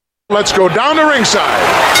Let's go down to ringside.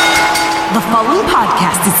 The following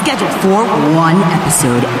podcast is scheduled for one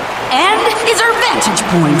episode and is our vantage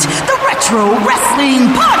point, the Retro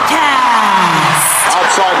Wrestling Podcast.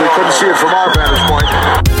 Outside, we couldn't see it from our vantage point.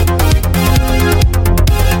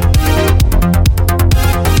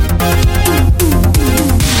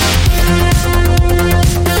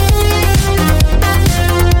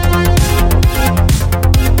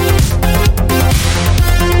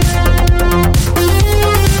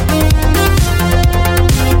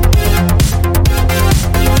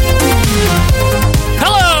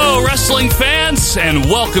 Fans, and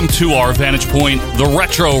welcome to our Vantage Point, the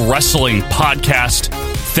Retro Wrestling Podcast.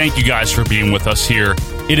 Thank you guys for being with us here.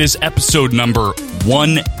 It is episode number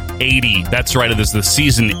 180. That's right, it is the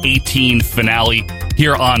season 18 finale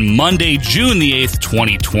here on Monday, June the 8th,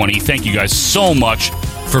 2020. Thank you guys so much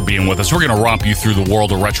for being with us. We're going to romp you through the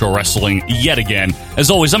world of retro wrestling yet again.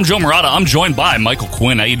 As always, I'm Joe Murata. I'm joined by Michael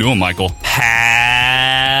Quinn. How you doing, Michael?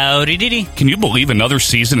 Howdy diddy. Can you believe another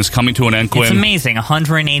season is coming to an end, Quinn? It's amazing.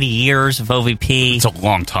 180 years of OVP. It's a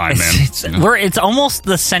long time, man. It's almost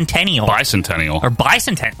the centennial. Bicentennial. Or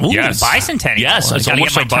bicentennial. Ooh, yes. Bicentennial. Yes, it's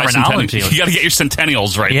almost like bicentennial. You got to get your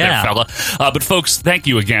centennials right there, fella. But folks, thank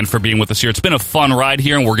you again for being with us here. It's been a fun ride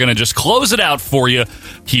here, and we're going to just close it out for you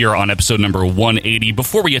here on episode number 180.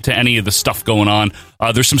 Before we get to any of the stuff going on,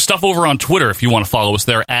 there's some stuff over on Twitter if you want to follow us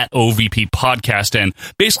there at OVP Podcast. And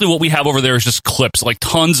basically what we have over there is just clips, like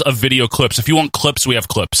tons of video clips. If you want clips, we have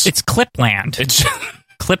clips. It's Clipland. It's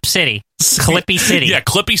Clip City. Clippy City. Yeah,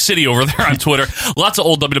 Clippy City over there on Twitter. Lots of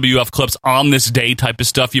old WWF clips on this day type of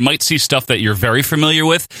stuff. You might see stuff that you're very familiar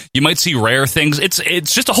with. You might see rare things.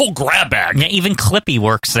 It's just a whole grab bag. Yeah, even Clippy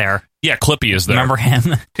works there. Yeah, Clippy is there. Remember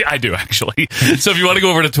him? I do, actually. So if you want to go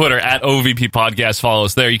over to Twitter at OVP Podcast, follow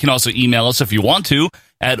us there. You can also email us if you want to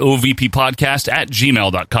at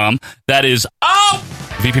ovppodcast@gmail.com. That is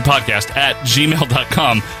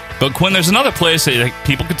vppodcast@gmail.com. But Quinn, there's another place that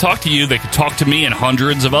people could talk to you. They could talk to me and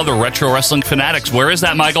hundreds of other retro wrestling fanatics. Where is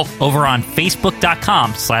that, Michael? Over on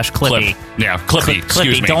Facebook.com/Clippy. Yeah, Clippy.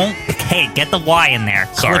 Excuse me. Hey, get the Y in there.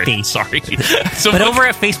 Clippy. Sorry. But over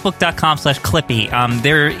at Facebook.com/Clippy,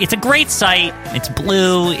 it's a great site. It's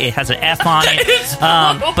blue. It has an F on it.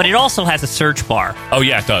 But it also has a search bar. Oh,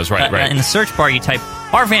 yeah, it does. Right. In the search bar, you type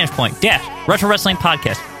our Vantage Point - Retro Wrestling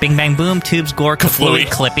Podcast. Bing, bang, boom, tubes, gore, Kaflooey,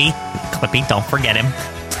 Clippy. Clippy, don't forget him.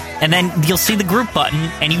 And then you'll see the group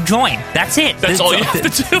button, and you join. That's it. That's all you have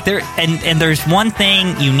to do. And there's one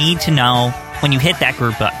thing you need to know when you hit that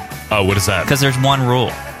group button. Oh, what is that? Because there's one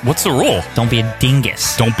rule. What's the rule? Don't be a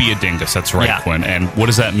dingus. Don't be a dingus. That's right, yeah. Quinn. And what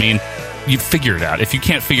does that mean? You figure it out. If you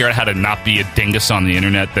can't figure out how to not be a dingus on the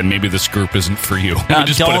internet, then maybe this group isn't for you.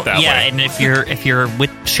 Just put it that way. Yeah, and if you're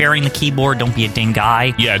with sharing the keyboard, don't be a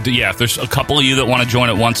dinguy. Yeah. If there's a couple of you that want to join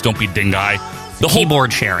at once, don't be dinguy. The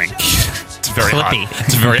keyboard sharing. It's very Clippy. hot.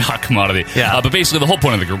 It's a very hot commodity. Yeah. But basically, the whole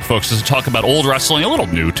point of the group, folks, is to talk about old wrestling, a little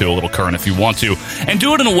new too, a little current if you want to, and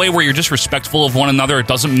do it in a way where you're just respectful of one another. It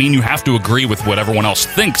doesn't mean you have to agree with what everyone else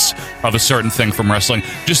thinks of a certain thing from wrestling.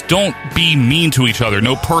 Just don't be mean to each other.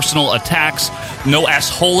 No personal attacks, no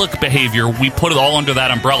assholic behavior. We put it all under that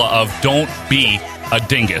umbrella of don't be a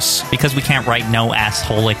dingus. Because we can't write no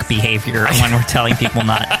assholic behavior when we're telling people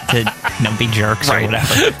not to be jerks or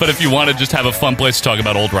whatever. But if you want to just have a fun place to talk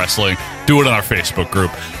about old wrestling, do it on our Facebook group.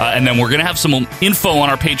 And then we're going to have some info on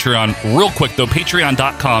our Patreon real quick, though.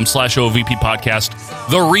 Patreon.com/OVP Podcast.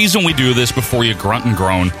 The reason we do this before you grunt and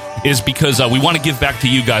groan is because we want to give back to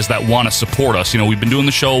you guys that want to support us. You know, we've been doing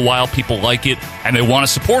the show a while. People like it, and they want to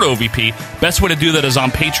support OVP. Best way to do that is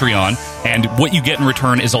on Patreon, and what you get in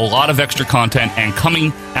return is a lot of extra content. And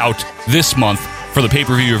coming out this month for the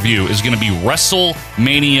pay-per-view review is going to be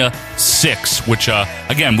WrestleMania 6, which,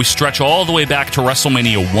 again, we stretch all the way back to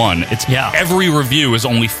WrestleMania 1. Every review is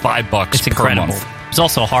only $5 it's per incredible. month. There's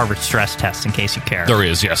also a Harvard stress test in case you care. There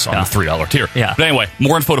is, yes, on the $3 tier. Yeah. But anyway,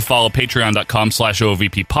 more info to follow,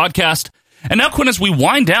 patreon.com/OVP Podcast. And now, Quinn, as we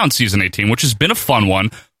wind down season 18, which has been a fun one,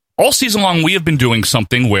 all season long we have been doing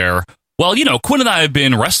something where, well, you know, Quinn and I have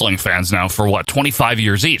been wrestling fans now for, 25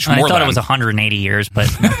 years each? I thought it was 180 years, but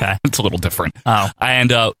okay. It's a little different. Oh.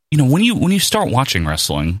 And, when you start watching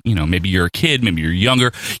wrestling, maybe you're a kid, maybe you're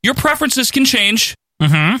younger, your preferences can change.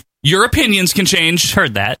 Mm-hmm. Your opinions can change.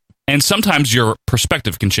 Heard that. And sometimes your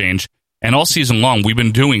perspective can change. And all season long, we've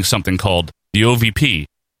been doing something called the OVP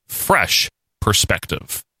Fresh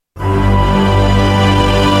Perspective.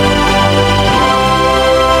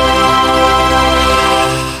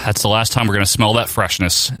 That's the last time we're going to smell that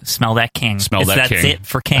freshness. Smell that king. That's it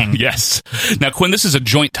for king. Yes. Now, Quinn, this is a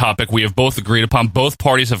joint topic we have both agreed upon. Both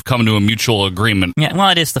parties have come to a mutual agreement. Yeah, well,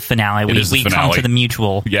 it is the finale. We come to the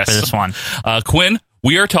mutual for this one. Quinn,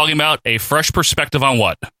 We are talking about a fresh perspective on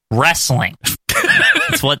what? Wrestling.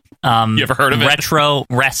 It's what you ever heard of it? Retro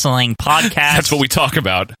Wrestling Podcast. That's what we talk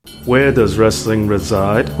about. Where does wrestling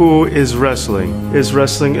reside? Who is wrestling? Is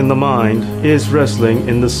wrestling in the mind? Is wrestling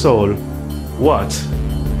in the soul? What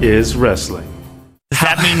is wrestling? Does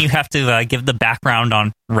that mean you have to give the background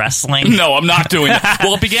on wrestling? No, I'm not doing that.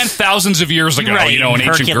 Well, it began thousands of years ago, right, in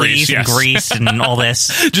ancient Hercules Greece. Yes. And Greece and all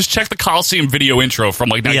this. Just check the Coliseum video intro from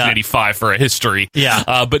 1985 for a history.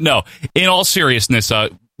 Yeah. But no, in all seriousness,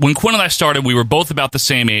 when Quinn and I started, we were both about the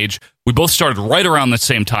same age. We both started right around the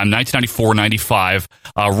same time, 1994, 95,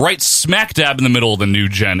 right smack dab in the middle of the new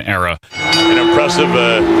gen era. An impressive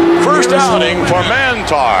first outing for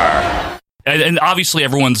Mantar. And obviously,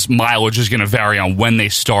 everyone's mileage is going to vary on when they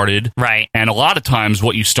started. Right. And a lot of times,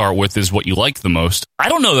 what you start with is what you like the most. I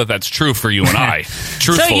don't know that that's true for you and I,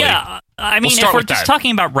 truthfully. So, yeah, I mean, if we're just talking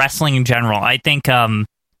about wrestling in general, I think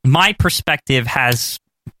my perspective has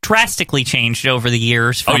drastically changed over the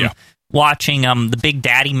years from watching the Big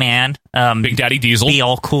Daddy Man, Big Daddy Diesel, be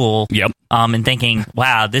all cool, yep, and thinking,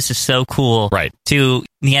 wow, this is so cool, right, to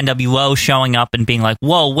the NWO showing up and being like,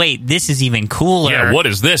 whoa, wait, this is even cooler. Yeah, what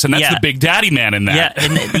is this? And that's the Big Daddy Man in that. Yeah,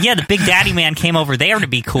 and the Big Daddy Man came over there to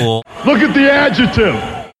be cool. Look at the adjective.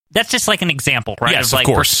 That's just like an example, right? Yes, of like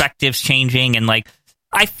perspectives changing, and like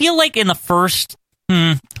I feel like in the first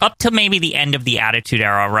up to maybe the end of the Attitude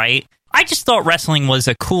Era, right? I just thought wrestling was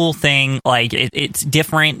a cool thing. Like, it's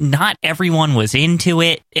different. Not everyone was into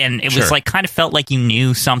it. And it was like, kind of felt like you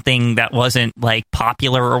knew something that wasn't like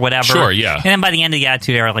popular or whatever. Sure, yeah. And then by the end of the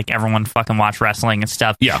Attitude Era, like, everyone fucking watched wrestling and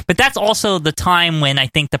stuff. Yeah. But that's also the time when I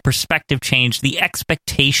think the perspective changed. The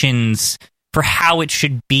expectations for how it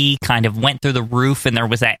should be kind of went through the roof. And there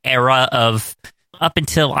was that era of, up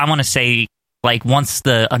until, I want to say, like, once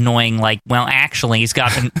the annoying, like, well, actually, he's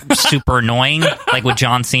gotten super annoying, like with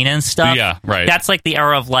John Cena and stuff. Yeah, right. That's like the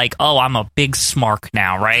era of, like, oh, I'm a big smark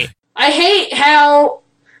now, right? I hate how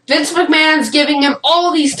Vince McMahon's giving him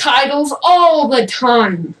all these titles all the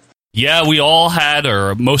time. Yeah, we all had,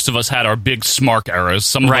 or most of us had, our big smark eras.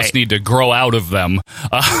 Some of us need to grow out of them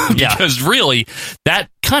because really, that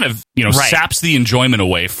kind of saps the enjoyment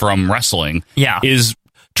away from wrestling. Yeah, is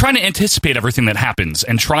trying to anticipate everything that happens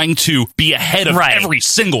and trying to be ahead of every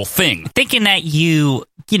single thing. Thinking that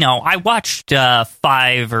I watched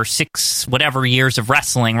 5 or 6 whatever years of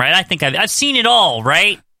wrestling, right? I think I've seen it all,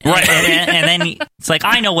 right? Right. And then it's like,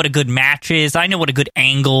 I know what a good match is. I know what a good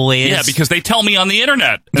angle is. Yeah, because they tell me on the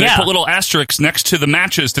internet. And they put little asterisks next to the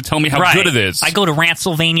matches to tell me how good it is. I go to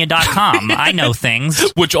Rantsylvania.com. I know things.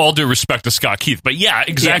 Which, all due respect to Scott Keith. But yeah,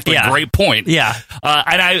 exactly. Yeah. Great point. Yeah.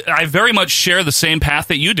 And I very much share the same path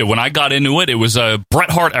that you did. When I got into it, it was a Bret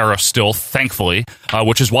Hart era still, thankfully,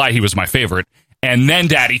 which is why he was my favorite. And then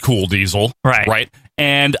Daddy Cool Diesel. Right.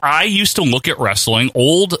 And I used to look at wrestling,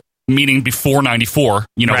 old meaning before 94,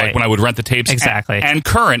 like when I would rent the tapes. Exactly. And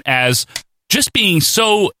current as just being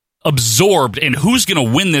so absorbed in who's going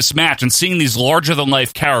to win this match and seeing these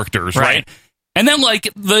larger-than-life characters, right? And then, like,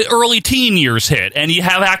 the early teen years hit, and you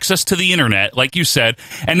have access to the internet, like you said,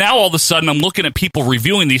 and now all of a sudden I'm looking at people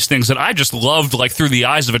reviewing these things that I just loved, like, through the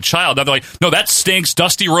eyes of a child. They're like, no, that stinks.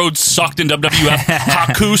 Dusty Rhodes sucked in WWF.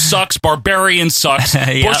 Haku sucks. Barbarian sucks.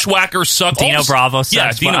 Bushwhacker sucks. Dino Bravo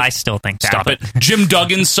sucks. Yeah, Dino, I still think that. Stop it. Jim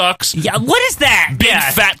Duggan sucks. Yeah, what is that? Big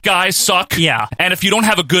fat guys suck. Yeah. And if you don't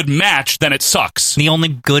have a good match, then it sucks. The only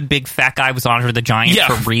good big fat guy was Andre the Giant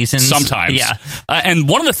for reasons. Sometimes. Yeah. And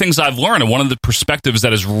one of the things I've learned, and one of the perspectives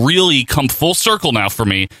that has really come full circle now for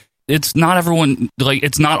me, it's not everyone, like,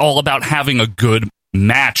 it's not all about having a good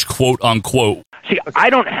match, quote unquote. See,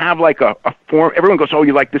 I don't have like a form. Everyone goes, oh,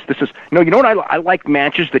 you like this is. No, you know what? I like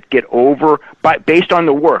matches that get over based on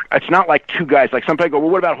the work. It's not like two guys. Like some people go,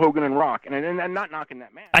 well, what about Hogan and Rock? And I'm not knocking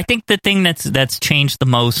that match. I think the thing that's changed the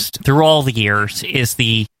most through all the years is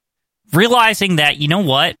the realizing that, you know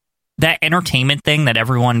what? That entertainment thing that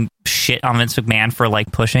everyone shit on Vince McMahon for,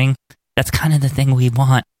 like, pushing, that's kind of the thing we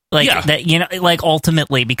want. Like, that, like,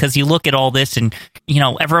 ultimately, because you look at all this and,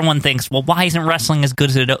 everyone thinks, well, why isn't wrestling as good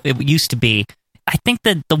as it used to be? I think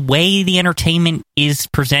that the way the entertainment is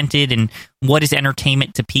presented and what is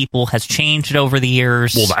entertainment to people has changed over the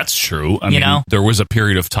years. Well, that's true. I mean, there was a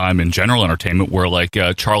period of time in general entertainment where, like,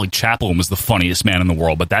 Charlie Chaplin was the funniest man in the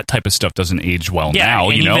world, but that type of stuff doesn't age well now.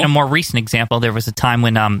 And even a more recent example, there was a time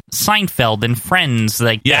when Seinfeld and Friends,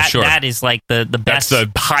 like, that is like the best. That's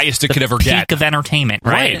the highest it could ever get. Peak of entertainment,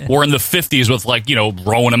 right? Or in the 50s with, like,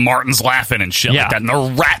 Rowan and Martin's laughing and shit like that. And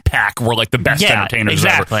the Rat Pack were, like, the best entertainers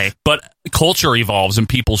ever. But culture evolves and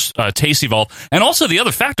people's tastes evolve. And also the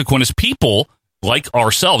other factor, Quinn, is people, like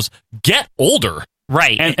ourselves, get older.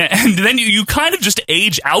 Right. And then you kind of just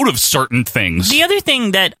age out of certain things. The other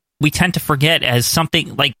thing that we tend to forget as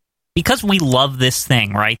something like, because we love this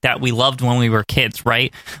thing, right, that we loved when we were kids,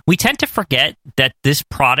 right, we tend to forget that this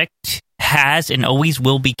product has and always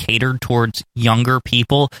will be catered towards younger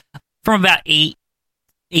people from about 8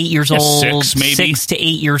 years old, 6 to 8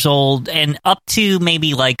 years old, and up to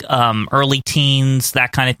maybe like early teens,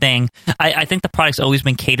 that kind of thing. I think the product's always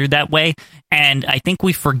been catered that way, and I think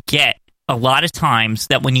we forget a lot of times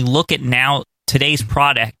that when you look at today's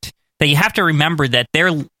product, that you have to remember that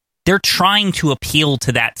they're trying to appeal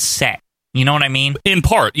to that set. You know what I mean? In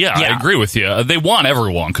part, yeah. I agree with you. They want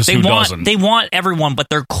everyone, because who doesn't? They want everyone, but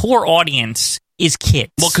their core audience is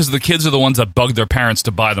kids. Well, because the kids are the ones that bug their parents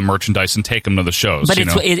to buy the merchandise and take them to the shows. But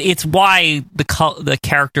it's why the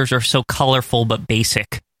characters are so colorful but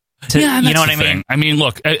basic. You know what I mean? I mean,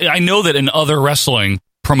 look, I know that in other wrestling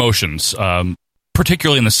promotions,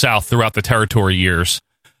 particularly in the South throughout the territory years,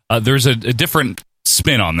 there's a different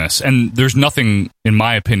spin on this, and there's nothing, in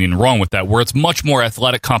my opinion, wrong with that, where it's much more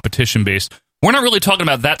athletic competition based. We're not really talking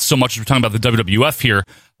about that so much as we're talking about the WWF here,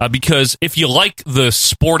 because if you like the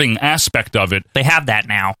sporting aspect of it, they have that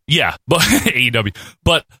now. Yeah, but AEW.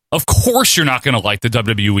 But of course you're not going to like the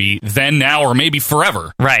WWE then, now, or maybe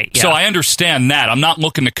forever. Right. Yeah. So I understand that. I'm not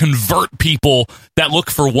looking to convert people that look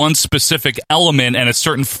for one specific element and a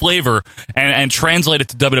certain flavor and translate it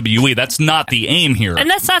to WWE. That's not the aim here. And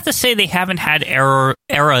that's not to say they haven't had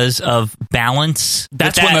eras of balance.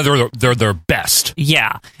 That's when they're their best.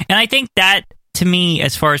 Yeah. And I think that, to me,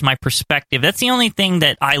 as far as my perspective, that's the only thing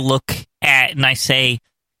that I look at and I say,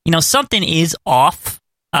 something is off.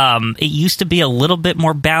 It used to be a little bit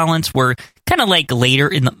more balanced, where kind of like later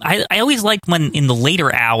I always liked when in the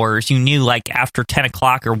later hours, you knew like after 10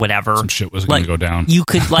 o'clock or whatever, some shit was going to go down. You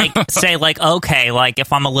could like say like, okay, like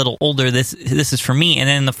if I'm a little older, this is for me. And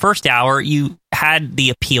then in the first hour, you had the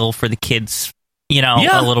appeal for the kids,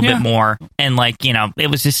 a little bit more. And like, it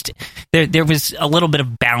was just, there was a little bit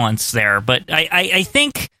of balance there. But I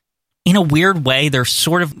think in a weird way, they're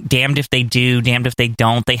sort of damned if they do, damned if they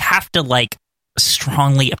don't. They have to like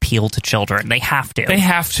strongly appeal to children. They have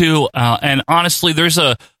to. And honestly, there's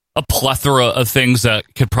a plethora of things that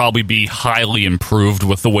could probably be highly improved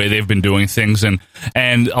with the way they've been doing things. And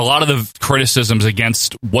a lot of the criticisms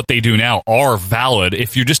against what they do now are valid.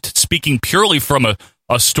 If you're just speaking purely from a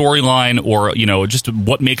storyline or, just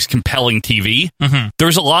what makes compelling TV,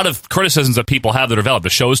 there's a lot of criticisms that people have that are valid. The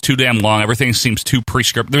show is too damn long. Everything seems too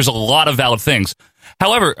prescriptive. There's a lot of valid things.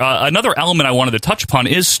 However, another element I wanted to touch upon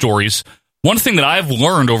is stories. One thing that I've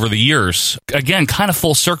learned over the years, again, kind of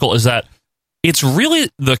full circle, is that it's really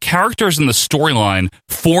the characters in the storyline,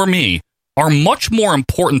 for me, are much more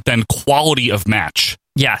important than quality of match.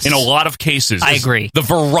 Yes. In a lot of cases. I agree. The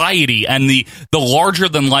variety and the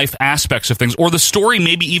larger-than-life aspects of things, or the story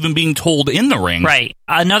maybe even being told in the ring. Right.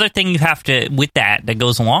 Another thing you have to, with that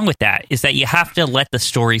goes along with that, is that you have to let the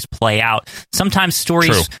stories play out. Sometimes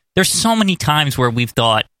stories, there's so many times where we've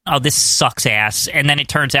thought, oh, this sucks ass, and then it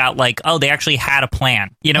turns out like, oh, they actually had a plan.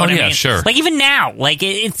 You know what I mean? Sure. Like even now, like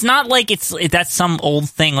it's not like that's some old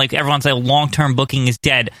thing. Like everyone's like, long-term booking is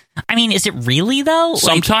dead. I mean, is it really though?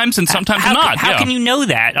 Sometimes, and sometimes not. How can you know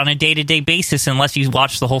that on a day-to-day basis unless you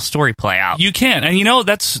watch the whole story play out? You can't, and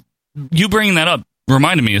that's you bringing that up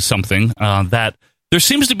reminded me of something that there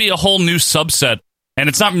seems to be a whole new subset. And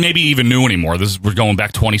it's not maybe even new anymore. We're going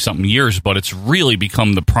back 20-something years, but it's really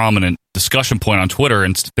become the prominent discussion point on Twitter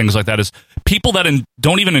and things like that, is people that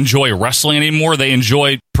don't even enjoy wrestling anymore. They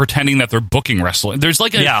enjoy pretending that they're booking wrestling. There's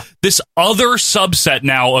like this other subset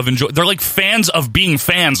now of they're like fans of being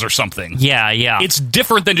fans or something. Yeah. It's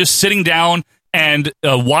different than just sitting down and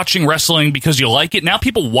watching wrestling because you like it. Now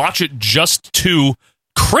people watch it just to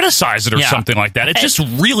criticize it or something like that. It's just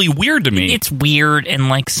really weird to me. It's weird, and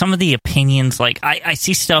like some of the opinions, like I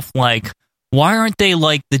see stuff like, why aren't they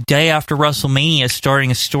like the day after WrestleMania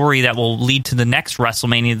starting a story that will lead to the next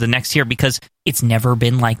WrestleMania the next year? Because it's never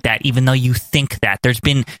been like that, even though you think that. There's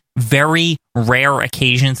been very rare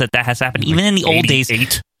occasions that has happened. Even in the old days,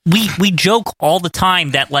 we joke all the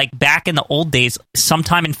time that like back in the old days,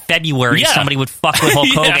 sometime in February, somebody would fuck with Hulk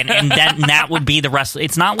Hogan, and that would be the wrestling.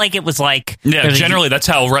 It's not like it was like generally that's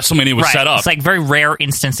how WrestleMania was set up. It's like very rare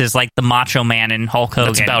instances, like the Macho Man and Hulk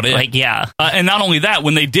Hogan. That's about it. Like and not only that,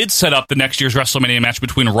 when they did set up the next year's WrestleMania match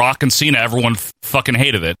between Rock and Cena, everyone fucking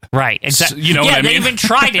hated it. Right. Exactly. You know what I mean? They even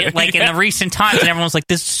tried it like in the recent times, and everyone's like,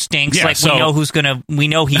 "This stinks." Yeah, like we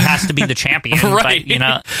know he has to be the champion. Right.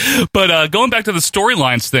 But going back to the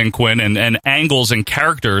storylines thing, Quinn, and angles and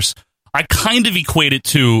characters, I kind of equate it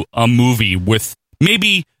to a movie with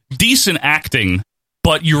maybe decent acting,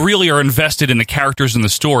 but you really are invested in the characters and the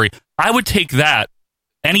story. I would take that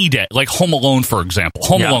any day, like Home Alone, for example.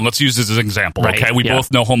 Home Alone, let's use this as an example, Right, okay? We yeah.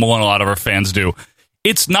 both know Home Alone, a lot of our fans do.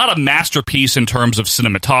 It's not a masterpiece in terms of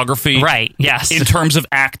cinematography. Right, yes. In terms of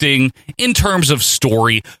acting, in terms of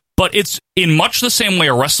story, but it's in much the same way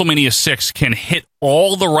a WrestleMania 6 can hit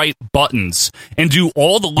all the right buttons and do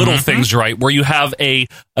all the little things right, where you have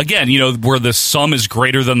where the sum is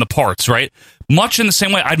greater than the parts, right? Much in the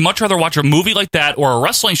same way, I'd much rather watch a movie like that or a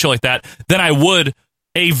wrestling show like that than I would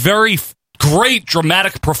a very great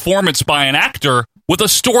dramatic performance by an actor with a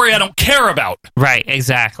story I don't care about. Right,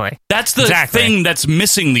 exactly. That's the thing that's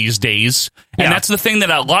missing these days. And that's the thing that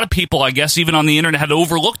a lot of people, I guess, even on the internet, had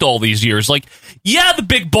overlooked all these years. Like, yeah, the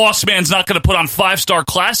big boss man's not going to put on 5-star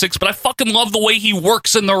classics, but I fucking love the way he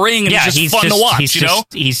works in the ring, and he's just fun to watch, you know?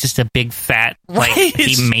 He's just a big fat, like,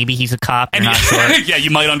 Right. maybe he's a cop, you're not sure. Yeah,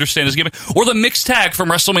 you might understand his gimmick. Or the mixed tag from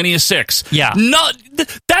WrestleMania 6. Yeah.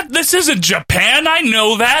 This isn't Japan, I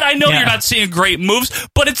know that. I know you're not seeing great moves,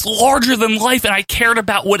 but it's larger than life, and I cared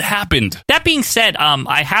about what happened. That being said,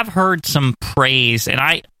 I have heard some praise, and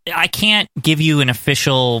I can't give you an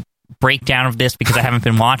official breakdown of this because I haven't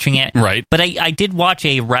been watching it. Right. But I did watch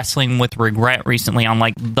a Wrestling with Regret recently on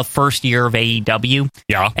like the first year of AEW.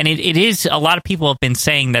 Yeah. And it is, a lot of people have been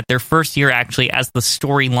saying that their first year actually, as the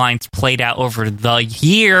storylines played out over the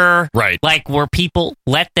year, right, like where people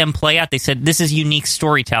let them play out, they said this is unique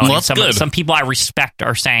storytelling. Well, that's good. Some people I respect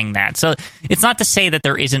are saying that. So it's not to say that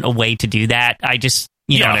there isn't a way to do that. I just...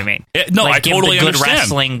 You know what I mean? No, like, I totally give the good understand.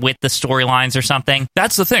 wrestling with the storylines or something.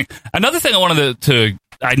 That's the thing. Another thing I wanted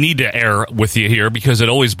I need to air with you here because it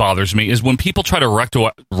always bothers me is when people try to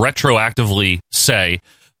retroactively say,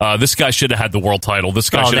 this guy should have had the world title. This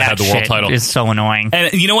guy should have had the world title. It's so annoying.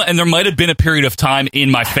 And you know what? And there might have been a period of time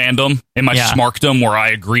in my fandom, in my smarkdom, where I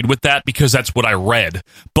agreed with that because that's what I read.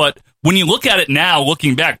 But when you look at it now,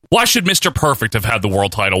 looking back, why should Mr. Perfect have had the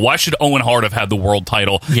world title? Why should Owen Hart have had the world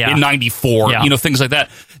title in 94? Yeah. You know, things like that.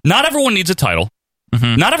 Not everyone needs a title.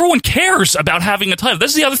 Not everyone cares about having a title.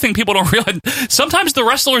 This is the other thing people don't realize. Sometimes the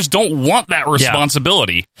wrestlers don't want that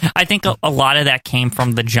responsibility. I think a lot of that came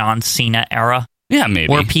from the John Cena era. Yeah,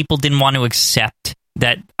 maybe. Where people didn't want to accept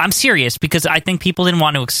that. I'm serious, because I think people didn't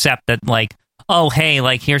want to accept that, like, oh, hey,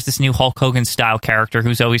 like, here's this new Hulk Hogan style character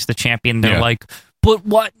who's always the champion. They're like, but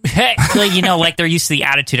what? Hey, like, you know, like they're used to the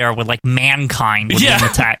Attitude Era with like Mankind winning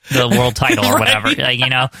the world title or whatever. Like, you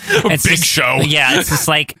know, it's Big just, Show. Yeah, it's just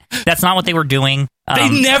like that's not what they were doing.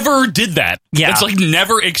 They never did that. Yeah, it's like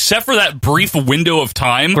never, except for that brief window of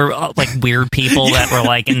time. We're like weird people that were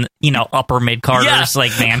like in upper mid carders,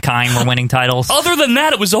 like Mankind were winning titles. Other than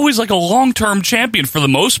that, it was always like a long term champion for the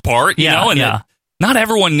most part. You know, and not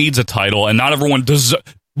everyone needs a title, and not everyone deserves.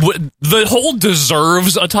 The whole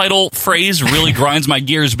deserves a title phrase really grinds my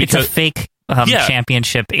gears because it's a fake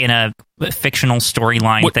championship in a fictional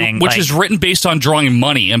storyline thing, which is written based on drawing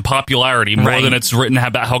money and popularity more than it's written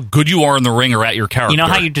about how good you are in the ring or at your character. You know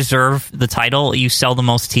how you deserve the title? You sell the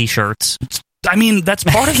most T-shirts. I mean, that's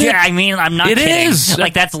part of it. Yeah, I mean, I'm not kidding. It is.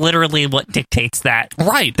 Like, that's literally what dictates that.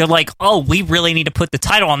 Right. They're like, oh, we really need to put the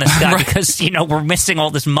title on this guy because, we're missing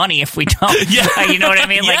all this money if we don't. You know what I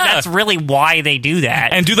mean? Like, that's really why they do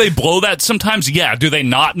that. And do they blow that sometimes? Yeah. Do they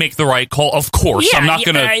not make the right call? Of course. Yeah, I'm not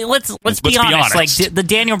going to... Let's be honest. Like, the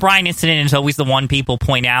Daniel Bryan incident is always the one people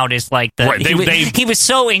point out is like, he was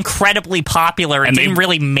so incredibly popular and didn't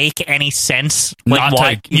really make any sense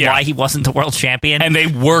why he wasn't the world champion. And they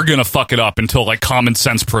were going to fuck it up until, like, common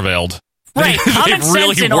sense prevailed. Right. Common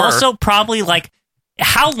really sense, and were. also probably like,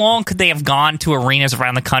 how long could they have gone to arenas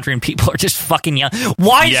around the country and people are just fucking yelling,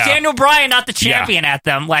 why is Daniel Bryan not the champion at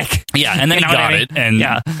them? Like, and then he got it,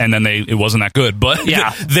 and then it wasn't that good, but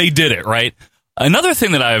they did it, right? Another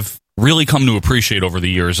thing that I've really come to appreciate over the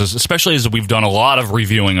years is, especially as we've done a lot of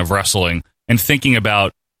reviewing of wrestling and thinking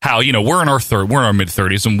about how, we're in our mid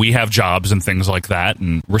 30s and we have jobs and things like that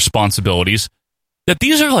and responsibilities, that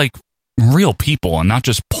these are like real people and not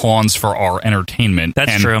just pawns for our entertainment.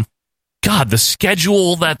 That's true. God, the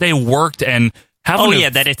schedule that they worked and having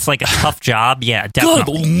that it's like a tough job. Yeah,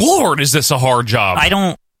 definitely. Good Lord, is this a hard job?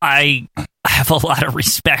 I have a lot of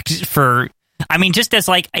respect for, I mean, just as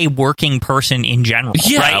like a working person in general.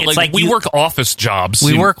 Yeah, right? It's like we work office jobs.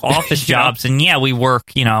 We work office jobs, and we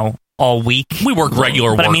work, all week. We work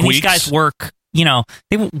regular but work I mean, weeks. These guys work,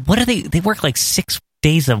 they work like 6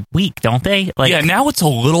 days a week, don't they? Like, yeah, now it's a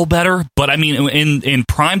little better, but I mean, in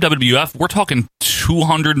prime WWF, we're talking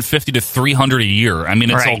 250 to 300 a year. I mean,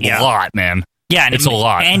 it's a lot, man. Yeah, it's a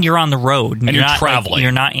lot, and you're on the road, and you're not traveling. Like,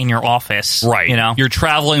 you're not in your office, right? You're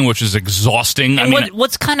traveling, which is exhausting. And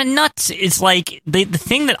what's kind of nuts is like the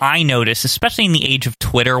thing that I notice, especially in the age of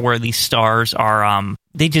Twitter, where these stars are,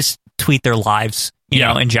 they just tweet their lives. you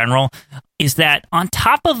know, in general, is that on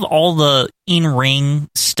top of all the in-ring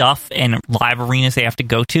stuff and live arenas they have to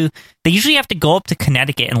go to, they usually have to go up to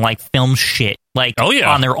Connecticut and like film shit, like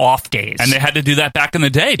on their off days. And they had to do that back in the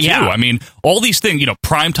day too. I mean, all these things, you know,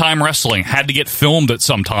 primetime wrestling had to get filmed at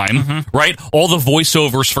some time, right? All the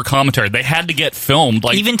voiceovers for commentary, they had to get filmed.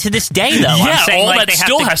 Like even to this day, though, yeah, I'm saying, all like, that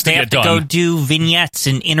still has to get done. They have to go do vignettes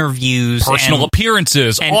and interviews, personal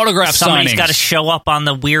appearances, and autograph somebody's signings. got to show up on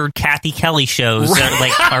the weird Kathy Kelly shows,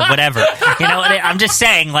 or whatever. You know, I'm just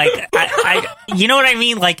saying, like, I you know what I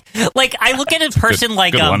mean? Like I look at a person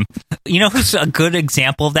good one. you know who's a good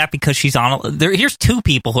example of that because she's on. Here's two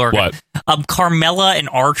people who are Carmella and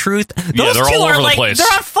R-Truth. Those they're two all are over like the place. they're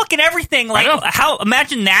on fucking everything. Like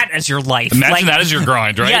imagine that as your life. Imagine that as your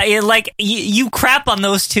grind, right? Yeah, like you crap on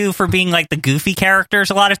those two for being like the goofy characters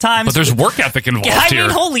a lot of times. But there's work ethic involved I here.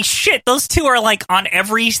 mean, holy shit, those two are like on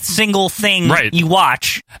every single thing you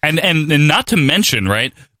watch. And not to mention,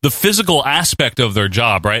 right, the physical aspect of their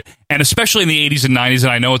job, right? And especially in the 80s and 90s,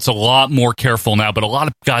 and I know it's a lot more careful now, but a lot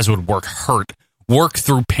of guys would work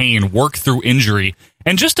through pain, work through injury.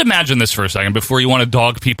 And just imagine this for a second before you want to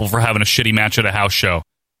dog people for having a shitty match at a house show.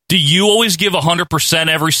 Do you always give 100%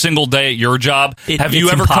 every single day at your job? Have you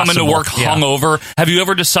ever come into work hungover? Have you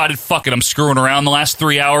ever decided, fuck it, I'm screwing around the last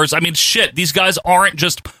 3 hours? I mean, shit, these guys aren't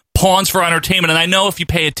just pawns for entertainment. And I know if you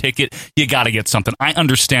pay a ticket, you got to get something. I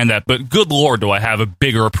understand that. But good Lord, do I have a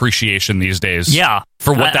bigger appreciation these days. Yeah.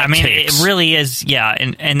 For what that mean, takes. It really is, yeah.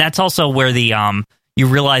 And that's also where the you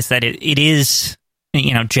realize that it is,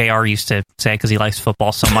 you know, JR used to say because he likes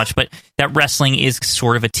football so much, but that wrestling is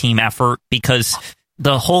sort of a team effort because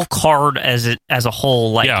the whole card as a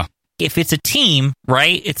whole, like, if it's a team,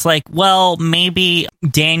 right, it's like, well, maybe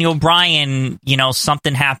Daniel Bryan, you know,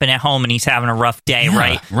 something happened at home and he's having a rough day,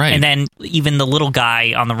 right? And then even the little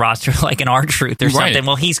guy on the roster, like an R-Truth or something,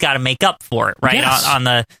 well, he's got to make up for it, right? On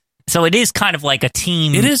the So it is kind of like a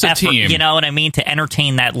team. It is effort, a team. You know what I mean? To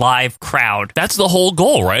entertain that live crowd. That's the whole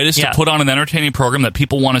goal, right? Is to put on an entertaining program that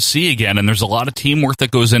people want to see again. And there's a lot of teamwork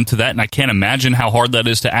that goes into that. And I can't imagine how hard that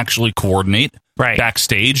is to actually coordinate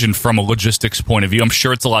backstage and from a logistics point of view. I'm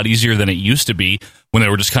sure it's a lot easier than it used to be when they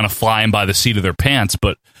were just kind of flying by the seat of their pants.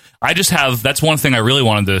 But I just have, that's one thing I really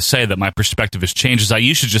wanted to say that my perspective has changed is I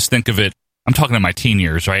used to just think of it, I'm talking in my teen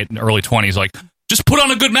years, right? Early 20s, like, just put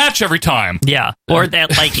on a good match every time. Yeah. Or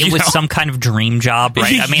that, like, it was some kind of dream job,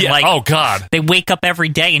 right? I mean, like, oh, God. They wake up every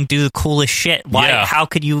day and do the coolest shit. Why? How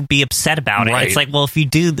could you be upset about it? It's like, well, if you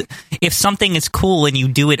do, if something is cool and you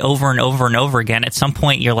do it over and over and over again, at some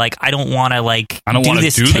point you're like, I don't want to, like, do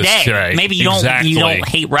this today. Maybe you don't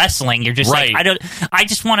hate wrestling. You're just like, I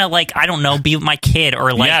just want to, like, I don't know, be with my kid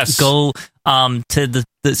or, like, go to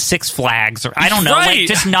the Six Flags or I don't know, like,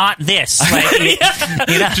 just not this. Like,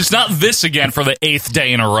 you know? Just not this again for the 8th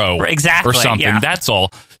day in a row. Exactly. Or something. Yeah. That's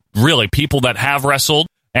all. Really, people that have wrestled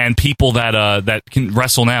and people that that can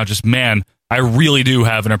wrestle now, just, man, I really do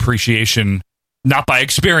have an appreciation, not by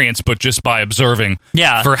experience, but just by observing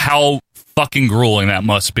for how fucking grueling that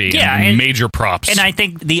must be. Yeah, and major props. And I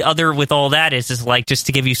think the other with all that is like, just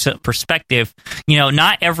to give you some perspective, you know,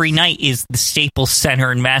 not every night is the Staples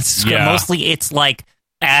Center in Madison Square. Mostly it's like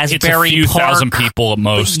Asbury Park. It's a few thousand people at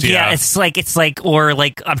most. Yeah, it's like, or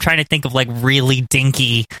like, I'm trying to think of like really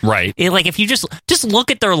dinky. Right. Like if you just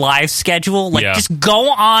look at their live schedule, like just go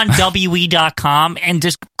on WE.com and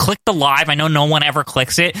just click the live. I know no one ever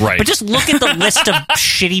clicks it, but just look at the list of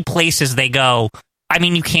shitty places they go. I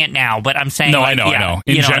mean, you can't now, but I'm saying... No, like, I know.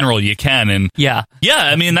 In general, you can. And yeah,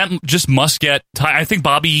 I mean, that just must get... I think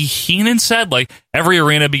Bobby Heenan said, like, every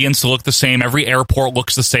arena begins to look the same. Every airport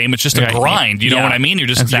looks the same. It's just a grind. You know what I mean? You're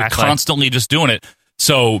constantly just doing it.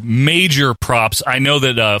 So, major props. I know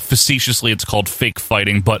that facetiously it's called fake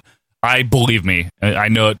fighting, but believe me, I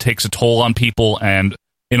know it takes a toll on people, and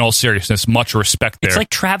in all seriousness, much respect there. It's like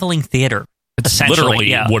traveling theater. It's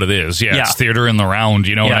literally what it is. Yeah, it's theater in the round.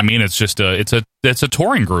 You know what I mean? It's just it's a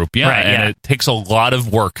touring group. And it takes a lot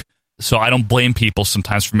of work. So I don't blame people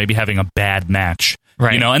sometimes for maybe having a bad match.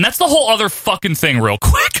 Right. You know, and that's the whole other fucking thing. Real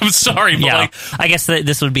quick, I'm sorry, but like, I guess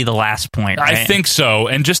this would be the last point. Right? I think so.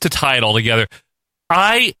 And just to tie it all together,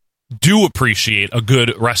 I do appreciate a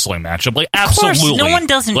good wrestling match. I'm like, absolutely. Of course, no one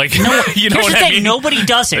doesn't. Like, you know what I mean? Nobody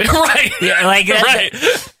does it. Right. Yeah, like,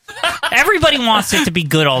 everybody wants it to be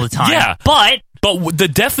good all the time. Yeah. But the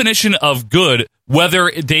definition of good, whether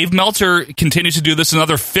Dave Meltzer continues to do this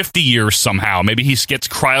another 50 years somehow, maybe he gets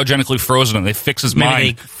cryogenically frozen and they fix his mind.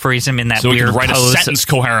 Maybe they freeze him in that so weird he can write pose, a sentence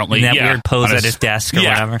coherently. In that weird pose at his desk or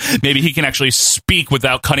whatever. Maybe he can actually speak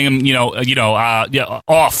without cutting him,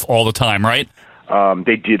 off all the time, right?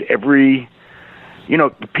 They did every,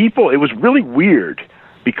 the people, it was really weird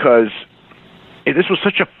because This was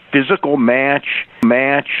such a physical match.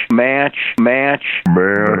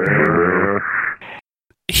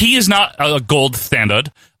 He is not a gold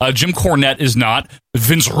standard. Jim Cornette is not.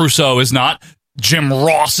 Vince Russo is not. Jim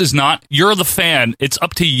Ross is not. You're the fan. It's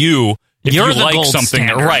up to you. If You're you the like gold something,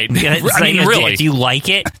 standard. right? I mean, really. Do you like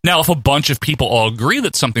it? Now, if a bunch of people all agree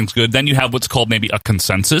that something's good, then you have what's called maybe a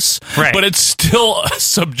consensus. Right. But it's still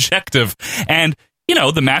subjective. And, you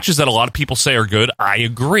know, the matches that a lot of people say are good, I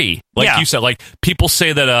agree. Like you said, like, people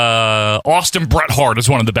say that Austin Bret Hart is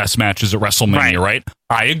one of the best matches at WrestleMania, right?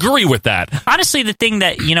 I agree with that. Honestly, the thing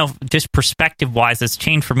that, you know, just perspective-wise that's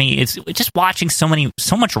changed for me is just watching so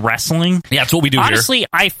much wrestling. Yeah, that's what we do Honestly, here.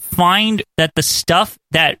 I find that the stuff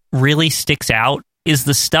that really sticks out is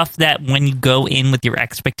the stuff that when you go in with your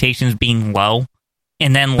expectations being low,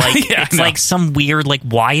 and then, like, it's like some weird, like,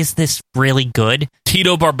 why is this really good?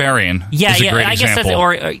 Tito Barbarian is a great I guess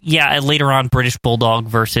example. that's, later on, British Bulldog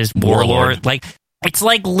versus Warlord. Like, it's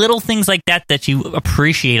like little things like that you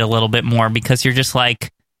appreciate a little bit more because you're just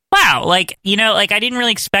like, wow, like, you know, like, I didn't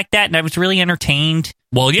really expect that, and I was really entertained.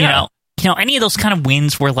 Well, yeah. You know, any of those kind of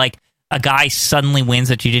wins where, like, a guy suddenly wins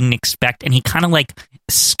that you didn't expect, and he kind of, like,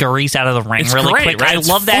 scurries out of the ring really great, quick. right? I It's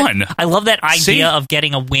love fun. that. I love that idea See? of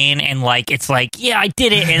getting a win, and, like, it's like, yeah, I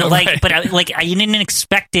did it, and, like, Right. but I didn't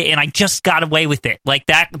expect it, and I just got away with it. Like,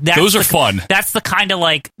 that's Those are fun. That's the kind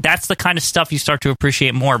of stuff you start to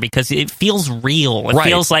appreciate more because it feels real. It Right.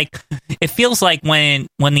 feels like when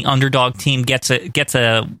the underdog team gets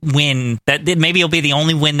a win that maybe it'll be the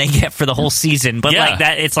only win they get for the whole season. But like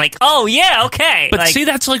that, it's like, oh yeah, okay. But like, see,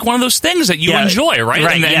 that's like one of those things that you enjoy, right?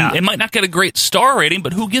 Right, And then yeah. it might not get a great star rating,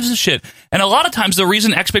 but who gives a shit? And a lot of times the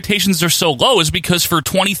reason expectations are so low is because for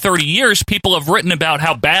 20, 30 years, people have written about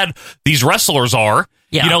how bad these wrestlers are.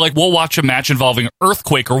 Yeah. You know, like we'll watch a match involving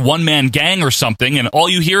Earthquake or One Man Gang or something, and all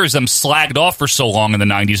you hear is them slagged off for so long in the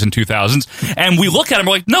 90s and 2000s. And we look at them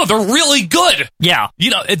like, no, they're really good. Yeah. You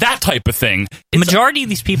know, that type of thing. The majority of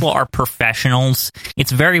these people are professionals.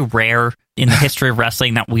 It's very rare in the history of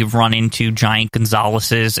wrestling that we've run into Giant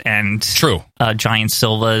Gonzalez's and Giant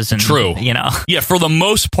Silvas and you know. Yeah, for the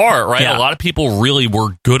most part, right? Yeah. A lot of people really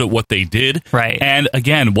were good at what they did. Right. And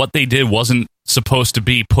again, what they did wasn't supposed to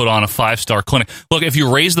be put on a 5-star clinic. Look, if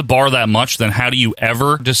you raise the bar that much, then how do you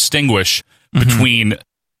ever distinguish between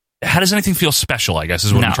how does anything feel special, I guess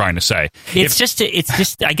is what I'm trying to say. It's just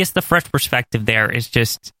I guess the fresh perspective there is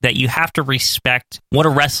just that you have to respect what a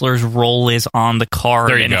wrestler's role is on the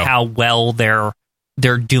card and how well they're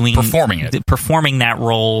doing performing that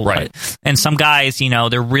role. Right. And some guys, you know,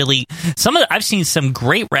 they're really I've seen some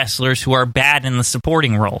great wrestlers who are bad in the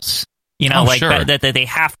supporting roles. You know, that they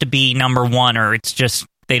have to be number one or it's just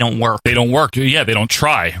they don't work. They don't work. Yeah, they don't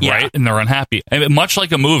try, right? And they're unhappy. And much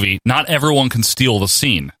like a movie, not everyone can steal the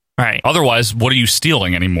scene. Right. Otherwise, what are you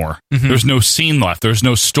stealing anymore? Mm-hmm. There's no scene left. There's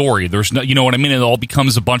no story. There's no, you know what I mean? It all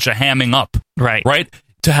becomes a bunch of hamming up. Right. Right?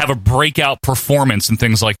 To have a breakout performance and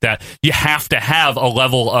things like that, you have to have a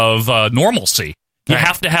level of normalcy. You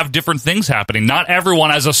have to have different things happening. Not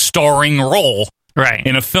everyone has a starring role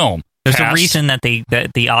in a film. There's a reason that the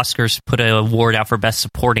Oscars put an award out for Best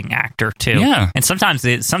Supporting Actor too. Yeah, and sometimes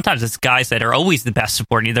it's guys that are always the best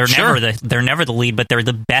supporting. They're never the lead, but they're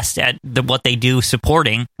the best at what they do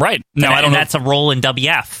supporting. Right now, I don't know. That's a role in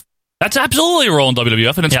WF. That's absolutely a role in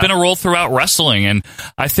WWF, and it's been a role throughout wrestling. And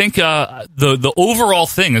I think the overall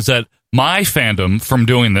thing is that my fandom from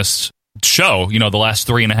doing this show, you know, the last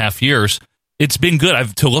 3.5 years, it's been good.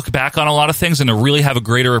 I've to look back on a lot of things and to really have a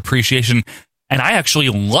greater appreciation. And I actually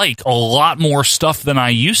like a lot more stuff than I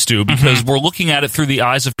used to because we're looking at it through the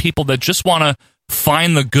eyes of people that just want to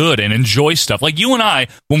find the good and enjoy stuff. Like you and I,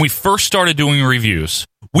 when we first started doing reviews,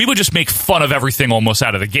 we would just make fun of everything almost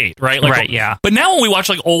out of the gate, right? Like, yeah. But now when we watch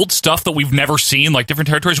like old stuff that we've never seen, like different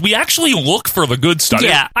territories, we actually look for the good stuff.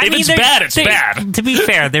 Yeah, if it's bad, it's bad. To be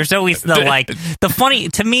fair, there's always the funny,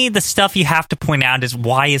 to me, the stuff you have to point out is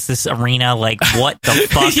why is this arena like what the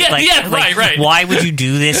fuck? Right. Why would you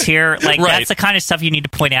do this here? Like that's the kind of stuff you need to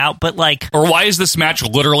point out. But like, or why is this match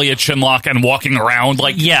literally a chinlock and walking around?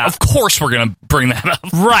 Like, of course we're gonna bring that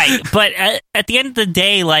up, right? But at the end of the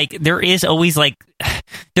day, like there is always like.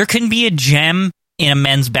 There can be a gem in a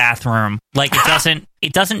men's bathroom. Like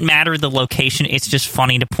it doesn't matter the location. It's just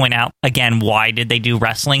funny to point out again why did they do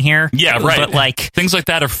wrestling here? Yeah, right. But like things like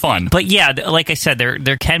that are fun. But yeah, like I said,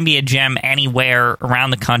 there can be a gem anywhere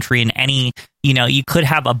around the country, and you could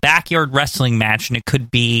have a backyard wrestling match, and it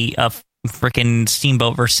could be a freaking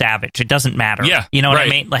Steamboat versus Savage. It doesn't matter. Yeah, you know what I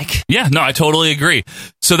mean? Like, yeah, no, I totally agree.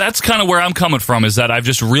 So that's kind of where I'm coming from. Is that I've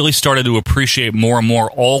just really started to appreciate more and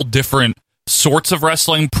more all different sorts of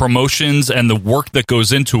wrestling promotions and the work that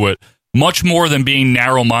goes into it much more than being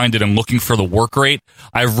narrow-minded and looking for the work rate.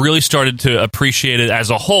 I've really started to appreciate it as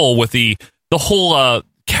a whole with the whole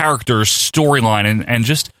character's storyline and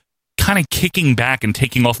just kind of kicking back and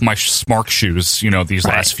taking off my smart shoes, these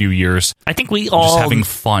last few years. I think we all... just having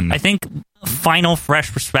fun. I think, final,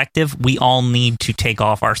 fresh perspective, we all need to take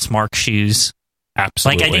off our smart shoes.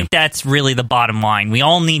 Absolutely. I think that's really the bottom line. We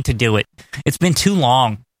all need to do it. It's been too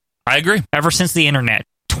long. I agree. Ever since the internet.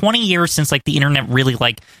 20 years since, the internet really,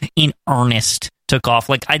 in earnest took off.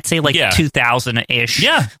 I'd say, 2000-ish.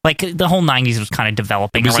 Yeah. The whole 90s was kind of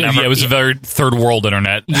developing or whatever. Yeah, it was a very third world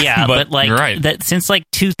internet. Yeah, but you're right. That since,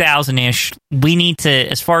 2000-ish, we need to,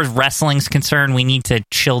 as far as wrestling's concerned, we need to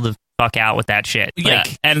chill the fuck out with that shit. Yeah,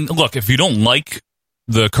 and look, if you don't like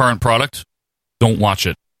the current product, don't watch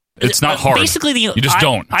it. It's not hard. Basically, you just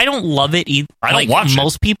don't. I don't love it either. I don't watch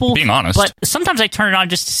most people. Being honest. But sometimes I turn it on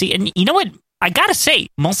just to see. And you know what? I gotta say,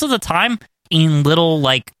 most of the time, in little,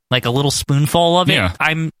 like a little spoonful of it,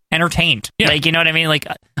 I'm entertained. Yeah. You know what I mean?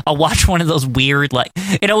 I'll watch one of those weird,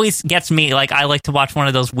 it always gets me, I like to watch one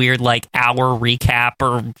of those weird, hour recap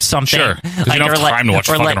or something. Sure, because you don't have time to watch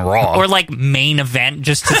fucking Raw. Or, main event,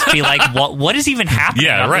 just to be what is even happening?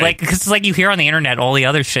 Yeah, right. Because it's you hear on the internet all the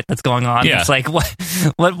other shit that's going on. Yeah. It's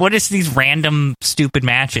what is these random, stupid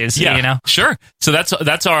matches, Yeah, sure. So that's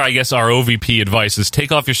our, I guess, our OVP advice is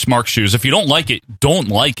take off your smart shoes. If you don't like it, don't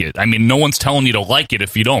like it. I mean, no one's telling you to like it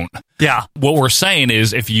if you don't. Yeah. What we're saying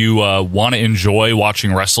is if you want to enjoy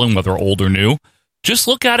watching wrestling, whether old or new, just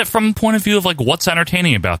look at it from a point of view of what's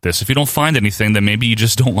entertaining about this. If you don't find anything, then maybe you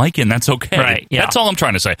just don't like it, and that's okay. Right, yeah. That's all I'm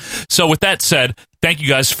trying to say. So with that said, thank you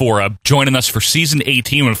guys for joining us for Season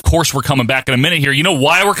 18, and of course we're coming back in a minute here. You know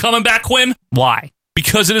why we're coming back, Quinn? Why?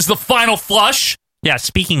 Because it is the final flush. Yeah,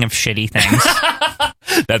 speaking of shitty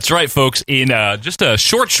things. That's right, folks. In just a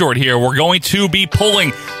short here, we're going to be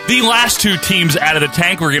pulling the last two teams out of the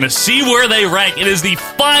tank. We're going to see where they rank. It is the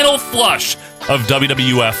final flush of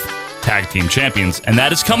WWF Tag Team Champions, and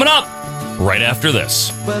that is coming up right after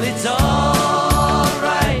this. Well, it's all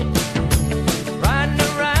right. Riding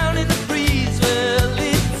around in the breeze. Well,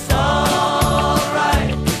 it's all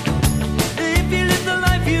right. If you live the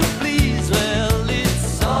life you please. Well,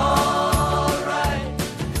 it's all right.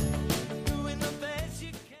 Doing the best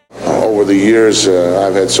you can. Over the years,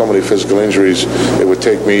 I've had so many physical injuries, it would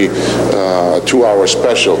take me a 2-hour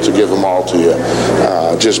special to give them all to you.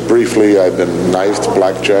 Just briefly, I've been knifed,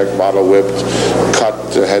 blackjack, bottle whipped,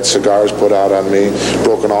 cut, had cigars put out on me,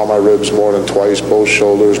 broken all my ribs more than twice, both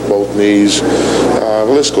shoulders, both knees. The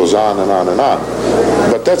list goes on and on and on.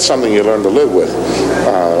 But that's something you learn to live with.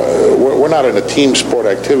 We're not in a team sport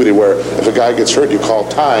activity where if a guy gets hurt, you call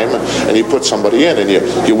time and you put somebody in and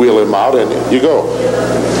you wheel him out and you go.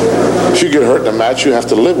 If you get hurt in a match, you have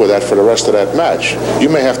to live with that for the rest of that match. You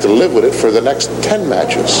may have to live with it for the next 10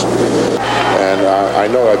 matches. And I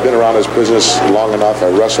know I've been around this business long enough. I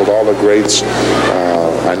wrestled all the greats.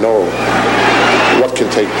 I know what can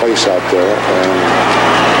take place out there.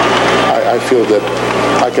 And I feel that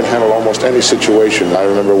I can handle almost any situation. I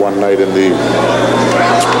remember one night in the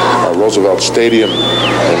Roosevelt Stadium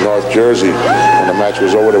in North Jersey, when the match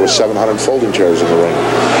was over, there was 700 folding chairs in the ring.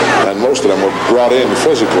 And most of them were brought in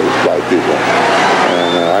physically by people.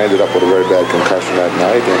 And I ended up with a very bad concussion that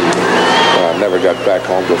night, and never got back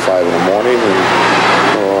home till 5 in the morning.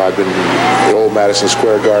 And I've been in the old Madison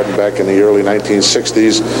Square Garden back in the early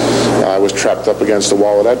 1960s. I was trapped up against the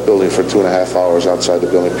wall of that building for 2.5 hours outside the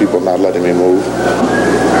building, people not letting me move.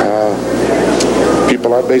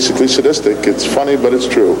 People are basically sadistic. It's funny, but it's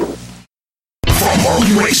true. From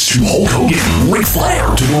Harley Race to Hulk Hogan, Ric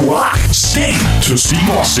Flair to The Rock, Sting to Steve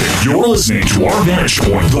Austin, you're listening to our Vantage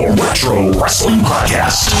Point, the Retro Wrestling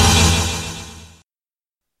Podcast.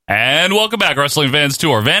 And welcome back, wrestling fans,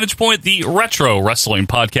 to our Vantage Point, the Retro Wrestling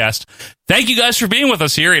Podcast. Thank you guys for being with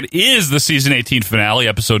us here. It is the Season 18 finale,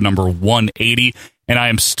 episode number 180. And I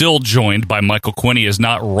am still joined by Michael Quinn. He has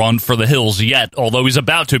not run for the hills yet, although he's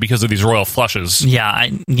about to because of these royal flushes. Yeah,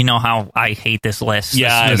 you know how I hate this list.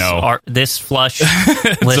 Yeah, I know. This flush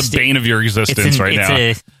it's list, a bane of your existence right now.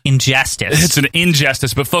 It's an injustice. It's an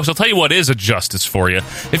injustice. But, folks, I'll tell you what is a justice for you.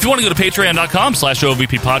 If you want to go to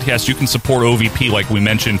patreon.com/OVP podcast, you can support OVP like we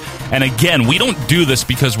mentioned. And, again, we don't do this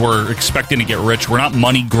because we're expecting to get rich. We're not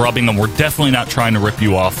money grubbing, and we're definitely not trying to rip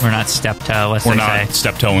you off. We're not Steptoe, as We're they not say.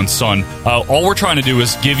 Steptoe and Son. All we're trying to do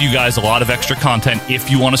is give you guys a lot of extra content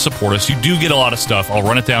if you want to support us. You do get a lot of stuff. I'll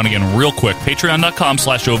run it down again real quick.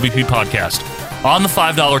 Patreon.com/OVP podcast. On the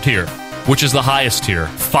 $5 tier, which is the highest tier,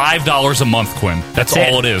 $5 a month, Quinn. That's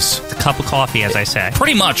all it is. It's a cup of coffee, as I say.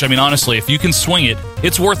 Pretty much. I mean, honestly, if you can swing it,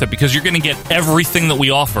 it's worth it because you're going to get everything that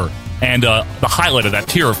we offer And the highlight of that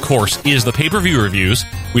tier, of course, is the pay-per-view reviews.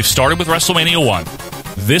 We've started with WrestleMania 1.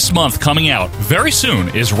 This month, coming out very soon,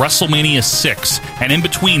 is WrestleMania 6. And in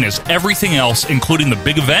between is everything else, including the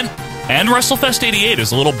big event. And WrestleFest 88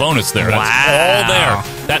 is a little bonus there. That's all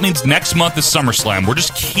there. That means next month is SummerSlam. We're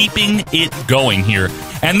just keeping it going here.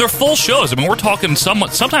 And they're full shows. I mean, we're talking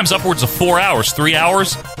sometimes upwards of 4 hours, 3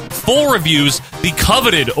 hours. Full reviews. The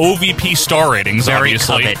coveted OVP star ratings,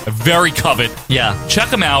 obviously. Very covet. Yeah. Check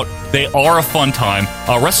them out. They are a fun time.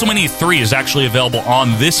 WrestleMania 3 is actually available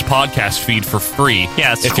on this podcast feed for free.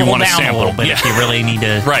 Yeah, if you want to sample a little bit if you really need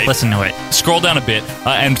to listen to it. Scroll down a bit.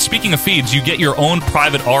 And speaking of feeds, you get your own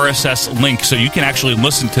private RSS link, so you can actually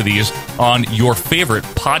listen to these on your favorite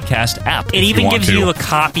podcast app. It even gives you a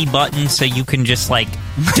copy button, so you can just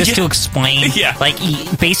to explain. Yeah.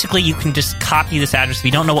 Basically, you can just copy this address. If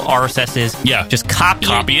you don't know what RSS is, just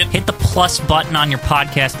copy it, hit the plus button on your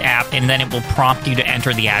podcast app, and then it will prompt you to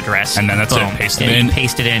enter the address. And then that's it. Paste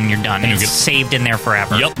it in. You're done. And it's saved in there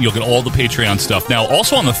forever. Yep. You'll get all the Patreon stuff. Now,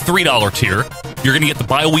 also on the $3 tier, you're going to get the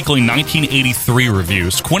bi-weekly 1983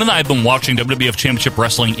 reviews. Quinn and I have been watching WWF Championship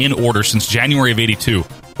Wrestling in order since January of 82.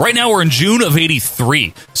 Right now, we're in June of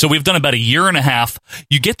 83, so we've done about a year and a half.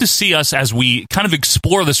 You get to see us as we kind of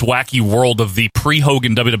explore this wacky world of the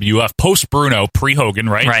pre-Hogan WWF, post-Bruno, pre-Hogan,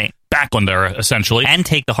 right? Right. Backlund era, essentially. And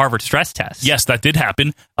take the Harvard stress test. Yes, that did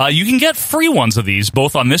happen. You can get free ones of these,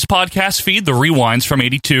 both on this podcast feed, the rewinds from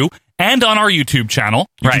 82, and on our YouTube channel.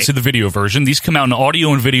 You can see the video version. These come out in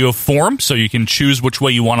audio and video form, so you can choose which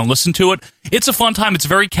way you want to listen to it. It's a fun time. It's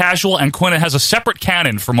very casual, and Quinn has a separate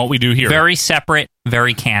canon from what we do here. Very separate,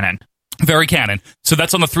 very canon. Very canon. So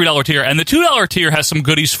that's on the $3 tier. And the $2 tier has some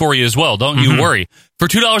goodies for you as well. Don't you worry. For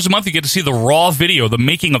 $2 a month, you get to see the raw video, the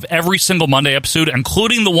making of every single Monday episode,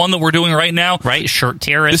 including the one that we're doing right now. Right, shirt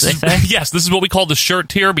tier, as they say. Yes, this is what we call the shirt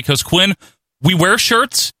tier because, Quinn, we wear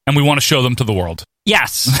shirts and we want to show them to the world.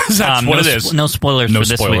 Yes. That's what it is. No spoilers for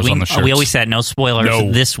this spoilers week. on the shirts. We always said no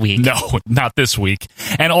spoilers this week. No, not this week.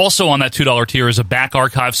 And also on that $2 tier is a back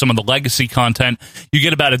archive, some of the legacy content. You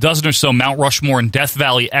get about a dozen or so Mount Rushmore and Death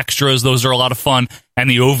Valley extras. Those are a lot of fun. And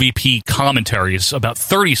the OVP commentaries, about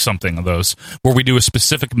 30-something of those, where we do a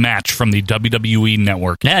specific match from the WWE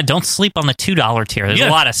Network. Yeah, don't sleep on the $2 tier. There's a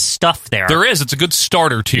lot of stuff there. There is. It's a good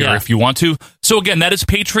starter tier if you want to. So again, that is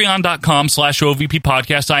patreon.com/OVP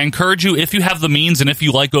podcast. I encourage you, if you have the means and if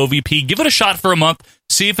you like OVP, give it a shot for a month.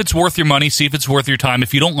 See if it's worth your money. See if it's worth your time.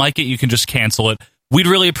 If you don't like it, you can just cancel it. We'd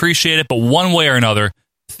really appreciate it. But one way or another,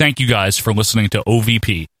 thank you guys for listening to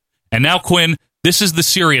OVP. And now, Quinn, this is the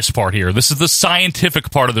serious part here. This is the scientific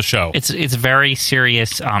part of the show. It's very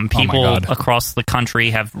serious. People across the country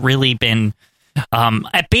have really been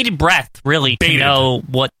at bated breath, really, to know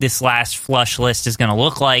what this last flush list is going to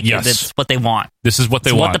look like. Yes. It's what they want. This is what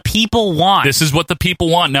they want. What the people want. This is what the people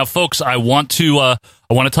want. Now, folks, I want to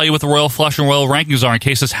tell you what the Royal Flush and Royal Rankings are in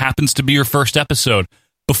case this happens to be your first episode.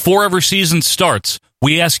 Before every season starts,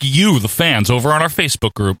 we ask you, the fans, over on our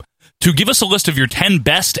Facebook group, to give us a list of your 10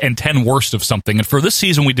 best and 10 worst of something. And for this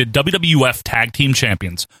season, we did WWF Tag Team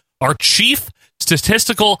Champions. Our chief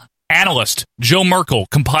statistical analyst, Joe Merkel,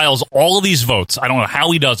 compiles all of these votes. I don't know how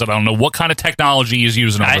he does it. I don't know what kind of technology he's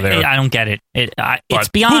using over there. I don't get it. It's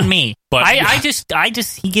beyond me. But I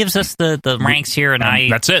just he gives us the ranks here, and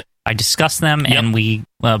that's it. I discuss them, and we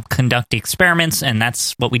conduct the experiments, and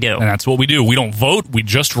that's what we do. And that's what we do. We don't vote. We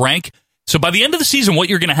just rank. So by the end of the season, what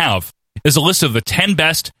you're going to have is a list of the 10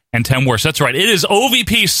 best and 10 worst. That's right. It is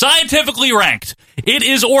OVP scientifically ranked. It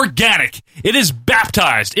is organic. It is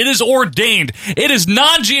baptized. It is ordained. It is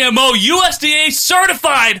non-GMO, USDA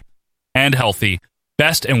certified, and healthy.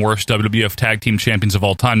 Best and worst WWF Tag Team Champions of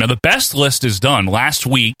all time. Now, the best list is done last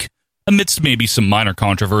week, amidst maybe some minor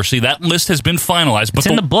controversy. That list has been finalized. It's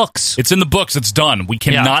in the books. It's in the books. It's done. We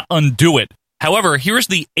cannot undo it. However, here's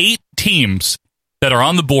the 8 teams that are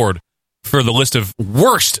on the board for the list of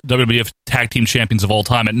worst WWF Tag Team Champions of all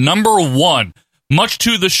time. At number 1, much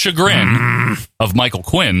to the chagrin of Michael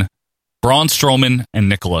Quinn, Braun Strowman and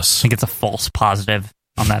Nicholas. I think it's a false positive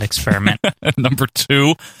on that experiment. Number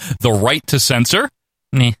 2, The Right to Censor.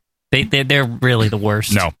 They're really the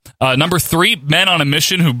worst. No. Number 3, Men on a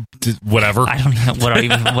Mission who whatever. I don't know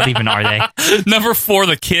what even are they. Number 4,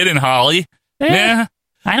 The Kid and Holly. Yeah.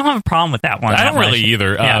 I don't have a problem with that one. I don't really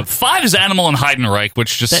either. 5 is Animal and Heidenreich,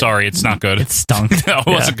 which sorry, it's not good. It stunk. No, it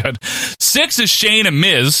wasn't good. 6 is Shane and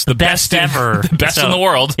Miz, the best ever. The best in the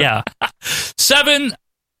world. Yeah. 7,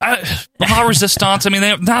 La Resistance. I mean,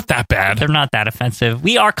 they're not that bad. They're not that offensive.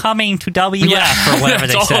 We are coming to WF or whatever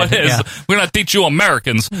they That's said. all it is. Yeah. We're going to teach you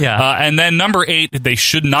Americans. Yeah. And then number 8, they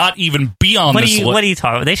should not even be on this list. What are you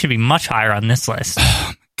talking about? They should be much higher on this list.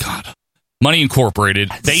 God. Money Incorporated,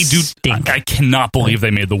 they do stink. I cannot believe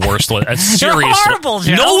they made the worst list. Seriously. They're horrible,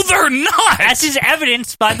 Joe. No, they're not. As is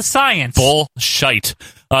evidenced by the science. Bullshit.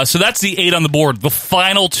 So that's the 8 on the board. The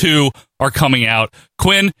final 2 are coming out.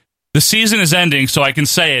 Quinn, the season is ending, so I can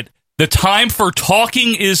say it. The time for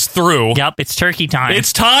talking is through. Yep, it's turkey time.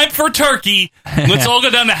 It's time for turkey. Let's all go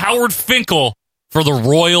down to Howard Finkel for the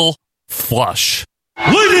Royal Flush.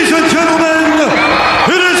 Ladies and gentlemen,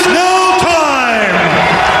 it is now time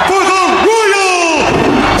for the Royal.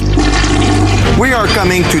 We are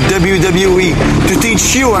coming to WWE to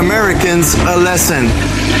teach you Americans a lesson.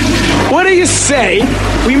 What do you say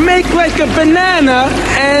we make like a banana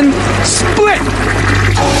and split?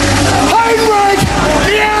 Heinrich,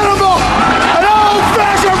 the animal, an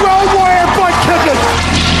old-fashioned road warrior butt kicking.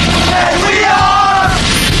 And we are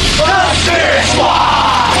the Spirit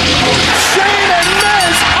Squad. Shane and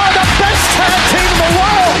Miz are the best tag team in the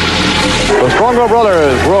world. The Strongbow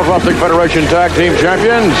Brothers, World Wrestling Federation Tag Team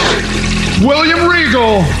Champions. William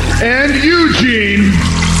Regal and Eugene.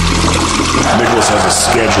 Nicholas has a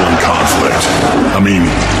scheduling conflict. I mean,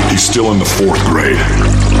 he's still in the 4th grade.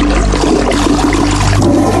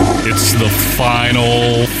 It's the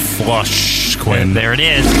final flush, Quinn. There it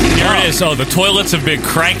is. There it is. Oh, the toilets have been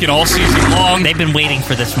cranking all season long. They've been waiting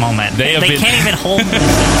for this moment. They can't even hold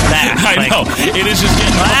back. I know. It is just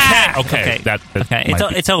getting... Okay.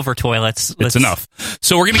 It's over, toilets. It's enough.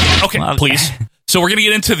 So we're going to get... Okay, please. So we're going to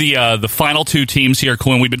get into the final 2 teams here,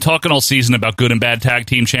 Quinn. We've been talking all season about good and bad tag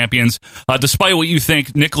team champions. Despite what you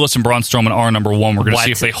think, Nicholas and Braun Strowman are number 1. We're going to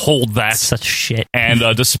see if they hold that. Such shit. And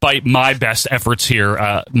despite my best efforts here,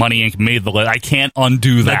 Money Inc. made the list. I can't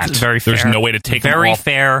undo that. That's very fair. There's no way to take them off.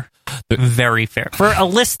 Very fair. For a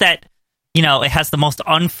list that, it has the most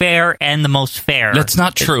unfair and the most fair. That's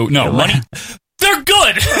not true. No, Money... They're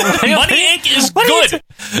good. Money Inc. is good.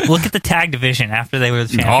 Look at the tag division after they were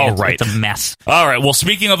the champions. All right. It's a mess. All right. Well,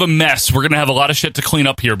 speaking of a mess, we're going to have a lot of shit to clean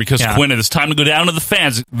up here because, Quinn, it's time to go down to the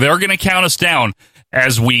fans. They're going to count us down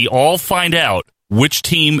as we all find out which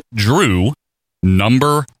team drew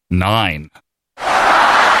number 9.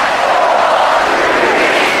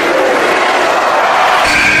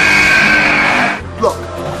 Look,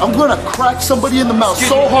 I'm going to crack somebody in the mouth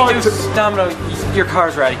so hard to... Domino, your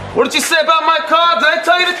car's ready. What did you say about my car? Did I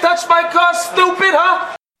tell you to touch my car, stupid,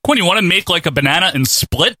 huh? Quinn, you want to make like a banana and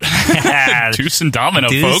split? Deuce and Domino,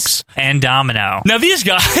 folks. And Domino. Now, these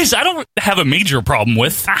guys, I don't have a major problem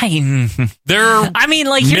with. They're here's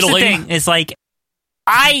the thing. Is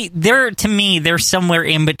to me, they're somewhere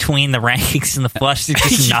in between the ranks and the flush. They're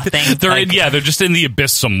just nothing. They're just in the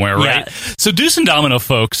abyss somewhere, right? Yeah. So Deuce and Domino,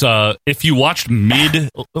 folks, if you watched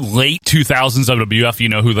late 2000s WWF, you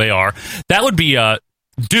know who they are. That would be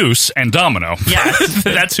Deuce and Domino. Yeah.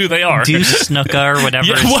 That's who they are. Deuce Snuka or whatever.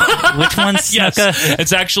 Yeah. Which one's Snuka? Yes.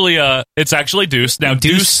 It's actually Deuce. Now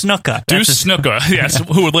Deuce Snuka. Deuce Snuka, yes,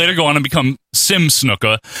 who would later go on and become Sim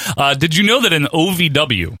Snuka. Did you know that in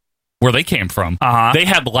OVW, where they came from, they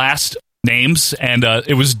had last names, and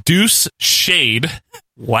it was Deuce Shade.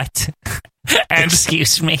 What? And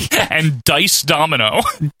excuse me. And Dice Domino.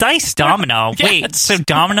 Dice Domino? Yes. Wait, so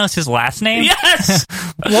Domino's his last name? Yes.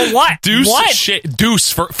 Well, what? Deuce what?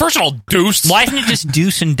 Deuce. First of all, Deuce. Why isn't it just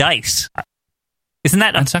Deuce and Dice? Isn't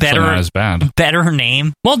that That's a not as bad. better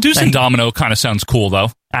name? Well, Deuce and Domino kind of sounds cool, though.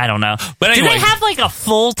 I don't know. But anyway, do they have like a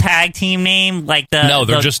full tag team name, like the no?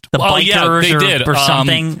 They're just the bikers they did or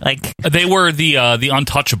something. Like they were the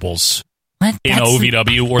Untouchables. What? In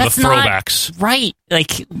OVW or the Throwbacks, right?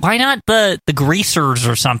 Like, why not the Greasers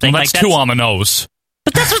or something? Well, that's too on the nose.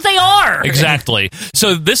 But that's what they are. Exactly.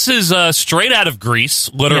 So this is straight out of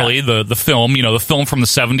Grease, literally, the film, the film from the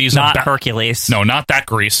 70s. Not Hercules. No, not that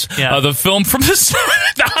Grease. Yeah. The film from the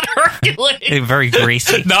not Hercules. Very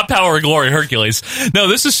greasy. Not Power and Glory, Hercules. No,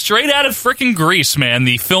 this is straight out of freaking Grease, man.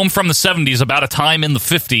 The film from the 70s about a time in the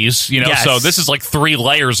 50s, Yes. So this is like 3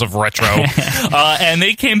 layers of retro. And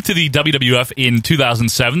they came to the WWF in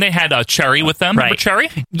 2007. They had Cherry with them. Right. Remember Cherry?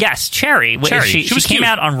 Yes, Cherry. Cherry. She was came cute.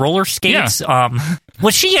 out on roller skates. Yeah.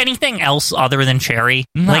 Was she anything else other than Cherry?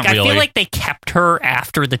 Not I really. feel like they kept her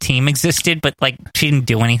after the team existed, but she didn't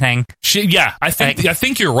do anything. I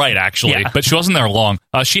think you're right, actually. Yeah. But she wasn't there long.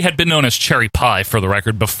 She had been known as Cherry Pie, for the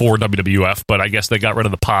record, before WWF, but I guess they got rid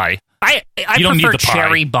of the pie. I don't need prefer the pie.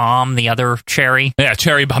 Cherry Bomb, the other Cherry. Yeah,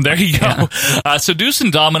 Cherry Bomb. There you go. So Deuce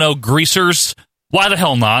and Domino, Greasers, why the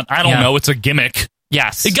hell not? I don't know. It's a gimmick.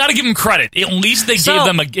 Yes. They got to give them credit. At least they gave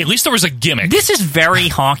them at least there was a gimmick. This is very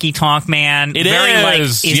honky tonk, man. It very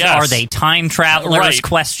is. Are they time travelers? Right.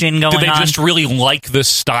 Question going on. Do they just really like this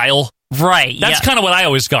style? Right. That's kind of what I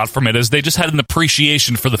always got from it, is they just had an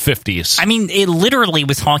appreciation for the 50s. I mean, it literally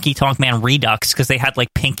was Honky Tonk Man Redux because they had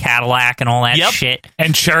like Pink Cadillac and all that shit.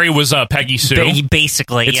 And Cherry was Peggy Sue.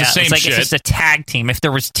 Basically, it's the same it's like shit. It's just a tag team. If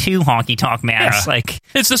there was two Honky Tonk Mans,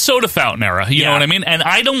 it's the soda fountain era. You know what I mean? And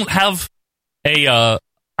I don't have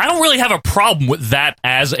I don't really have a problem with that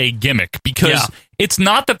as a gimmick, because it's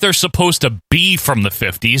not that they're supposed to be from the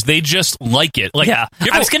 50s. They just like it. Like, I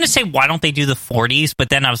was going to say, why don't they do the 40s? But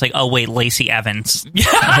then I was like, oh, wait, Lacey Evans.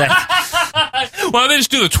 Well, they just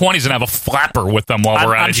do the 20s and have a flapper with them while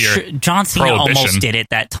we're out of here. Sure John Cena almost did it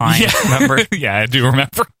that time, remember? Yeah, I do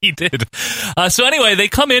remember he did. So anyway, they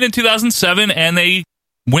come in 2007 and they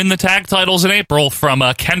win the tag titles in April from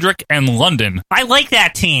Kendrick and London. I like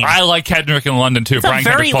that team. I like Kendrick and London too. It's Brian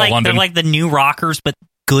Kendrick, Paul London. They're like the New Rockers, but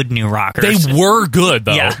good New Rockers. They were good,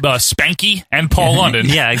 though. Yeah. Spanky and Paul London.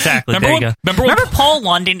 Yeah, exactly. Remember Paul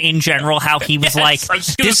London in general, how he was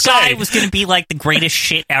this guy was going to be like the greatest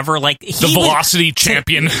shit ever. Like the Velocity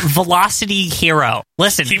champion. Velocity hero.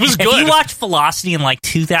 Listen, he was good. If you watch Velocity in like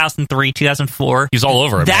 2003, 2004, he's all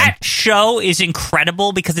over it. That show is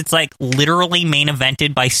incredible because it's like literally main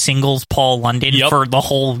evented by singles Paul London for the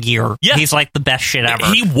whole year. Yeah. He's like the best shit ever.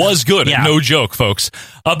 He was good. Yeah. No joke, folks.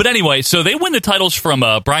 But anyway, so they win the titles from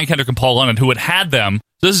Brian Kendrick and Paul London, who had them.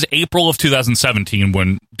 This is April of 2017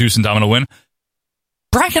 when Deuce and Domino win.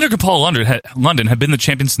 Brian Kendrick and Paul London had been the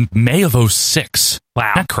champions since May of 2006. Wow.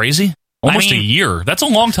 Isn't that crazy? Almost a year. That's a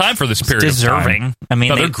long time for this period deserving. of time. I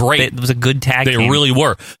mean, they're great. It was a good tag team. They really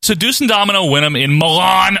were. So Deuce and Domino win them in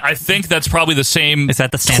Milan. I think that's probably the same Is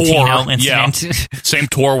that the tour. Santino incident? Yeah. Same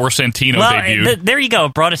tour where Santino debuted. There you go.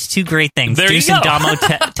 It brought us two great things. There Deuce you and go. Damo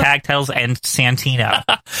tag titles and Santino.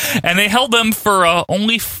 And they held them for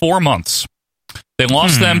only 4 months. They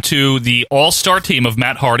lost them to the all-star team of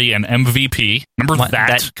Matt Hardy and MVP. Remember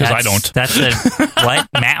that? Because I don't. That's what?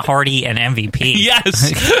 Matt Hardy and MVP.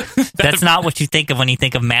 Yes. That's not what you think of when you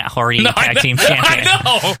think of Matt Hardy, tag team champion.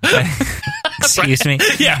 I know. Excuse me.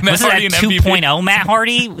 Yeah, Matt was Hardy that and 2.0 Matt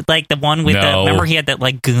Hardy? Like the one with the... Remember he had that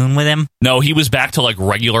like goon with him? No, he was back to like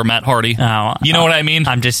regular Matt Hardy. Oh. You know what I mean?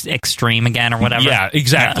 I'm just extreme again or whatever. Yeah,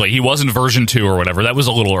 exactly. He wasn't version 2 or whatever. That was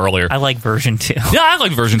a little earlier. I like version 2. Yeah, I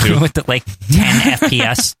like version 2. With the like 10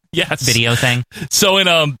 FPS video thing. So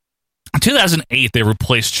in 2008, they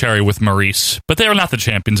replaced Cherry with Maurice, but they are not the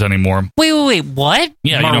champions anymore. Wait, what?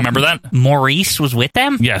 Yeah, you don't remember that? Maurice was with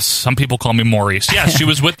them? Yes, some people call me Maurice. Yes, she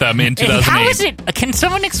was with them in 2008. How is it? Can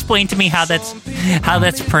someone explain to me how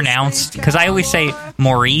that's pronounced? Because I always say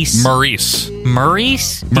Maurice. Maurice.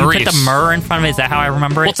 Maurice? Do you put the mur in front of it? Is that how I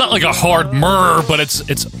remember it? Well, it's not like a hard mur, but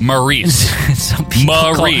it's Maurice.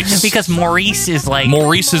 Maurice. Because Maurice is like...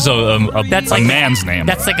 Maurice is a man's name.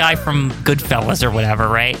 That's the guy from Goodfellas or whatever,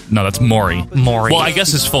 right? No, that's Maury. Maury. Well, I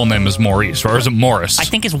guess his full name is Maurice, or is it Morris? I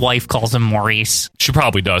think his wife calls him Maurice. She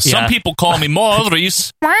probably does. Yeah. Some people call me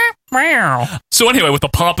Maurice. So anyway, with the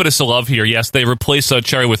pompous of love here, yes, they replace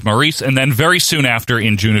Cherry with Maurice, and then very soon after,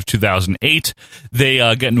 in June of 2008, they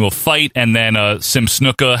get into a fight, and then Sim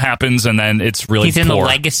Snuka happens, and then it's really He's in the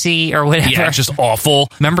Legacy or whatever. Yeah, it's just awful.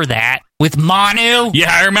 Remember that? With Manu? Yeah,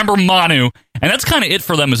 I remember Manu. And that's kind of it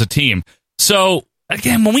for them as a team. So...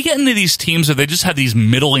 Again, when we get into these teams that they just have these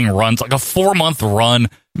middling runs, like a 4-month run,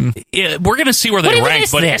 we're going to see where they rank,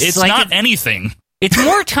 but it's like not anything. It's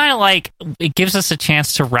more kind of like it gives us a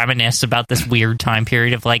chance to reminisce about this weird time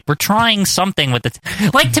period of like we're trying something with it.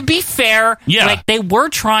 Like to be fair, like they were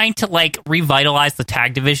trying to like revitalize the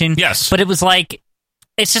tag division. Yes, but it was like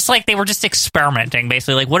it's just like they were just experimenting,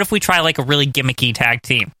 basically. Like, what if we try like a really gimmicky tag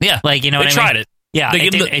team? Yeah, like you know, they what tried I mean? it. Yeah,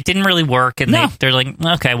 it didn't really work, and they're like,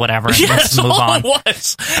 okay, whatever, let's move on.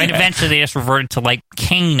 Was. And eventually they just reverted to like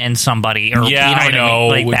Kane and somebody, or yeah, you know I know,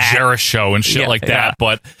 like with that. Jericho and shit like that. Yeah.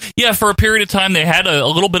 But yeah, for a period of time, they had a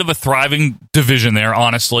little bit of a thriving division there.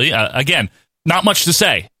 Honestly, again, not much to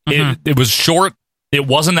say. Mm-hmm. It was short. It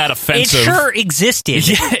wasn't that offensive. It sure existed.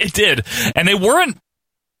 Yeah, it did, and they weren't.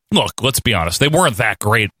 Look, let's be honest. They weren't that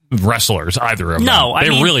great wrestlers, either of them. No, they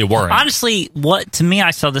really weren't. Honestly, what to me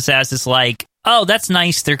I saw this as is like, oh, that's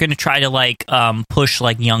nice. They're going to try to like push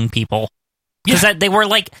like young people because they were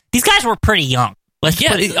like these guys were pretty young.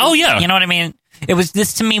 Oh yeah, you know what I mean. It was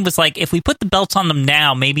this to me was like if we put the belts on them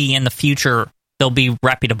now, maybe in the future they'll be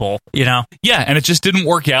reputable. You know. Yeah, and it just didn't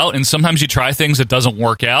work out. And sometimes you try things that doesn't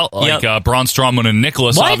work out, like Braun Strowman and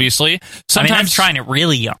Nicholas. What? Obviously, sometimes I'm trying it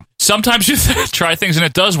really young. Sometimes you try things and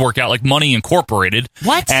it does work out, like Money Incorporated.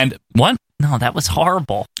 What? And what? No, that was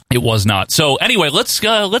horrible. It was not. So anyway, let's.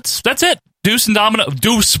 That's it. Deuce and Domino.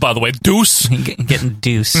 Deuce, by the way. Deuce. Getting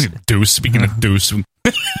Deuce. Deuce. Speaking of Deuce.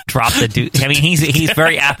 Drop the deuce. I mean, he's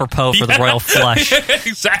very apropos for the royal flush.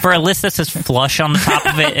 Exactly. For a list that says flush on the top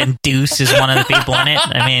of it and deuce is one of the people in it.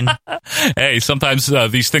 I mean, hey, sometimes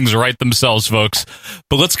these things write themselves, folks.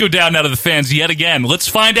 But let's go down now to the fans yet again. Let's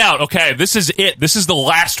find out. Okay, this is it. This is the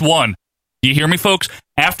last one. Do you hear me, folks?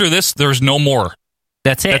 After this, there's no more.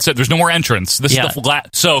 That's it. That's it. There's no more entrants. This is the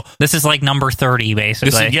last. So this is like number 30,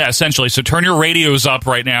 basically. Essentially. So turn your radios up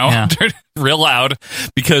right now, turn it real loud,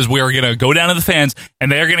 because we are going to go down to the fans,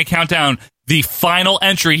 and they are going to count down the final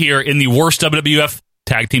entry here in the worst WWF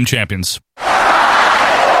Tag Team Champions.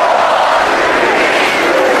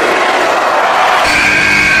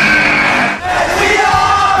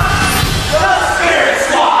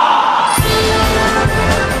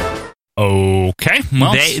 Okay,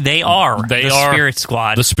 well, they are the Spirit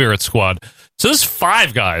Squad. The Spirit Squad. So there's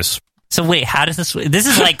 5 guys. So wait, how does this? This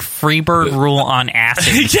is like Freebird rule on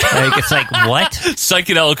acid. Like, it's like what?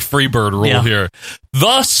 Psychedelic Freebird rule here.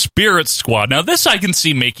 The Spirit Squad. Now this I can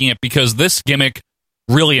see making it because this gimmick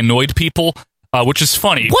really annoyed people, which is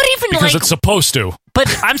funny. What even because like, it's supposed to?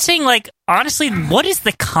 But I'm saying, like, honestly, what is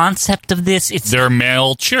the concept of this? They're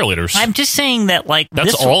male cheerleaders. I'm just saying that, like,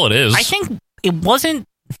 that's all it is. I think it wasn't.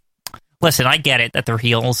 Listen, I get it that they're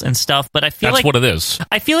heels and stuff, but I feel that's what it is.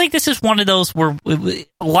 I feel like this is one of those where a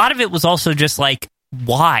lot of it was also just like,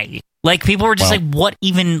 why? Like, people were just like, what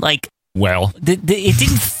even, like... Well, it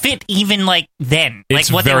didn't fit even like then. It's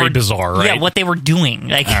like what very they were, bizarre, right? Yeah, what they were doing.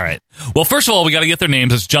 Like, all right. Well, first of all, we got to get their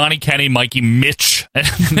names. It's Johnny, Kenny, Mikey, Mitch, and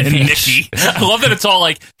Nikki. I love that it's all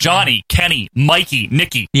like Johnny, Kenny, Mikey,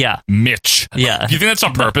 Nikki, Mitch. Yeah. Do you think that's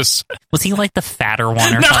on purpose? Was he like the fatter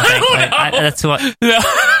one or No, something? I don't know. That's what. No.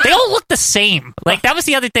 They all look the same. Like, that was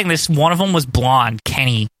the other thing. This one of them was blonde,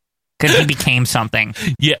 Kenny. Because he became something.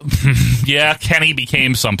 Yeah, Kenny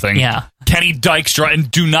became something. Yeah. Kenny Dykstra, and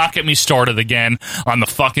do not get me started again on the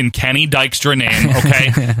fucking Kenny Dykstra name,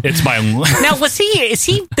 okay? It's my... Now, is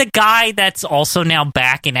he the guy that's also now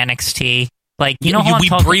back in NXT? Like, you know how we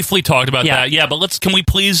briefly talked about that. Yeah, but can we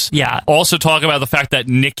please also talk about the fact that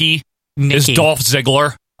Nikki is Dolph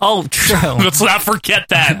Ziggler? Oh, true. Let's not forget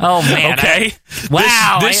that. Oh, man. Okay?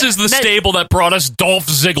 Wow. This is the stable that brought us Dolph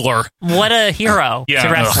Ziggler. What a hero to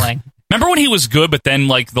wrestling. Remember when he was good, but then,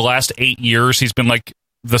 like, the last 8 years, he's been, like,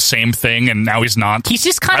 the same thing, and now he's not? He's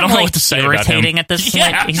just kind I of, don't know like, what to say irritating about him. at this point.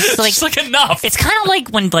 Yeah, He's it's like enough. It's kind of like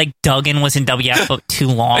when, like, Duggan was in WF for too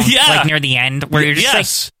long. Yeah. Like, near the end, where you're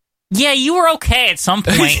just like... Yeah, you were okay at some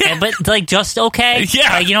point, but, like, just okay?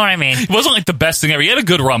 Yeah. You know what I mean? It wasn't, like, the best thing ever. He had a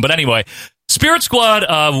good run, but anyway... Spirit Squad,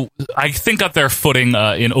 I think, got their footing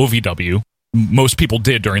in OVW. Most people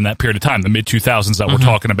did during that period of time, the mid-2000s that we're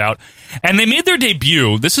talking about. And they made their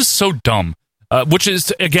debut. This is so dumb, which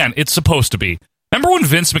is, again, it's supposed to be. Remember when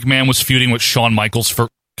Vince McMahon was feuding with Shawn Michaels for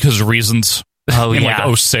his reasons? Oh, in yeah.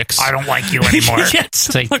 like 06. I don't like you anymore. Yes.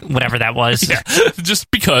 It's like, whatever that was. Yeah, just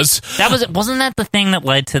because. Wasn't that the thing that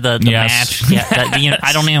led to the Yes. match? Yeah,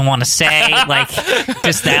 I don't even want to say, like,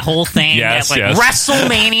 just that whole thing. Yes, that, like, yes.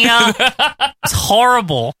 WrestleMania. It's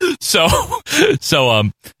horrible. So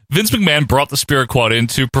Vince McMahon brought the Spirit Squad in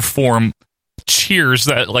to perform cheers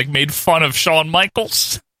that, like, made fun of Shawn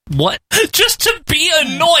Michaels. What? Just to be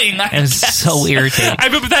annoying. It was so irritating. I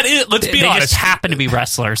mean, but that is, let's be they honest. Just happen to be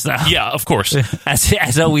wrestlers, though. Yeah, of course.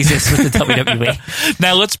 as always is with the WWE.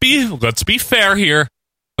 Now let's be fair here.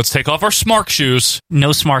 Let's take off our smart shoes.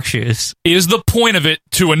 No smart shoes. Is the point of it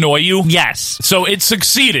to annoy you? Yes. So it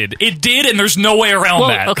succeeded. It did, and there's no way around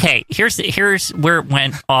that. Okay, here's where it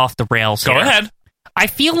went off the rails. Go ahead. I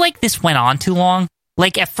feel like this went on too long.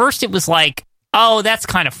 Like, at first it was like, oh, that's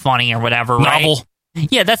kind of funny or whatever, right? Novel.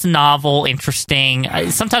 Yeah, that's novel, interesting.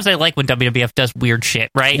 Sometimes I like when WWF does weird shit,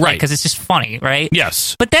 right? Right. Because it's just funny, right?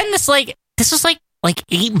 Yes. But then this was like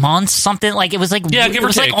 8 months, something. Like, it was like, yeah, give or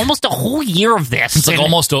take. Like almost a whole year of this. It's like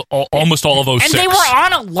almost all of 06. And they were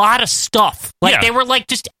on a lot of stuff. Like, Yeah. they were like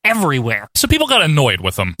just everywhere. So people got annoyed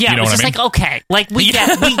with them. Yeah, you know it was what just I mean? like, okay, like we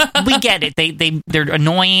get it. They're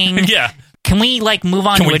annoying. Yeah. Can we like move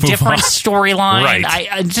on to a different storyline? Right.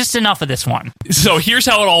 I just enough of this one. So here's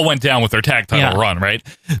how it all went down with their tag title run, right?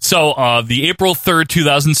 So the April 3rd,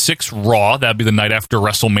 2006 Raw, that'd be the night after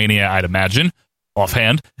WrestleMania, I'd imagine,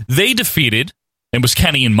 offhand, they defeated, it was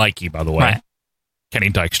Kenny and Mikey, by the way. Right. Kenny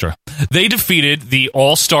Dykstra. They defeated the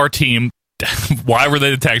all-star team. Why were they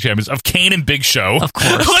the tag champions? Of Kane and Big Show. Of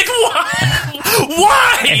course. Like, why?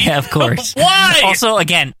 Why? Yeah, of course. Why? Also,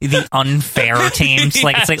 again, the unfair teams. Yes.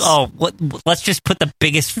 Like, it's like, oh, let's just put the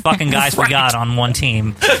biggest fucking guys we got on one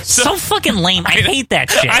team. So fucking lame. I hate that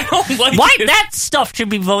shit. I don't like Why it. that stuff should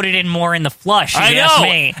be voted in more in the flush, if I you know. ask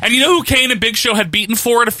me. And you know who Kane and Big Show had beaten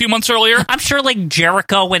for it a few months earlier? I'm sure, like,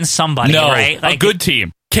 Jericho and somebody, No, right? Like, a good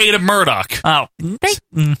team. Kate and Murdoch. Oh,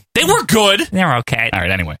 they were good. They're okay. All right,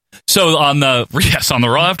 anyway. So on the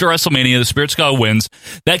Raw after WrestleMania, the Spirit Squad wins.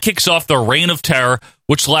 That kicks off the Reign of Terror,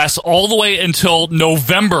 which lasts all the way until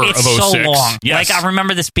November It's of 06. so long. Yes. Like, I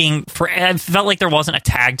remember this being I felt like there wasn't a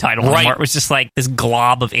tag title anymore. It was just like this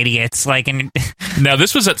glob of idiots. Like, and Now,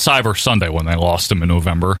 this was at Cyber Sunday when they lost him in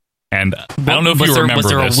November. And I don't know if you remember was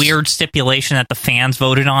there this. a weird stipulation that the fans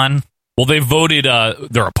voted on? Well, they voted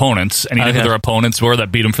their opponents, and you know who their opponents were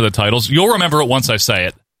that beat them for the titles. You'll remember it once I say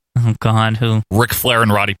it. Oh, God, who? Ric Flair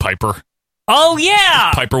and Roddy Piper. Oh,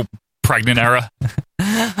 yeah! Piper pregnant era.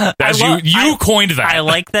 You coined that. I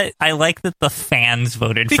like that. I like that the fans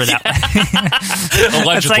voted for that.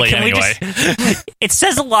 Allegedly, can we anyway. It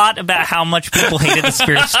says a lot about how much people hated the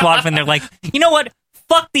Spirit Squad when they're like, you know what?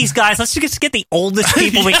 Fuck these guys. Let's just get the oldest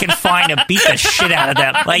people we can find and beat the shit out of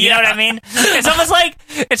them. Like, you know what I mean? It's almost like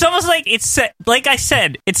it's like I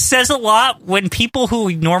said. It says a lot when people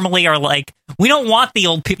who normally are like, we don't want the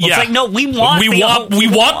old people. Yeah. It's like, no, we want them. We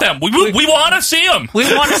want to see them. We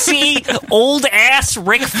want to see old ass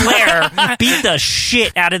Ric Flair beat the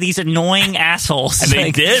shit out of these annoying assholes. And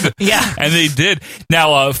they did. Yeah. And they did.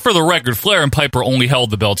 Now, for the record, Flair and Piper only held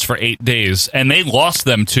the belts for 8 days, and they lost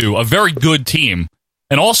them to a very good team.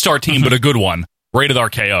 An all-star team, but a good one. Rated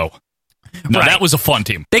RKO. No, Right. that was a fun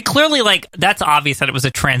team. They clearly, like, that's obvious that it was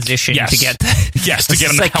a transition to get... Yes, to get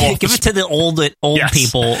them like, the hell off give it to the old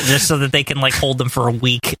people just so that they can, like, hold them for a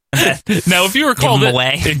week. Now, if you recall... Give them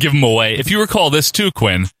away. Give them away. If you recall this, too,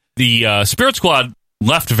 Quinn, the Spirit Squad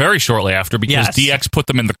left very shortly after because DX put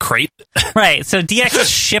them in the crate. Right, so DX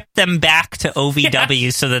shipped them back to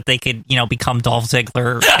OVW so that they could, become Dolph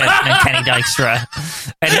Ziggler and Kenny Dykstra.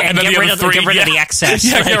 And then get rid of the excess.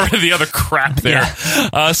 Yeah, Like, get rid of the other crap there.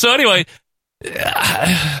 So anyway...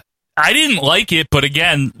 I didn't like it, but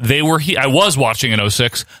again, I was watching in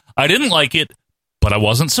 06. I didn't like it, but I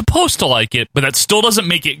wasn't supposed to like it, but that still doesn't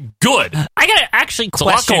make it good. I got actually There's a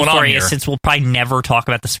lot question going on for you here. since we'll probably never talk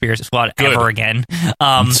about the Spirit Squad Good. ever again.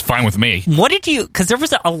 It's fine with me. What did you? Because there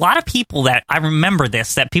was a lot of people that I remember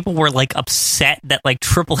this that people were like upset that like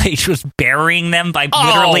Triple H was burying them by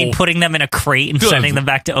literally putting them in a crate and Good. sending them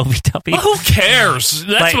back to OVW. Well, who cares?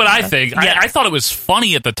 That's Like, what I think. yeah. I thought it was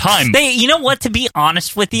funny at the time. You know what? To be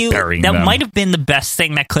honest with you, Burying that them. might have been the best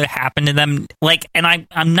thing that could have happened to them. Like, and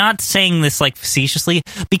I'm not saying this like facetiously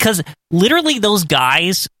because literally those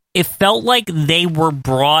guys, it felt like they were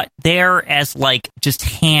brought there as like just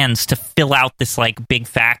hands to fill out this like big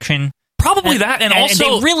faction. Probably that, and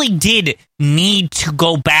also they really did need to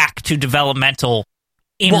go back to developmental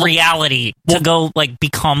in reality to go like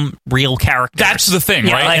become real characters. That's the thing,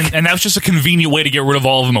 Yeah, right? like- and that was just a convenient way to get rid of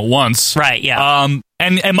all of them at once. Right, yeah.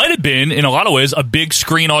 And it might have been, in a lot of ways, a big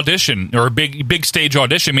screen audition or a big stage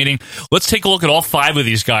audition, meaning let's take a look at all 5 of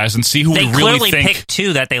these guys and see who they we really clearly think. picked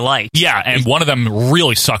 2 that they liked. Yeah, and one of them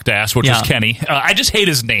really sucked ass, which Yeah. was Kenny. I just hate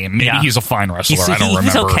his name. Maybe he's a fine wrestler. I don't remember.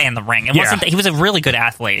 He's okay in the ring. It wasn't. He was a really good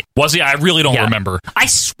athlete. Was he? I really don't remember. I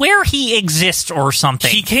swear he exists or something.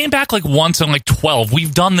 He came back like once in like 12.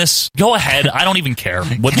 We've done this. Go ahead. I don't even care.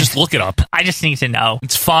 Just look it up. I just need to know.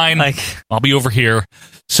 It's fine. I'll be over here.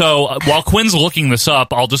 So while Quinn's looking this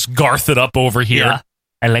up, I'll just Garth it up over here. Yeah.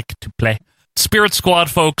 I like to play. Spirit Squad,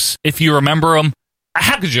 folks, if you remember them,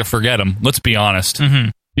 how could you forget them? Let's be honest.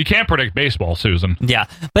 Mm-hmm. You can't predict baseball, Susan. Yeah,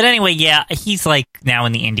 but anyway, he's like now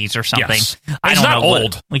in the Indies or something. Yes. I He's don't not know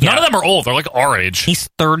old. What, None of them are old. They're like our age. He's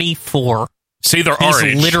 34. See, they're He's our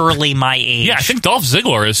age. literally my age. Yeah, I think Dolph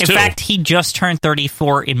Ziggler is, In too. fact, he just turned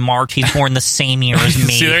 34 in March. He's born the same year as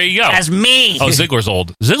me. See, there you go. As me. Oh, Ziggler's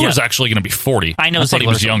old. Ziggler's Yeah. actually going to be 40. I know thought he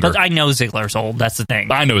Ziggler's was younger. old, but I know Ziggler's old. That's the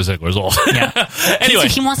thing. I know Ziggler's old. Yeah. Anyway.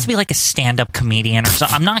 he wants to be like a stand-up comedian or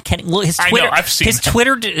something. I'm not kidding. Well, his I know, Twitter, I've seen his that.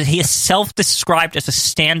 Twitter. He is self-described as a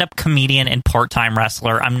stand-up comedian and part-time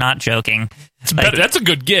wrestler. I'm not joking. That's a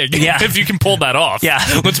good gig, Yeah. if you can pull that off. Yeah.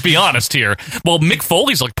 Let's be honest here. Well, Mick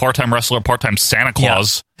Foley's like part-time wrestler, part-time Santa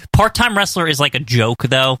Claus. Yeah. Part-time wrestler is like a joke,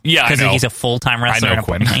 though. Yeah, I because know. he's a full-time wrestler. I know,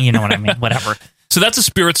 Quinn. You know what I mean? Whatever. So that's a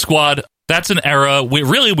Spirit Squad. That's an era. We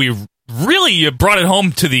really brought it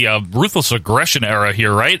home to the ruthless aggression era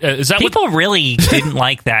here, right? Is that People really didn't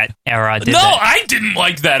like that era, did No, they? I didn't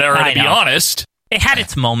like that era, I to be know. honest. It had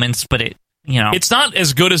its moments, but It's not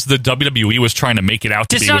as good as the WWE was trying to make it out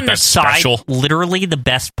to Just be on with the that side, special. literally the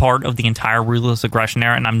best part of the entire Ruthless Aggression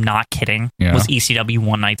era, and I'm not kidding, Yeah. was ECW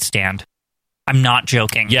One Night Stand. I'm not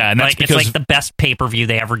joking. Yeah, and that's it's because- like the best pay-per-view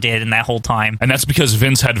they ever did in that whole time. And that's because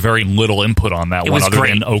Vince had very little input on that It one was other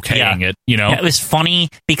great. than okaying Yeah. it, you know? Yeah, it was funny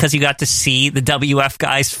because you got to see the WF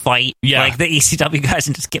guys fight like the ECW guys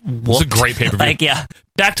and just get whooped. It was a great pay-per-view. Like, yeah.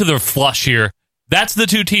 Back to the flush here. That's the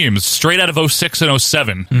two teams, straight out of 06 and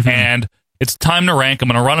 07. Mm-hmm. And It's time to rank. I'm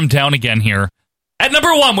going to run them down again here. At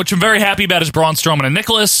number 1, which I'm very happy about, is Braun Strowman and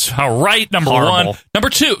Nicholas. All right, number Horrible. 1. Number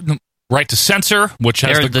 2, Right to Censor, which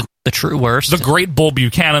has They're the true worst. the great Bull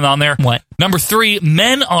Buchanan on there. What? Number 3,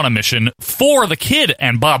 Men on a Mission. 4, The Kid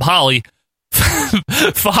and Bob Holly. 5,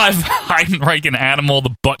 Heidenreich and Animal,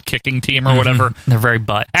 the butt-kicking team or whatever. They're very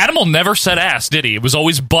butt. Animal never said ass, did he? It was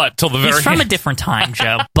always butt till the very He's from end. a different time,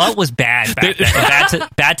 Joe. Butt was bad back then.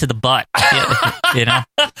 Bad to the butt. You know?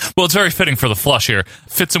 Well, it's very fitting for the flush here.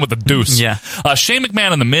 Fits in with the deuce. Yeah. Shane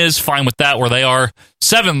McMahon and The Miz, fine with that where they are.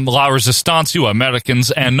 7, La Resistance, you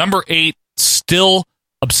Americans. And number 8, still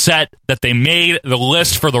upset that they made the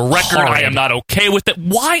list. For the record, Horrid. I am not okay with it.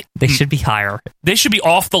 Why? They should be higher. They should be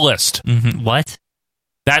off the list. Mm-hmm. What?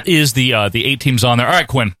 That is the 8 teams on there. All right,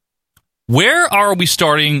 Quinn. Where are we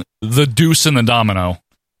starting the Deuce and the Domino?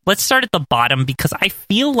 Let's start at the bottom because I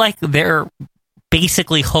feel like they're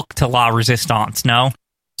basically hooked to La Resistance, no?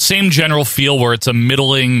 Same general feel where it's a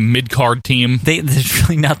middling mid-card team. There's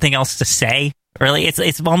really nothing else to say. Really,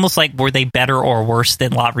 it's almost like were they better or worse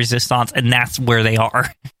than La Resistance, and that's where they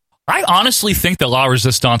are. I honestly think that La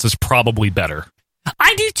Resistance is probably better.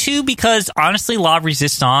 I do too, because honestly, La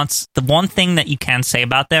Resistance, the one thing that you can say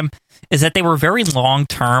about them is that they were very long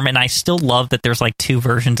term, and I still love that there's like 2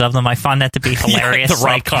 versions of them. I find that to be hilarious. The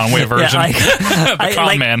Rob Conway version. The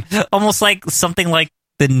Con Man. Almost like something like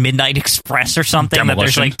the Midnight Express or something, Demolition. that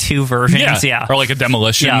there's like 2 versions. Yeah. Or like a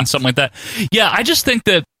Demolition, something like that. Yeah, I just think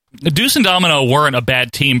that Deuce and Domino weren't a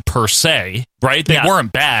bad team per se, right? They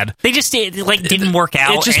weren't bad. They just didn't work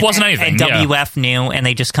out. It just wasn't anything. And WF knew, and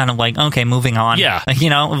they just kind of like, okay, moving on. Yeah. You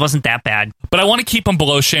know, it wasn't that bad. But I want to keep them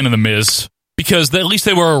below Shane and The Miz because at least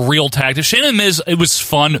they were a real tag team. Shane and The Miz, it was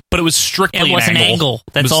fun, but it was strictly It was an angle.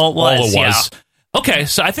 That's all it was. Yeah. Okay,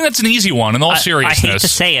 so I think that's an easy one in all seriousness. I hate to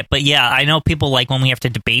say it, but yeah, I know people like when we have to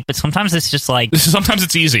debate, but sometimes it's just like... Sometimes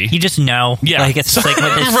it's easy. You just know. Yeah. Like, it's just like...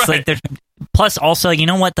 It's Right. like plus, also, you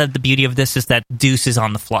know what? The beauty of this is that Deuce is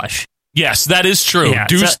on the flush. Yes, that is true. Yeah,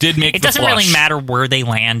 Deuce so did make the flush. It doesn't really matter where they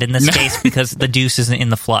land in this case because the Deuce is in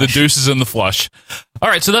the flush. The Deuce is in the flush. All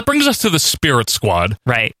right, so that brings us to the Spirit Squad.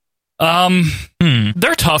 Right.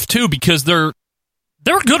 They're tough, too, because they're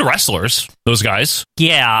good wrestlers, those guys.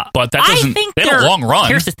 Yeah. But that doesn't... They had a long run.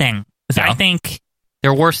 Here's the thing. Is I think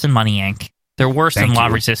they're worse than Money Inc. They're worse than La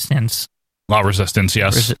Resistance. La Resistance,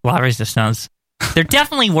 yes. La Resistance. They're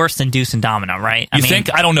definitely worse than Deuce and Domino, right? You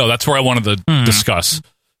think? I don't know. That's where I wanted to discuss.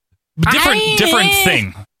 Different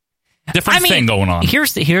thing. Different thing going on.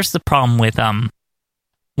 Here's the problem with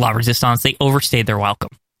La Resistance. They overstayed their welcome.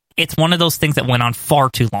 It's one of those things that went on far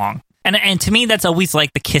too long. And to me, that's always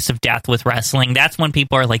like the kiss of death with wrestling. That's when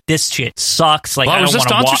people are like, this shit sucks. Like, La I don't want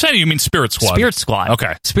Resistance, to you're watch. saying? You mean Spirit Squad? Spirit Squad.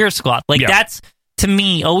 Okay. Spirit Squad. Like, that's, to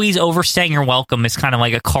me, always overstaying your welcome is kind of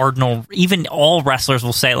like a cardinal. Even all wrestlers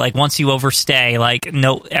will say, like, once you overstay, like,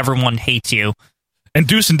 no, everyone hates you. And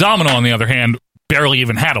Deuce and Domino, on the other hand, barely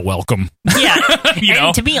even had a welcome. Yeah. You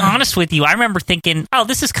know? To be honest with you, I remember thinking, oh,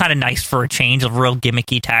 this is kind of nice for a change, a real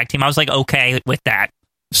gimmicky tag team. I was like, okay with that.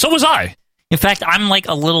 So was I. In fact, I'm like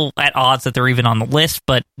a little at odds that they're even on the list,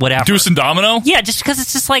 but whatever. Deuce and Domino? Yeah, just because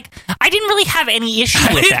it's just like, I didn't really have any issue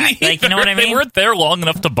with that. Like, you know what I mean? They weren't there long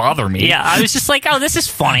enough to bother me. Yeah, I was just like, oh, this is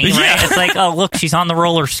funny, right? Yeah. It's like, oh, look, she's on the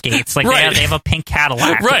roller skates. Like, Right. they have a pink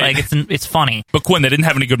Cadillac. Right. Like, it's funny. But Quinn, they didn't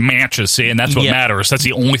have any good matches, see, and that's what matters. That's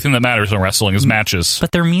the only thing that matters in wrestling is matches.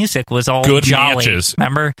 But their music was all good jolly. matches.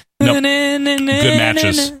 Remember? Nope. Good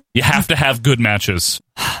matches. You have to have good matches.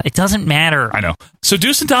 It doesn't matter. I know. So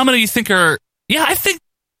Deuce and Domino, you think are... Yeah,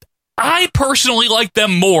 I personally like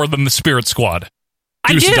them more than the Spirit Squad.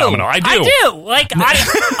 Deuce and Domino. I do. Like,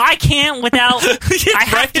 I can't without... I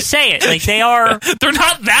have to say it. Like, they are... They're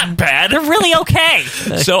not that bad. They're really okay.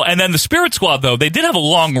 So, and then the Spirit Squad, though, they did have a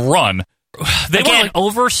long run. Again,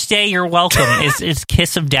 overstay your welcome is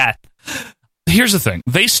kiss of death. Here's the thing.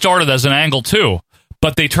 They started as an angle, too,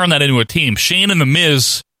 but they turned that into a team. Shane and The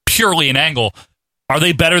Miz, purely an angle. Are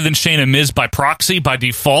they better than Shane and Miz by proxy, by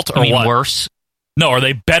default, or what? Worse? No, are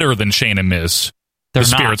they better than Shane and Miz? They're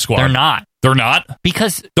the not. Spirit Squad. They're not. They're not?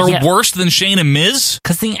 Because... They're worse than Shane and Miz?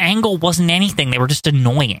 Because the angle wasn't anything. They were just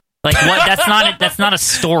annoying. Like, what? That's not a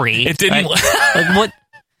story. It didn't... Like what...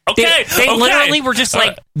 Okay, They okay. literally were just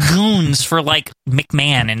like goons for like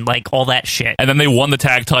McMahon and like all that shit. And then they won the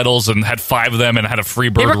tag titles and had 5 of them and had a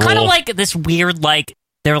Freebird They were kind rule. of like this weird, like,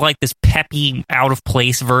 they're like this peppy, out of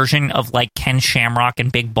place version of like Ken Shamrock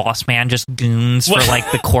and Big Boss Man, just goons for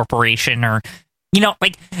like the corporation or, you know,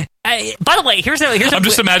 like. By the way, here's I'm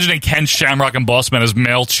just imagining Ken Shamrock and Bossman as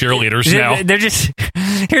male cheerleaders now. They're just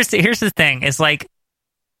here's the thing. It's like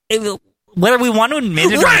whether we want to admit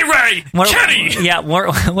it, Ray, Kenny. Yeah,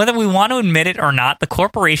 whether we want to admit it or not, the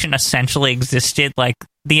corporation essentially existed like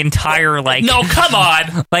the entire like. No, come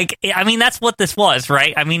on. Like, I mean, that's what this was,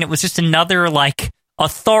 right? I mean, it was just another like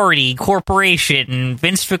authority, corporation,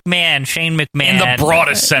 Vince McMahon, Shane McMahon. In the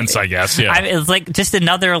broadest sense, I guess, yeah. It's like just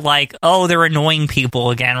another like, oh, they're annoying people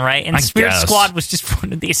again, right? And Spirit guess. Squad was just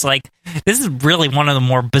one of these like, this is really one of the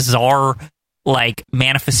more bizarre like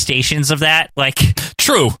manifestations of that. Like,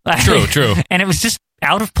 true. And it was just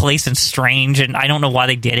out of place and strange, and I don't know why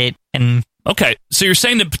they did it. And okay, so you're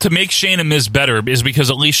saying to make Shane and Miz better is because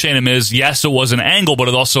at least Shane and Miz, yes, it was an angle, but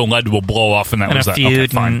it also led to a blow off, and that was a that. feud. Okay,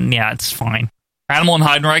 fine. And, yeah, it's fine. Animal and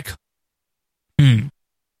Heidenreich.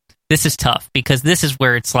 This is tough because this is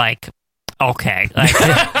where it's like, okay, like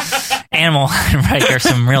Animal and Heidenreich are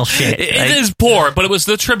some real shit. It is poor, but it was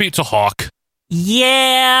the tribute to Hawk.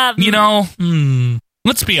 Yeah, you know.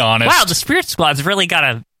 Let's be honest. Wow, the Spirit Squad's really got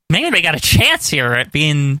a. Maybe they got a chance here at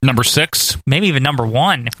being number 6, maybe even number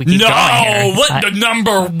 1 if we keep going here. What the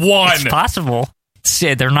number 1? It's possible.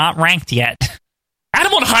 They're not ranked yet.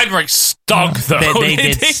 Animal and Heidenreich stunk, though. They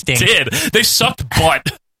did stink. They sucked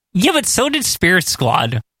butt. Yeah, but so did Spirit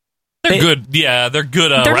Squad. They're good. Yeah, they're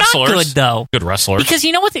good they're wrestlers. Not good though. Good wrestlers. Because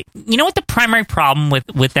you know what? The primary problem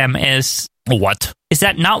with them is. What? Is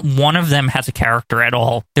that not one of them has a character at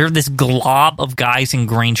all? They're this glob of guys in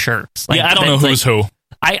green shirts. Like, yeah, I don't know who's who.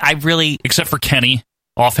 I really... Except for Kenny.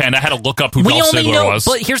 Offhand, I had to look up who Dolph Ziggler was.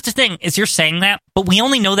 But here's the thing, is you're saying that, but we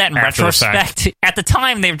only know that in retrospect. At the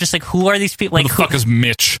time, they were just like, who are these people? Like, who the fuck is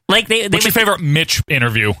Mitch? Like What's your favorite Mitch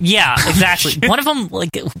interview? Yeah, exactly. One of them, like,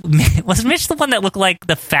 was Mitch the one that looked like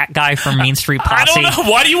the fat guy from Mean Street Posse? I don't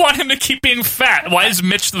know. Why do you want him to keep being fat? Why is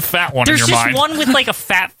Mitch the fat one in your mind? There's just one with, like, a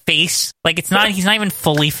fat face. Like, he's not even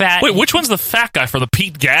fully fat. Wait, which one's the fat guy for the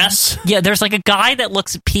Pete Gas? Yeah, there's, like, a guy that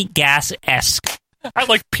looks Pete Gas-esque. I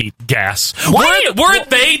like Pete Gas. Weren't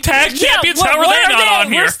they tag champions? How are they not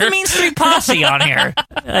on here? Where's the Mean Street Posse on here?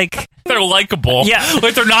 Like, they're likable. Yeah.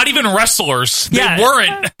 Like, they're not even wrestlers. They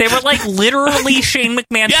weren't. They were, like, literally Shane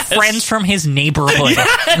McMahon's friends from his neighborhood.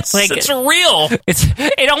 Yes, like, it's real.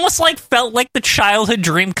 It almost, like, felt like the childhood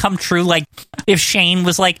dream come true. Like, if Shane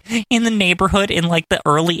was, like, in the neighborhood in, like, the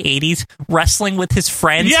early 80s, wrestling with his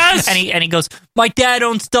friends. Yes. And he goes, my dad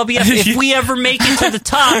owns WF. If we ever make it to the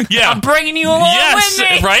top, I'm bringing you along with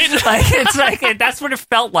me. Right? Like, it's like, that's what it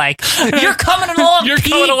felt like. You're coming along, You're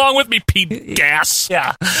Pete. coming along with me, Pete Gas.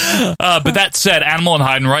 Yeah. But that said, Animal and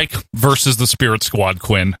Heidenreich versus the Spirit Squad,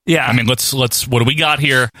 Quinn. Yeah. I mean, let's what do we got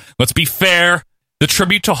here? Let's be fair. The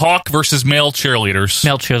tribute to Hawk versus male cheerleaders.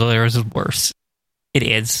 Male cheerleaders is worse. It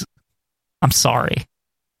is. I'm sorry.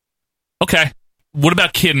 Okay. What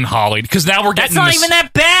about Kid and Holly? Because now we're getting... That's not even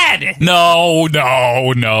that bad! No.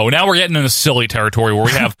 Now we're getting into silly territory where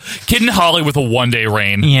we have Kid and Holly with a 1-day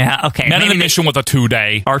reign. Yeah, okay. Men in the Mission with a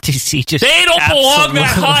 2-day. RTC just... They don't belong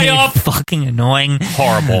that high up! Fucking annoying.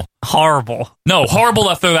 Horrible. No, horrible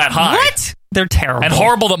that they're that high. What? They're terrible. And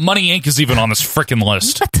horrible that Money Inc. is even on this freaking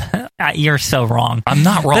list. You're so wrong. I'm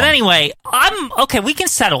not wrong. But anyway, okay, we can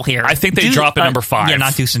settle here. I think they drop at number 5. Yeah,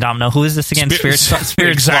 not Deuce and Domino. Who is this again?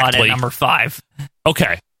 Spirit Squad at number 5.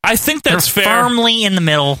 Okay. I think that's fair. Firmly in the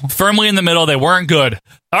middle. Firmly in the middle. They weren't good.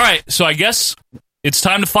 All right, so I guess it's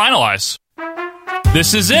time to finalize.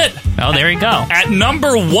 This is it. Oh, there you go. At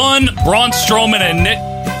number 1, Braun Strowman and Nick...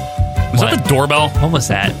 Was that the doorbell? What was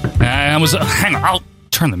that? Hang on, I'll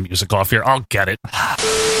turn the music off here. I'll get it.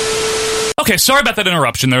 Okay, sorry about that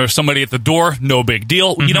interruption. There was somebody at the door. No big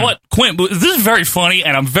deal. You know what, Quint? This is very funny,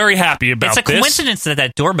 and I'm very happy about this. It's a coincidence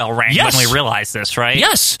that doorbell rang when we realized this, right?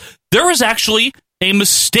 Yes. There was actually a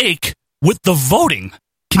mistake with the voting.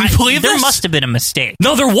 Can you believe this? There must have been a mistake.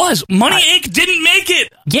 No, there was. Money Inc. didn't make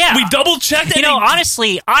it. Yeah. We double-checked it. You know,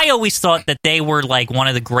 honestly, I always thought that they were like one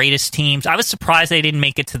of the greatest teams. I was surprised they didn't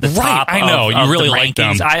make it to the top I know. of You really the like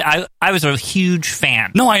rankings. them. I was a huge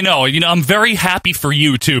fan. No, I know. You know, I'm very happy for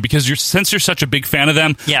you, too, because since you're such a big fan of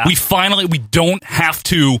them, we don't have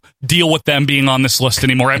to deal with them being on this list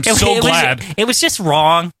anymore. I'm so glad. It was just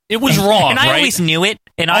wrong. It was wrong, and I always knew it.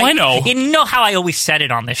 And I know. And you know how I always said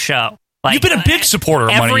it on this show. Like, you've been a big supporter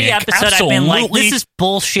of Money Inc. Every episode Absolutely. I've been like, this is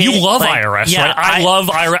bullshit. You love like, IRS, yeah, right? I love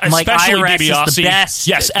IRS, like, especially IRS DiBiase. is the best.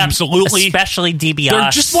 Yes, absolutely. Especially DiBiase.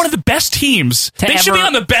 They're just one of the best teams. They should be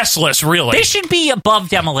on the best list, really. They should be above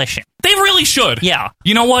Demolition. They really should. Yeah.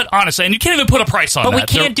 You know what? Honestly, and you can't even put a price on that. But we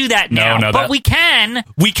can't do that now. No, but we can.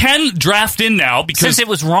 We can draft in now because... Since it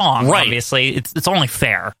was wrong, right. Obviously. It's only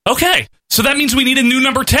fair. Okay. So that means we need a new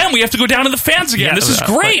number 10. We have to go down to the fans again. This is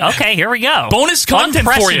great. Okay, here we go. Bonus content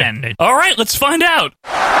for you. All right, let's find out.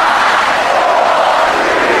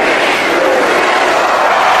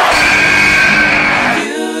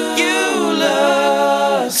 You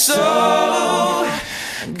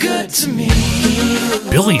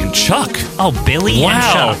Billy and Chuck. Oh, Billy and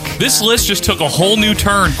Chuck. This list just took a whole new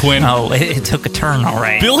turn, Quinn. Oh, it took a turn, all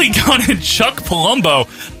right. Billy Gunn and Chuck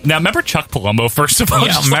Palumbo. Now, remember Chuck Palumbo, first of all?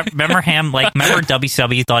 Yeah, remember him? Remember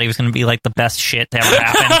WCW thought he was going to be like the best shit to ever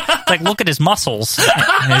happen? Like, look at his muscles.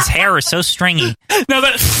 His hair is so stringy. Now,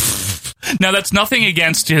 that's nothing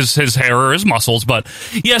against his hair or his muscles, but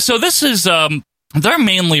yeah, so this is... they're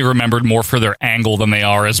mainly remembered more for their angle than they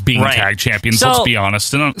are as being tag champions, let's be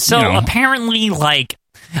honest. Apparently,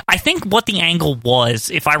 I think what the angle was,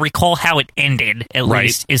 if I recall how it ended, at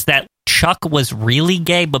least, is that Chuck was really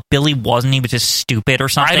gay, but Billy wasn't. He was just stupid or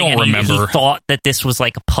something. I don't remember. He thought that this was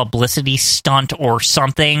like a publicity stunt or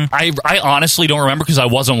something. I honestly don't remember because I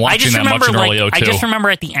wasn't watching that much in early 02. I just remember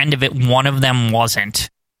at the end of it, one of them wasn't.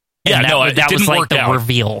 Yeah, that didn't was like work the out.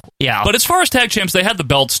 reveal. Yeah, but as far as tag champs, they had the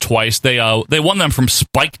belts twice. They won them from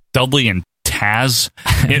Spike Dudley and Taz.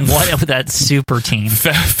 What that super team?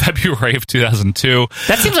 February of 2002.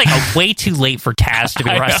 That seems like way too late for Taz to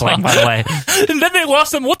be wrestling. By the way, and then they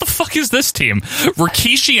lost them. What the fuck is this team?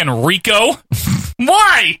 Rikishi and Rico.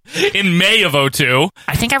 Why? In May of 02.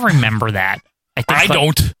 I think I remember that. I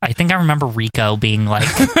don't. I think I remember Rico being like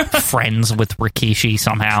friends with Rikishi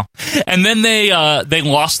somehow. And then they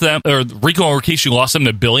lost them, or Rico and Rikishi lost them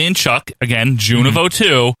to Billy and Chuck, again, June of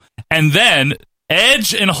 02. And then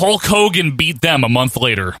Edge and Hulk Hogan beat them a month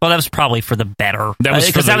later. Well, that was probably for the better. That was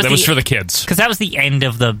for the kids. Because that was the end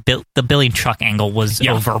of the Billy and Chuck angle was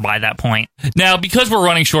over by that point. Now, because we're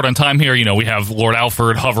running short on time here, we have Lord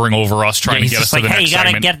Alfred hovering over us trying to get us to the next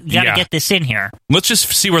segment. You gotta get this in here. Let's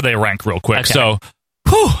just see where they rank real quick. Okay. So,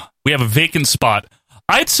 we have a vacant spot.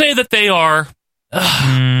 I'd say that they are...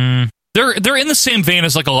 They're in the same vein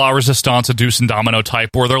as like a La Resistance, a Deuce and Domino type,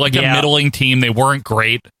 where they're like a middling team. They weren't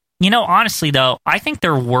great. Honestly, though, I think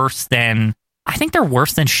they're worse than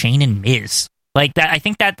Shane and Miz. Like that, I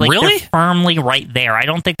think that really? They're firmly right there. I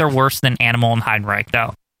don't think they're worse than Animal and Heidenreich,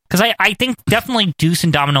 though, because I think definitely Deuce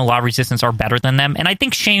and Domino, La Resistance are better than them, and I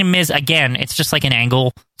think Shane and Miz, again, it's just like an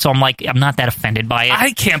angle, so I'm not that offended by it.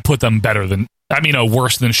 I can't put them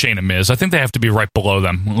worse than Shane and Miz. I think they have to be right below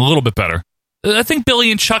them, a little bit better. I think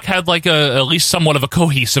Billy and Chuck had like at least somewhat of a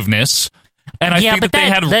cohesiveness. And I think that they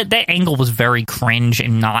had that angle was very cringe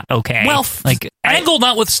and not okay. Well, angle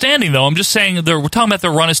notwithstanding, though, I'm just saying we're talking about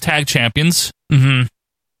their run as tag champions.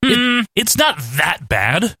 Mm-hmm. It's not that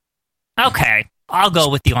bad. Okay, I'll go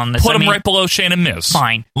with you on this. Put them right below Shane and Miz.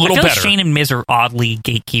 Fine, a little I feel better. Like Shane and Miz are oddly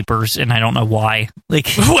gatekeepers, and I don't know why. Well,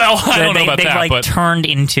 I don't know about they've that, but turned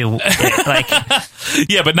into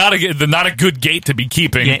yeah, but not a good gate to be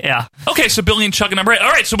keeping. Yeah. Okay, so Billy and Chuck and I'm right.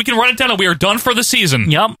 All right, so we can run it down, and we are done for the season.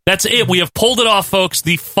 Yep, that's it. We have pulled it off, folks.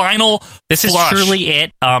 The final. This flush. is truly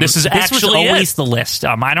it. This was always the list.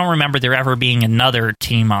 I don't remember there ever being another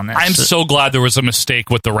team on this. I'm so glad there was a mistake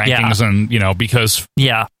with the rankings, and because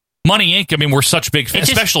Money Inc. I mean, we're such big fans,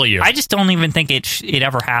 especially you. I just don't even think it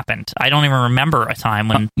ever happened. I don't even remember a time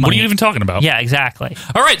when. What are you even talking about? Yeah, exactly.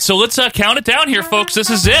 All right, so let's count it down here, folks.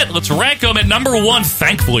 This is it. Let's rank them. At number 1,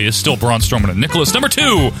 thankfully, is still Braun Strowman and Nicholas. Number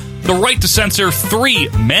 2, The Right to Censor. 3,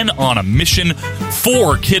 Men on a Mission.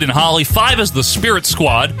 4, Kid and Holly. 5 is The Spirit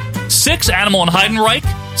Squad. 6, Animal and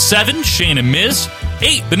Heidenreich. 7, Shane and Miz.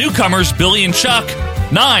 8, the newcomers, Billy and Chuck.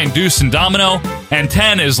 9, Deuce and Domino. And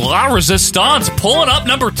 10 is La Resistance, pulling up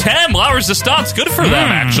number 10. La Resistance, good for them,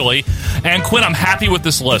 actually. And Quinn, I'm happy with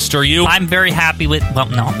this list. Are you? I'm very happy with... Well,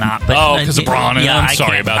 no, I'm not. But, because of Braun. I'm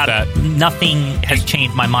sorry about that. Nothing has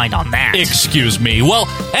changed my mind on that. Excuse me. Well,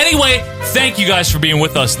 anyway, thank you guys for being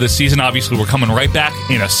with us this season. Obviously, we're coming right back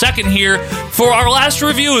in a second here for our last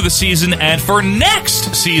review of the season. And for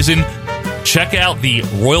next season, check out the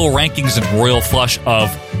Royal Rankings and Royal Flush of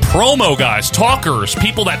promo guys, talkers,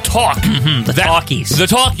 people that talk. The talkies. The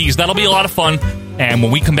talkies. That'll be a lot of fun. And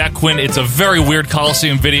when we come back, Quinn, it's a very weird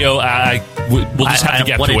Coliseum video. We'll just have to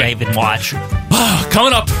get to it. What did I even watch?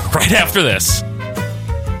 Coming up right after this.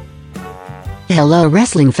 Hello,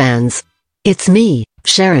 wrestling fans. It's me,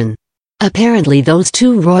 Sharon. Apparently those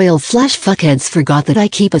 2 Royal Flush fuckheads forgot that I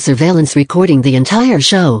keep a surveillance recording the entire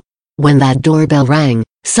show. When that doorbell rang,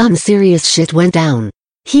 some serious shit went down.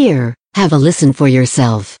 Here, have a listen for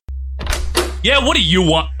yourself. Yeah, what do you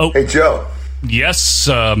want? Oh, hey, Joe. Yes,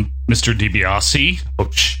 Mr. DiBiase.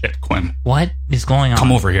 Oh, shit, Quinn. What is going on?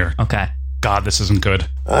 Come over here. Okay. God, this isn't good.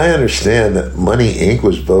 I understand that Money Inc.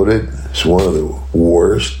 was voted as one of the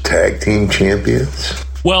worst tag team champions.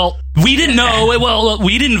 Well, we didn't know. Well,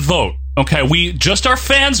 we didn't vote. Okay, our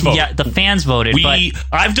fans voted. Yeah, the fans voted.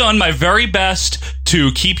 I've done my very best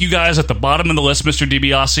to keep you guys at the bottom of the list, Mr.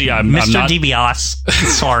 DiBiase. I'm Mr. not, DiBiase.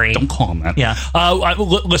 Sorry. Don't call him that. Yeah.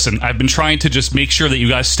 Listen, I've been trying to just make sure that you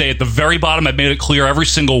guys stay at the very bottom. I've made it clear every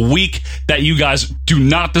single week that you guys do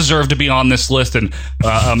not deserve to be on this list, and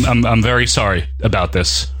I'm very sorry about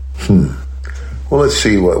this. Well, let's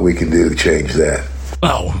see what we can do to change that.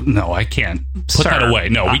 Oh, no, I can't. Put that away.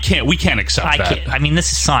 No, we can't accept that. I mean,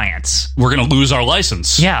 this is science. We're going to lose our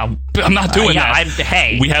license. Yeah. I'm not doing that.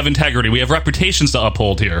 Hey. We have integrity. We have reputations to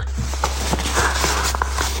uphold here.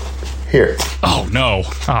 Here. Oh, no.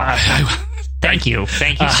 Thank you,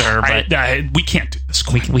 sir. But we can't do this.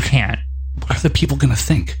 We can't. What are the people going to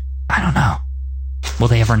think? I don't know. Will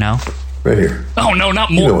they ever know? Right here. Oh, no, not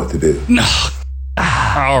more. You know what to do. No.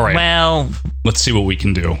 All right. Well, let's see what we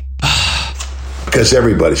can do. Because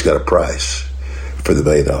everybody's got a price for the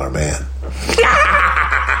 $1 million man.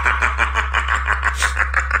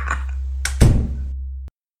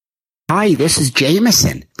 Hi, this is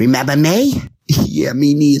Jameson. Remember me? Yeah,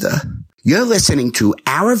 me neither. You're listening to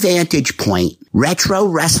Our Vantage Point Retro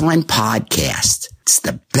Wrestling Podcast. It's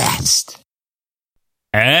the best.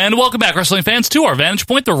 And welcome back, wrestling fans, to our Vantage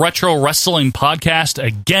Point, the Retro Wrestling Podcast.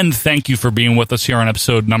 Again, thank you for being with us here on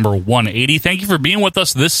episode number 180. Thank you for being with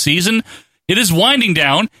us this season. It is winding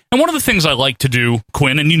down, and one of the things I like to do,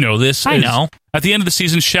 Quinn, and you know this, I know. At the end of the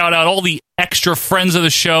season, shout out all the extra friends of the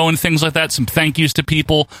show and things like that, some thank yous to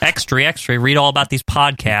people. Extra, read all about these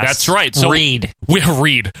podcasts. That's right. So read.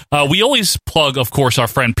 We always plug, of course, our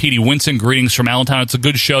friend Petey Winson, Greetings from Allentown. It's a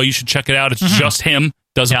good show. You should check it out. It's just him,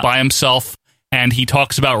 does it by himself, and he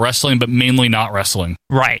talks about wrestling, but mainly not wrestling.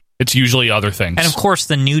 Right. It's usually other things. And, of course,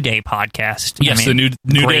 the New Day podcast. Yes, the New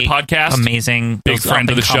Day podcast. Amazing. Big friend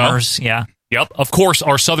of the show. Yeah. Yep. Of course,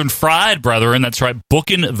 our Southern Fried brethren, that's right,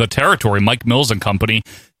 booking the territory, Mike Mills and company.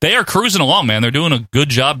 They are cruising along, man. They're doing a good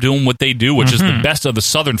job doing what they do, which is the best of the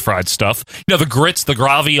Southern Fried stuff. You know, the grits, the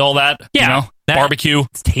gravy, all that. Yeah. You know, barbecue.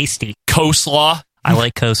 It's tasty. Coleslaw. I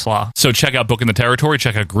like coleslaw. So check out Booking the Territory.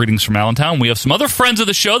 Check out Greetings from Allentown. We have some other friends of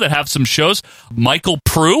the show that have some shows. Michael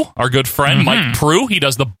Prue, our good friend, Mike Prue. He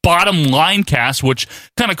does the Bottom Line Cast, which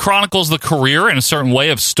kind of chronicles the career in a certain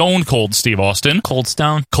way of Stone Cold Steve Austin. Cold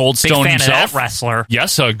Stone Big fan himself. Of that wrestler.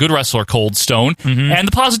 Yes, a good wrestler, Cold Stone. And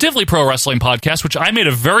the Positively Pro Wrestling Podcast, which I made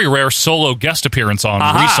a very rare solo guest appearance on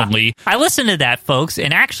recently. I listened to that, folks,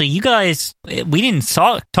 and actually, you guys, we didn't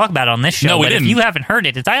talk about it on this show. No, we but didn't. If you haven't heard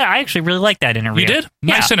it, I actually really like that interview. You did?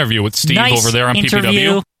 Nice interview with Steve over there on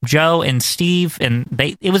interview, PPW. Joe and Steve, and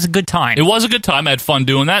it was a good time. It was a good time. I had fun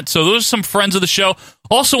doing that. So those are some friends of the show.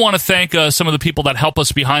 Also want to thank some of the people that help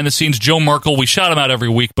us behind the scenes. Joe Merkel, we shout him out every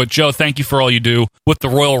week, but Joe, thank you for all you do with the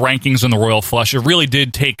Royal Rankings and the Royal Flush. It really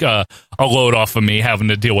did take a load off of me having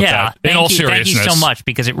to deal with that. In all seriousness. Thank you so much,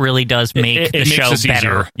 because it really does make the show makes us better.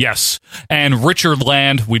 Easier. Yes. And Richard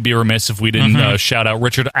Land, we'd be remiss if we didn't shout out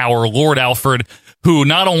Richard, our Lord Alfred, who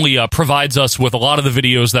not only provides us with a lot of the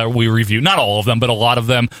videos that we review, not all of them, but a lot of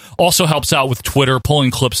them, also helps out with Twitter,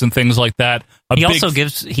 pulling clips and things like that. He also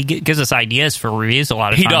gives us ideas for reviews a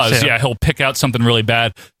lot of times. He does, too. yeah. He'll pick out something really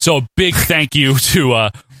bad. So a big thank you to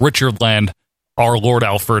Richard Land, our Lord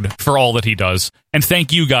Alfred, for all that he does. And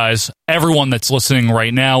thank you guys, everyone that's listening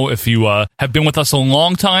right now. If you have been with us a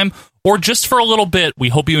long time or just for a little bit, we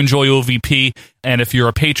hope you enjoy OVP. And if you're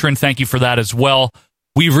a patron, thank you for that as well.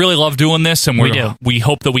 We really love doing this, and we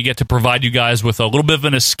hope that we get to provide you guys with a little bit of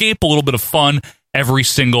an escape, a little bit of fun every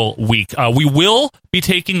single week. We will be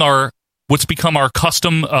taking what's become our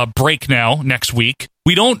custom break now next week.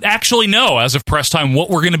 We don't actually know, as of press time, what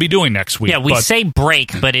we're going to be doing next week. Yeah, we say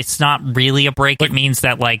break, but it's not really a break. It means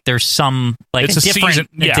that there's some it's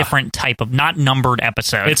a different type of not numbered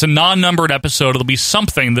episode. It's a non-numbered episode. It'll be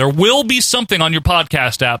something. There will be something on your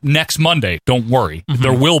podcast app next Monday. Don't worry.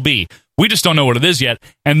 There will be. We just don't know what it is yet.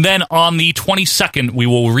 And then on the 22nd, we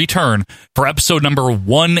will return for episode number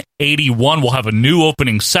 181. We'll have a new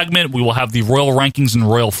opening segment. We will have the Royal Rankings and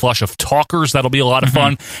Royal Flush of Talkers. That'll be a lot of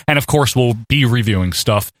fun. And, of course, we'll be reviewing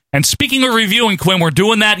stuff. And speaking of reviewing, Quinn, we're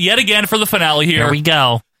doing that yet again for the finale here. There we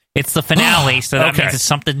go. It's the finale, so that means it's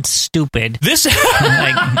something stupid. This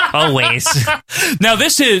always. Now,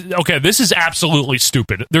 this is absolutely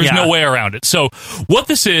stupid. There's no way around it. So what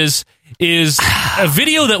this is a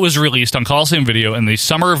video that was released on Coliseum Video in the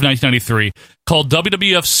summer of 1993 called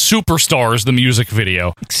WWF Superstars, the music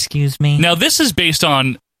video. Excuse me? Now, this is based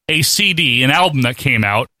on a CD, an album that came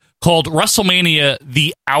out called WrestleMania,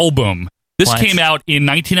 the Album. This came out in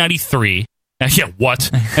 1993. Yeah,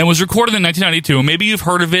 what? And was recorded in 1992. Maybe you've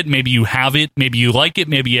heard of it, maybe you have it, maybe you like it,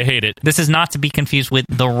 maybe you hate it. This is not to be confused with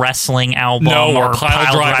the wrestling album or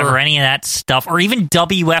Pile Driver or any of that stuff, or even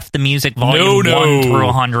WF the Music Volume 1 through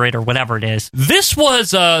 100 or whatever it is. This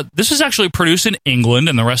was actually produced in England,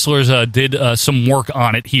 and the wrestlers did some work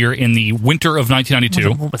on it here in the winter of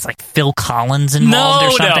 1992. What was like Phil Collins involved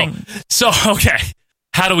or something? No. So, okay,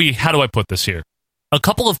 how do I put this here? A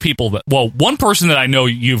couple of people one person that I know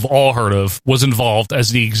you've all heard of was involved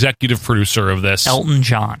as the executive producer of this. Elton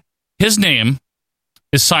John. His name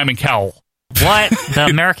is Simon Cowell. What? The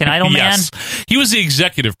American Idol man? Yes. He was the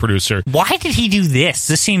executive producer. Why did he do this?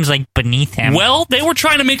 This seems like beneath him. Well, they were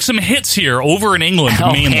trying to make some hits here over in England,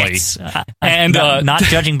 mainly. Hits. And not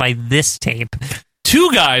judging by this tape.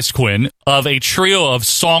 Two guys, Quinn, of a trio of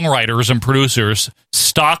songwriters and producers,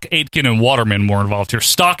 Stock, Aitken, and Waterman were involved here.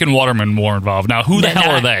 Stock and Waterman were involved. Now, who the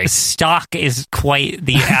hell are they? Stock is quite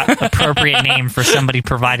the appropriate name for somebody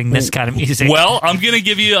providing this kind of music. Well, I'm going to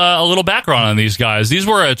give you a little background on these guys. These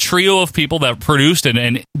were a trio of people that produced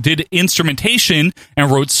and did instrumentation and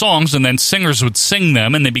wrote songs, and then singers would sing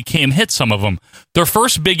them, and they became hits, some of them. Their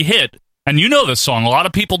first big hit, and you know this song, a lot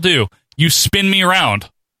of people do, You Spin Me Around.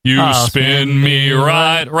 You spin me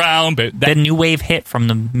right round. The new wave hit from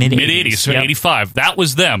the mid-80s. So 85. That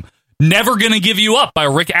was them. Never Gonna Give You Up by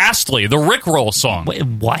Rick Astley. The Rickroll song. Wait,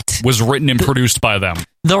 what? Was written and produced by them.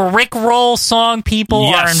 The Rickroll song people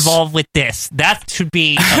are involved with this. That should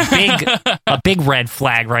be a big red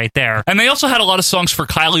flag right there. And they also had a lot of songs for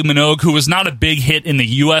Kylie Minogue, who was not a big hit in the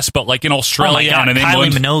U.S., but like in Australia and in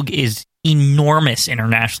England. Kylie Minogue is enormous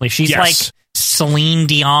internationally. She's like Celine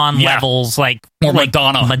Dion levels, or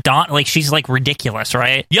Madonna. Like she's like ridiculous,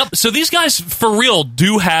 right? Yep. So these guys, for real,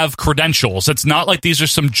 do have credentials. It's not like these are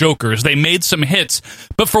some jokers. They made some hits,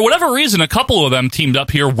 but for whatever reason, a couple of them teamed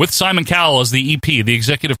up here with Simon Cowell as the EP, the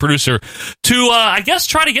executive producer, to I guess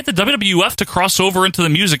try to get the WWF to cross over into the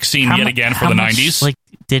music scene yet again for the 90s. Like,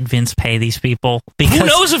 did Vince pay these people? Because who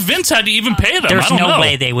knows if Vince had to even pay them? There's I don't know.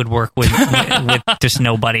 way they would work with just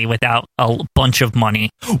nobody without a bunch of money.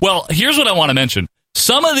 Well, here's what I want to mention.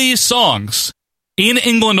 Some of these songs, in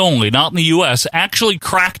England only, not in the U.S., actually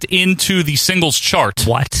cracked into the singles chart.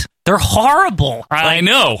 What? They're horrible. I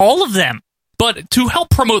know. All of them. But to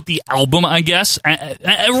help promote the album, I guess,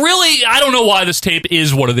 really, I don't know why this tape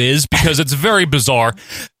is what it is, because it's very bizarre.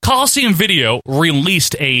 Coliseum Video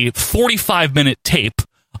released a 45-minute tape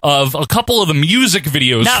of a couple of the music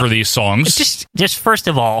videos for these songs. Just first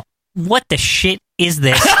of all, what the shit is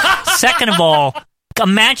this? Second of all,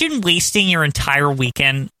 imagine wasting your entire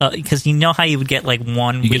weekend, because you know how you would get like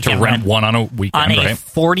one. You get to rent one on a weekend, on a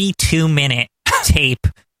 42-minute tape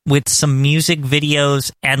with some music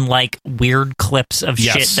videos and like weird clips of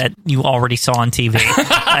shit that you already saw on TV.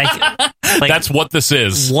 like that's what this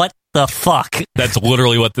is. What the fuck? That's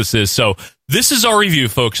literally what this is. So this is our review,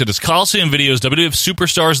 folks. It is Coliseum Video's WWF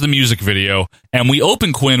Superstars, the music video. And we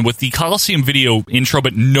open, Quinn, with the Coliseum Video intro,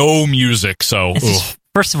 but no music. So,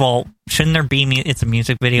 first of all, shouldn't there be it's a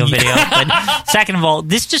music video? But second of all,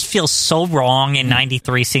 this just feels so wrong in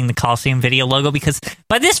 93 seeing the Coliseum Video logo, because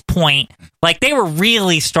by this point, like, they were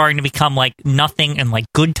really starting to become like nothing, and like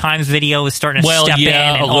Good Times Video was starting to step in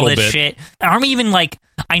and all this shit. I'm even like,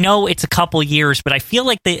 I know it's a couple years, but I feel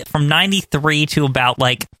like from 93 to about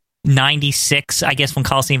like 96, I guess, when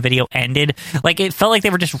Coliseum Video ended, like, it felt like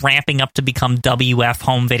they were just ramping up to become WF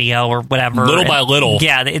Home Video or whatever. Little by little.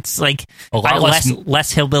 Yeah, it's like a lot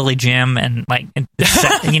less Hillbilly Jim and like,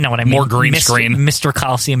 you know what I mean? More green screen. Mr.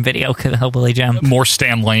 Coliseum Video, Hillbilly Jim. More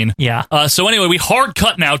Stan Lane. Yeah. So anyway, we hard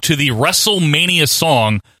cut now to the WrestleMania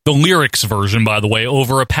song, the lyrics version, by the way,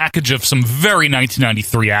 over a package of some very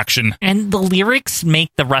 1993 action. And the lyrics make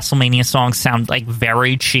the WrestleMania song sound like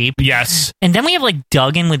very cheap. Yes. And then we have like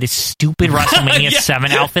Duggan with his stupid WrestleMania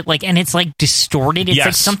 7 outfit, like, and it's like distorted. It's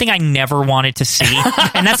like something I never wanted to see.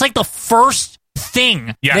 And that's like the first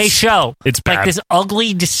thing they show. It's bad. Like this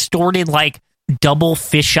ugly, distorted, like, double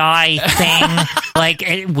fisheye thing, like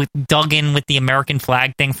with Duggan with the American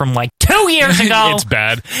flag thing from like 2 years ago. It's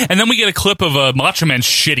bad. And then we get a clip of a Macho Man's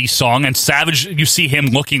shitty song, and Savage, you see him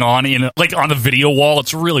looking on on the video wall.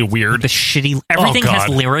 It's really weird. The shitty, everything has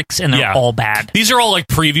lyrics and they're all bad. These are all like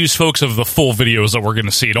previews, folks, of the full videos that we're going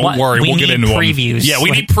to see. Don't worry, we'll get into previews. them. Yeah,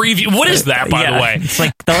 we need preview. What is that, by the way? It's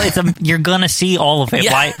like you're gonna see all of it.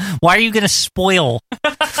 Why are you gonna spoil?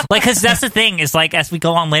 Like, because that's the thing is, like, as we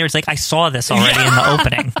go on later, it's like, I saw this already. already in the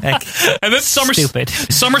opening. Like, and then stupid.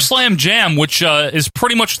 SummerSlam Jam, which is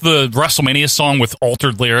pretty much the WrestleMania song with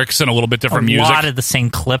altered lyrics and a little bit different music. A lot of the same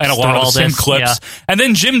clips. And a lot of the same clips. Yeah. And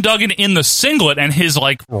then Jim Duggan in the singlet and his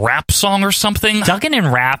like rap song or something. Duggan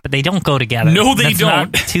and rap, they don't go together. No, they That's don't.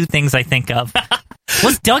 Not two things I think of.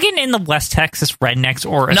 Was Duggan in the West Texas Rednecks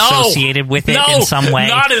or associated with it in some way?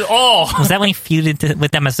 Not at all. Was that when he feuded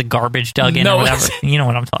with them as the garbage Duggan or whatever? You know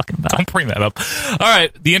what I'm talking about. Don't bring that up. All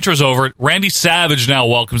right, the intro's over. Randy Savage now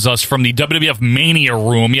welcomes us from the WWF Mania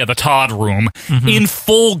room, the Todd room, in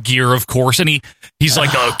full gear, of course, and he's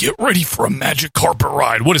like, get ready for a magic carpet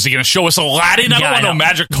ride. What is he going to show us, Aladdin? I don't want no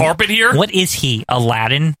magic carpet here. What is he,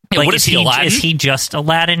 Aladdin? Yeah, like, what is he, Aladdin? Is he just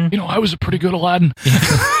Aladdin? You know, I was a pretty good Aladdin.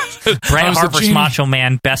 Bret Hart vs. Macho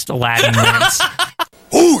Man, best Aladdin wins.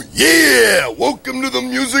 Oh, yeah! Welcome to the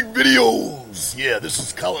music videos. Yeah, this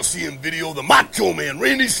is Coliseum Video, the Macho Man,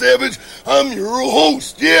 Randy Savage. I'm your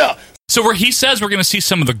host, yeah. So where he says we're going to see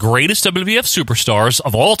some of the greatest WWF superstars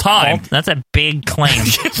of all time. Well, that's a big claim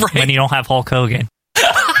when you don't have Hulk Hogan.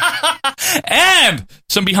 And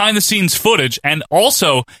some behind-the-scenes footage. And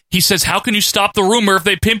also, he says, how can you stop the rumor if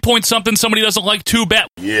they pinpoint something somebody doesn't like too bad?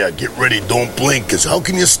 Yeah, get ready, don't blink, because how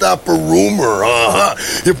can you stop a rumor,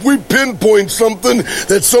 If we pinpoint something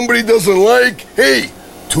that somebody doesn't like, hey,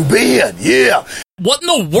 too bad, yeah. What in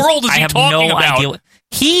the world is he talking about?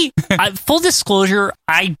 He, full disclosure,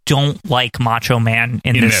 I don't like Macho Man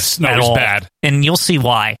in this No, at he's all. bad. And you'll see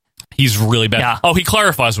why. He's really bad. Yeah. Oh, he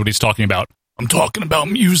clarifies what he's talking about. I'm talking about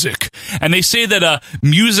music. And they say that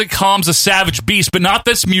music calms a savage beast, but not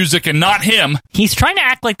this music and not him. He's trying to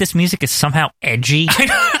act like this music is somehow edgy.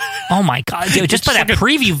 Oh my god, dude, just by that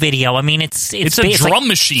preview video, I mean, it's a drum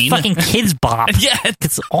machine. Fucking Kids Bop. Yeah.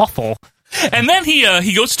 It's awful. And then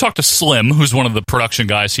he goes to talk to Slim, who's one of the production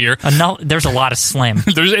guys here. No, there's a lot of Slim.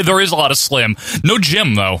 There is a lot of Slim. No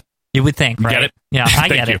Jim, though. You would think, right? Get it? Yeah, I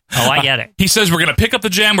Thank get you. it. Oh, I get it. He says we're going to pick up the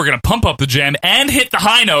jam, we're going to pump up the jam, and hit the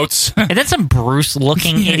high notes. And then some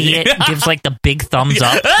Bruce-looking idiot gives like the big thumbs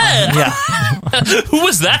up. Yeah. Who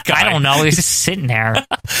was that guy? I don't know. He's just sitting there.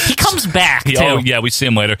 He comes back, too. Oh, yeah, we see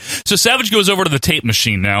him later. So Savage goes over to the tape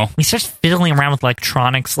machine now. He starts fiddling around with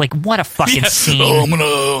electronics. Like, what a fucking scene.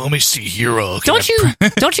 Oh, let me see here.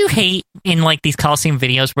 Don't you hate in like these Coliseum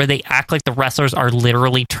videos where they act like the wrestlers are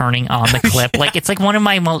literally turning on the clip? Like, it's like one of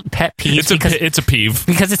my pet peeves. It's a peeve.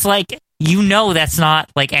 Because it's like, you know, that's not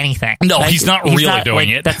like anything. No, like, he's not really doing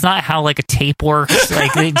it. That's not how like a tape works.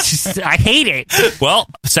 Like, it's just, I hate it. Well,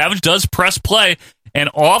 Savage does press play, and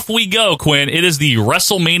off we go, Quinn. It is the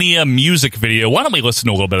WrestleMania music video. Why don't we listen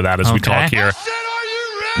to a little bit of that as we talk here?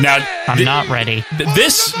 Now, I'm not ready.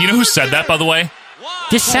 This, you know who said that, by the way?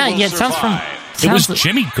 This sound, it sounds from. It was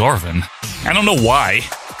Jimmy Garvin. I don't know why.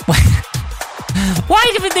 Why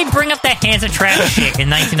did they bring up that Hands of Trash shit in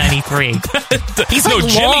 1993? He's like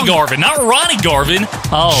Jimmy Garvin, not Ronnie Garvin.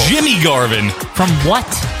 Oh, Jimmy Garvin. From what?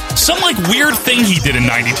 Some like weird thing he did in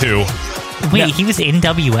 '92. Wait, he was in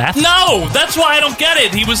WF? No, that's why I don't get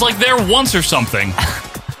it. He was like there once or something.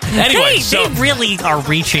 Anyway, they really are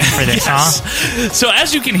reaching for this, huh? So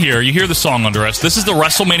as you can hear, you hear the song under us. This is the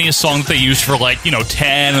WrestleMania song that they used for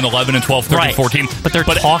 10 and 11 and 12, 13, 14. But they're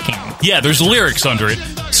talking. Yeah, there's lyrics under it.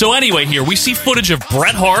 So anyway, here we see footage of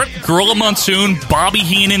Bret Hart, Gorilla Monsoon, Bobby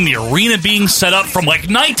Heenan, the arena being set up from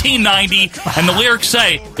 1990, and the lyrics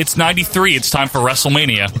say, it's 93, it's time for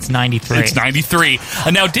WrestleMania. It's 93. It's 93.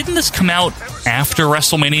 And now, didn't this come out after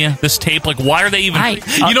WrestleMania, this tape? Why are they even...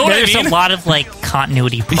 you know what I mean? There's a lot of,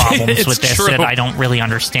 continuity problems with this that I don't really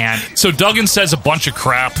understand. So Duggan says a bunch of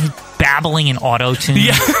crap. Babbling in auto-tune.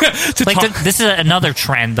 Yeah. This is another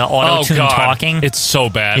trend, the auto-tune talking. It's so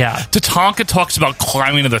bad. Yeah. Tatanka talks about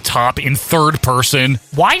climbing to the top in third person.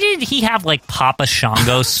 Why did he have, Papa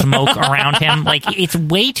Shango smoke around him? It's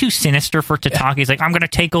way too sinister for Tatanka. He's like, I'm going to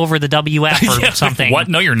take over the WF or something. What?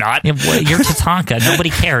 No, you're not. You're Tatanka. Nobody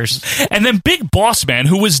cares. And then Big Boss Man,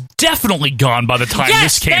 who was definitely gone by the time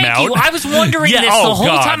this came out. You. I was wondering this the whole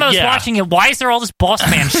time I was watching it. Why is there all this Boss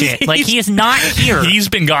Man shit? He is not here. He's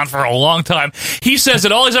been gone for a long time. He says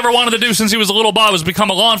that all he's ever wanted to do since he was a little boy was become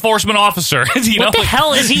a law enforcement officer. What the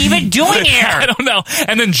hell is he even doing here? I don't know.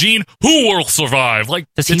 And then Gene, who will survive?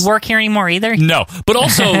 Does he work here anymore either? No. But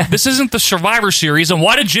also, this isn't the Survivor Series, and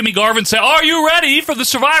why did Jimmy Garvin say, are you ready for the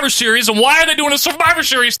Survivor Series? And why are they doing a Survivor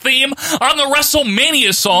Series theme on the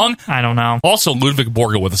WrestleMania song? I don't know. Also, Ludwig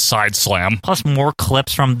Borga with a side slam. Plus more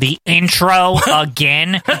clips from the intro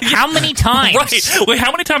again. How many times? Right.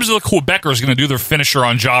 How many times are the Quebecers going to do their finisher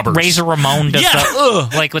on jobbers? Razor Ramon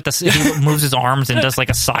does he moves his arms and does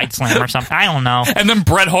a side slam or something. I don't know. And then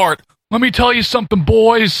Bret Hart, let me tell you something,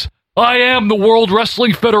 boys. I am the World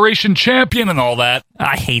Wrestling Federation champion and all that.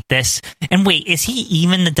 I hate this. And wait, is he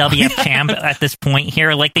even the WF champ at this point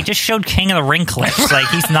here? Like, they just showed King of the Ring clips. Like,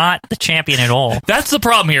 he's not the champion at all. That's the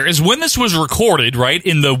problem here, is when this was recorded, right,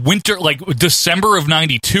 in the winter, like December of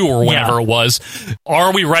 92 or whenever it was,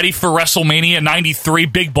 are we ready for WrestleMania 93?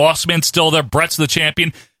 Big Boss Man still there, Brett's the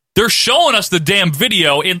champion. They're showing us the damn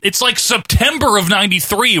video. It's like September of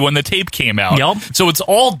 93 when the tape came out. Yep. So it's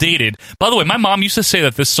all dated. By the way, my mom used to say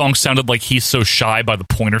that this song sounded like He's So Shy by the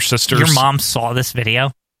Pointer Sisters. Your mom saw this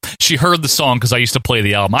video? She heard the song because I used to play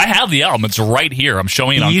the album. I have the album. It's right here. I'm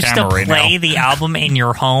showing it on camera right now. You used to play the album in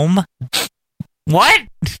your home? What?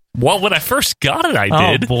 Well, when I first got it, I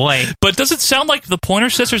did. Oh, boy. But does it sound like the Pointer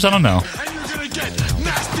Sisters? I don't know.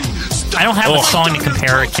 I don't have a song to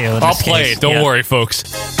compare it to. I'll play it. Don't worry, folks.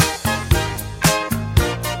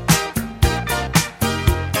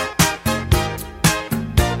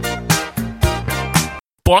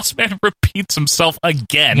 Boss Man repeats himself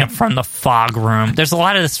again. Yeah, from the fog room. There's a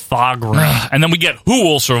lot of this fog room. And then we get Who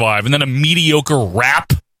Will Survive, and then a mediocre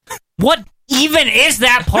rap. What even is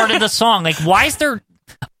that part of the song? Like, why is there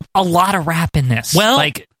a lot of rap in this? Well,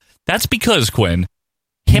 like, that's because, Quinn,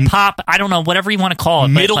 hip-hop, I don't know, whatever you want to call it.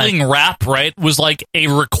 Middling rap, right, was like a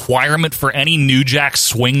requirement for any New Jack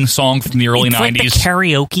Swing song from the early 90s. Like the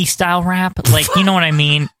karaoke style rap. Like, you know what I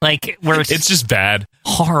mean? Like, where it's just bad.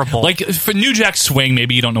 Horrible. Like, for New Jack Swing,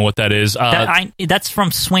 maybe you don't know what that is. That's from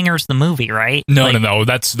Swingers, the movie, right? No.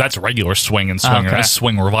 That's regular Swing and Swinger. Okay. That's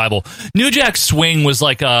Swing Revival. New Jack Swing was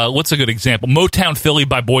like, what's a good example? Motown Philly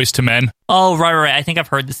by Boyz II Men. Oh, right. I think I've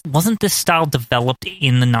heard this. Wasn't this style developed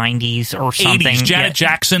in the 90s or something? 80s. Janet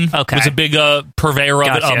Jackson was a big purveyor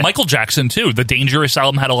of it. Michael Jackson, too. The Dangerous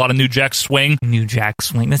album had a lot of New Jack Swing. New Jack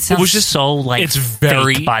Swing. That sounds just so, like, it's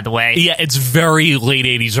very, fake, by the way. Yeah, it's very late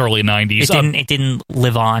 80s, early 90s. It didn't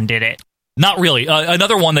live on, did it? Not really.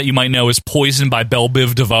 Another one that you might know is Poison by Belle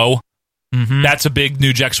Biv DeVoe. Mm-hmm. That's a big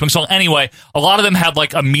New Jack Swing song. Anyway, a lot of them had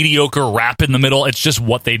like a mediocre rap in the middle. It's just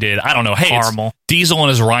what they did. I don't know. Hey, horrible. It's Diesel in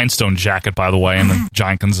his rhinestone jacket, by the way, and then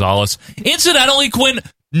Giant Gonzalez. Incidentally, Quinn,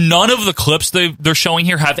 none of the clips they're showing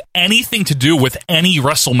here have anything to do with any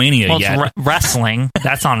WrestleMania yet. It's wrestling.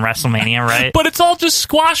 That's on WrestleMania, right? But it's all just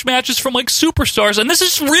squash matches from like superstars, and this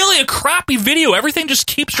is really a crappy video. Everything just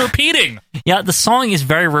keeps repeating. Yeah, the song is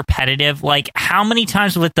very repetitive. Like, how many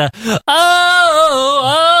times with the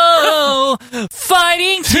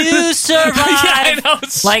fighting to survive? Yeah, I know,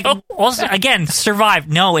 like, also, again, survive.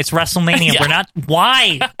 No, it's WrestleMania. Yeah. We're not.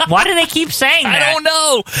 Why? Why do they keep saying that? I don't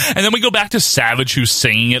know. And then we go back to Savage, who's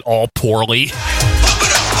singing it all poorly.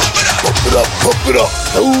 Pump it up.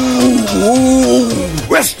 Ooh,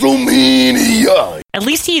 WrestleMania. At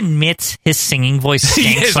least he admits his singing voice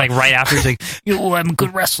stinks. Like, right after he's like, I'm a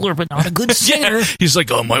good wrestler, but not a good singer. Yeah. He's like,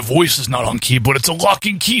 my voice is not on key, but it's a lock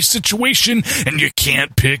and key situation, and you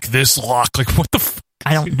can't pick this lock. Like, what the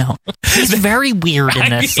I don't know. He's very weird in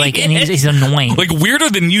this. Like, and he's annoying. Like, weirder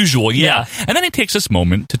than usual, yeah. And then he takes this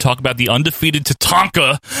moment to talk about the undefeated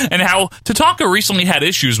Tatanka and how Tatanka recently had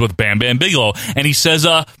issues with Bam Bam Bigelow. And he says,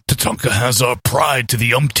 Tatanka has pride to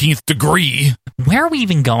the umpteenth degree. Where are we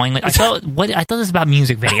even going? Like, I thought this was about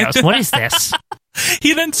music videos. What is this?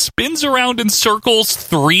 He then spins around in circles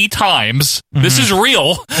 3 times. Mm-hmm. This is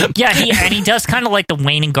real. Yeah, he does kind of like the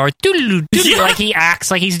Wayne and Garth. Like he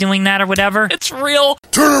acts like he's doing that or whatever. It's real.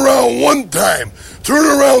 Turn around 1 time.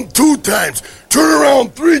 Turn around 2 times. Turn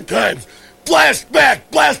around 3 times. Blast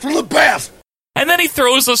back. Blast from the past. And then he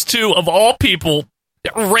throws us to, of all people,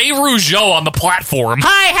 Ray Rougeau on the platform.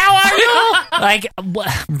 Hi, how are you? Like,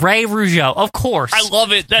 Ray Rougeau, of course. I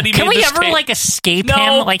love it that he Can made we this ever, tape. like, escape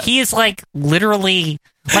him? Like, he is, like, literally,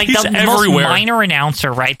 like, He's the everywhere. most minor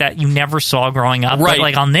announcer, right, that you never saw growing up. Right. But,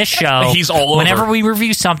 like, on this show, he's all over. Whenever we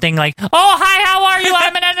review something, like, oh, hi, how are you?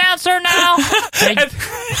 I'm an announcer now. Like,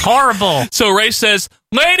 horrible. So Ray says,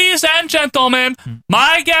 ladies and gentlemen,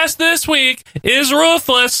 my guest this week is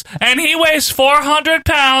Ruthless, and he weighs 400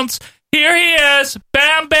 pounds. Here he is,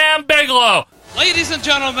 Bam Bam Bigelow. Ladies and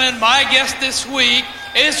gentlemen, my guest this week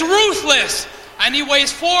is Ruthless, and he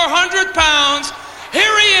weighs 400 pounds.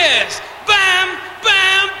 Here he is, Bam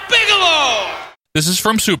Bam Bigelow. This is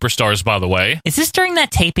from Superstars, by the way. Is this during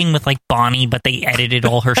that taping with, like, Bonnie, but they edited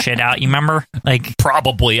all her shit out? You remember? Like,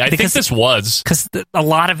 probably. I think this was. Because a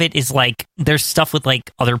lot of it is, like, there's stuff with,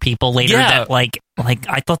 like, other people later that, like,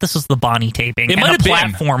 I thought this was the Bonnie taping. It and might the have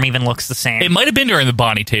been. platform even looks the same. It might have been during the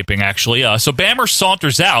Bonnie taping, actually. So Bammer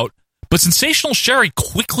saunters out, But Sensational Sherry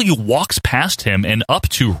quickly walks past him and up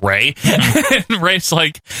to Ray. And Ray's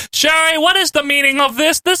like, Sherry, what is the meaning of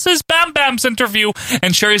this? This is Bam Bam's interview.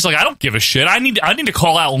 And Sherry's like, I don't give a shit. I need to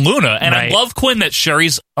call out Luna. And I love, Quinn, that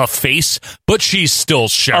Sherry's a face, but she's still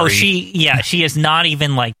Sherry. Oh, she is not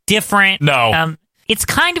even like different. No. It's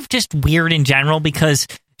kind of just weird in general because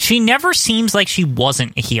she never seems like she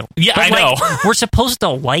wasn't a heel. Yeah, but I know. We're supposed to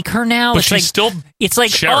like her now. But it's she's like, still It's like,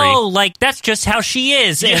 Sherry. oh, like that's just how she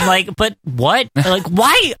is. And like, but what? Like,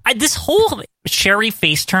 why? This whole Sherry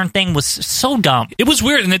face turn thing was so dumb. It was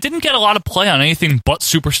weird, and it didn't get a lot of play on anything but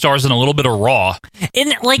Superstars and a little bit of Raw.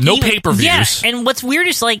 And like no pay-per-views. Yeah, and what's weird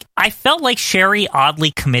is like I felt like Sherry oddly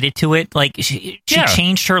committed to it. Like she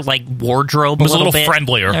changed her like wardrobe It was a little bit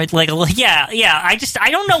friendlier. Like yeah. I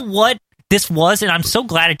don't know what this was, and I'm so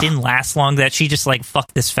glad it didn't last long that she just like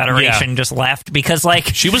fuck this federation and just left because like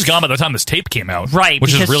she was gone by the time this tape came out, right?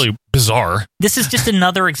 Which is really bizarre. This is just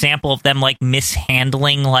another example of them like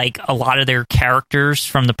mishandling like a lot of their characters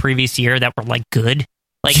from the previous year that were like good.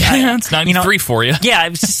 Like it's 93 for you. Yeah,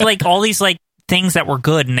 it was just like all these like things that were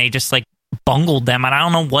good, and they just like bungled them, and I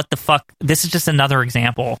don't know what the fuck. This is just another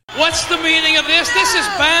example. What's the meaning of this? This is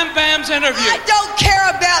Bam Bam's interview. I don't care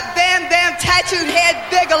about Bam Bam Tattooed Head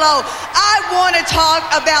Bigelow. I want to talk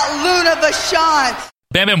about Luna Vachon.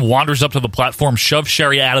 Bam Bam wanders up to the platform, shoves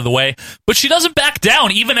Sherry out of the way, but she doesn't back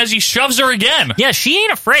down even as he shoves her again. Yeah, she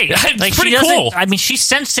ain't afraid. It's like, pretty she doesn't- cool. I mean, she's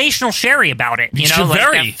Sensational Sherry about it. You know, She's like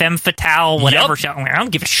very. that femme fatale, whatever. Yup. I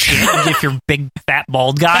don't give a shit if you're a big fat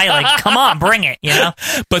bald guy. Like, come on, bring it. You know.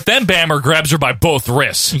 But then Bammer grabs her by both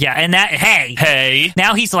wrists. Yeah, and that hey,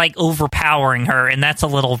 now he's like overpowering her, and that's a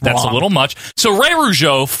little That's wrong. a little much. So Ray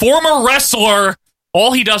Rougeau, former wrestler,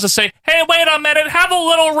 all he does is say, "Hey, wait a minute, have a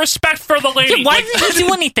little respect for the lady." Yeah, why Like, doesn't he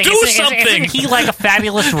do anything? Do Isn't something. he like a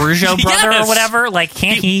fabulous Rougeau brother Yes. or whatever? Like,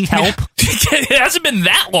 can't he help? It hasn't been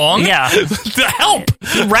that long. Yeah. To help.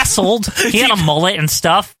 He wrestled. He had a mullet and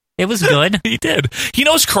stuff. It was good. He did. He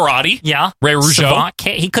knows karate. Yeah. Ray Rougeau.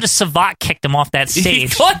 He could have savate kicked him off that He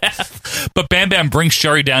stage. could have. But Bam Bam brings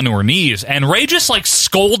Sherry down to her knees, and Ray just like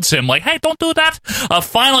scolds him, like, "Hey, don't do that."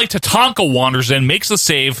 Finally, Tatanka wanders in, makes the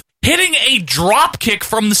save, hitting a drop kick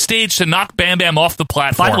from the stage to knock Bam Bam off the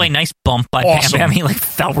platform. By the way, nice bump by Awesome. Bam Bam. He like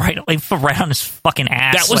fell right on his fucking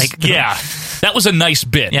ass. That was like, that was a nice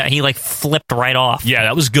bit. Yeah, he like flipped right off. Yeah,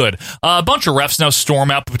 that was good. A bunch of refs now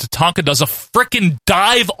storm out, but Tatanka does a freaking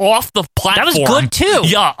dive off the platform. That was good, too.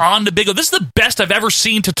 Yeah, on the big. This is the best I've ever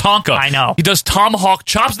seen Tatanka. I know. He does tomahawk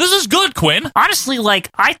chops. This is good, Quinn. Honestly, like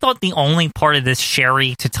I thought the only part of this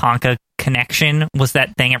Sherry Tatanka connection was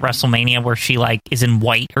that thing at WrestleMania where she like is in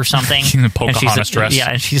white or something. In the And Pocahontas dress.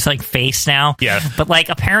 Yeah, and she's like face now. Yeah. But like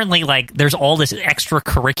apparently like there's all this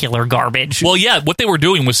extracurricular garbage. Well, yeah, what they were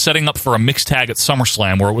doing was setting up for a mixed tag at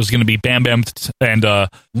SummerSlam where it was going to be Bam Bam and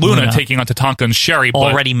Luna taking on Tatanka and Sherry. But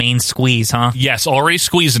Already main squeeze, huh? yes, already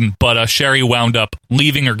squeezing, but Sherry wound up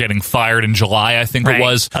leaving or getting fired in July, I think Right. it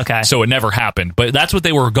was. Okay. So it never happened. But that's what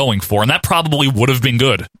they were going for, and that probably would have been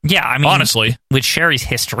good. Yeah, I mean Honestly. with Sherry's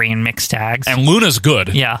history in mixed tags. And Luna's good.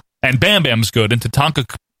 Yeah. And Bam Bam's good, and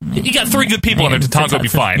Tatanka... You got three good people in there. Tatanka would be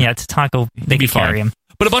fine. Yeah, Tatanka, they be could carry fine. him.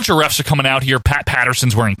 But a bunch of refs are coming out here. Pat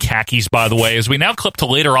Patterson's wearing khakis, by the way, as we now clip to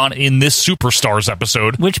later on in this Superstars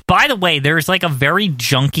episode. Which, by the way, there's like a very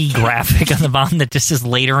junky graphic on the bottom that just is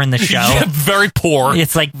later in the show. Yeah, very poor.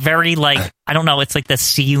 It's like very like, I don't know, it's like the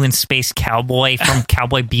See You in Space Cowboy from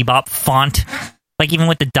Cowboy Bebop font. Like even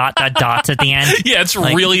with the dots at the end. Yeah, it's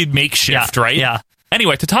Like, really makeshift, right? Yeah.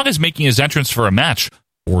 Anyway, Tatanka's making his entrance for a match.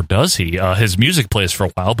 Or does he? His music plays for a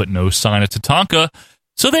while, but no sign of Tatanka.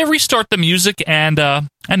 So they restart the music and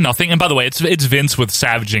nothing. And by the way, it's Vince with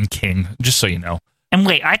Savage and King, just so you know. And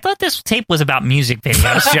wait, I thought this tape was about music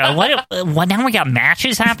videos, Joe. What now we got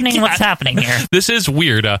matches happening? Yeah. What's happening here? This is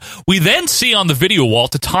weird. We then see on the video wall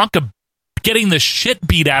Tatanka getting the shit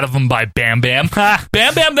beat out of him by Bam Bam.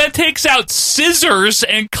 Bam Bam then takes out scissors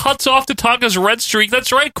and cuts off Tatanka's red streak.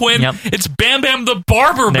 That's right, Quinn. Yep. It's Bam Bam the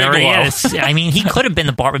Barber There Bigelow. he is. I mean, he could have been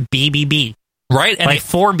the barber BBB. Right? And Like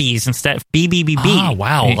 4 B's instead of BBBB. Oh,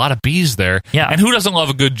 wow. A lot of B's there. Yeah. And who doesn't love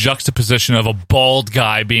a good juxtaposition of a bald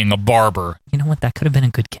guy being a barber? You know what? That could have been a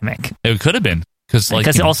good gimmick. It could have been.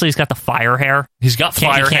 Because Also he's got the fire hair. he's got You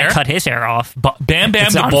fire can't hair. cut his hair off. Bam Bam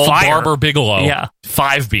It's the on Bald fire. Barber Bigelow. Yeah.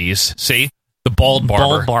 5 B's. See? The Bald Barber.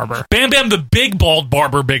 Bald barber. Bam Bam the Big Bald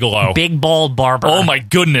Barber Bigelow. Big bald barber. Oh my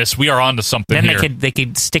goodness, we are on to something Then here. they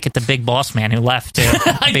could stick it to Big Boss Man who left too.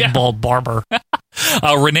 Big Yeah. bald barber.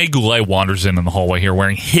 Rene Goulet wanders in the hallway here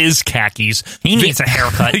wearing his khakis. He needs a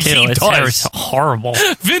haircut, too. His hair is horrible.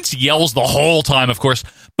 Vince yells the whole time, of course,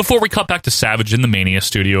 before we cut back to Savage in the Mania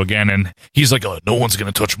studio again, and he's like, no one's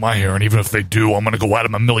going to touch my hair, and even if they do, I'm going to go at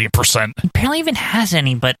him 1,000,000%. He barely even has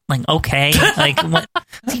any, but, like, okay. Like, what's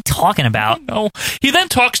he talking about? No. He then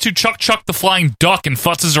talks to Chuck the Flying Duck and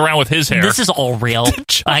futzes around with his hair. This is all real.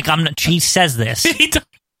 Like, he says this.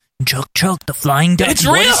 Chuck the Flying Duck. It's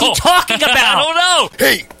real. What is he talking about? I don't know.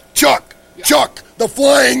 Hey, Chuck the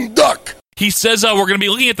Flying Duck. He says we're going to be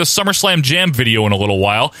looking at the SummerSlam Jam video in a little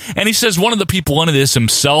while, and he says one of the people into this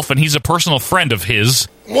himself, and he's a personal friend of his.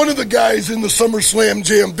 One of the guys in the SummerSlam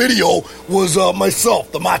Jam video was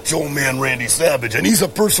myself, the Macho Man Randy Savage, and he's a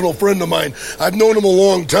personal friend of mine. I've known him a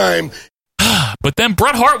long time. But then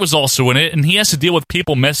Bret Hart was also in it, and he has to deal with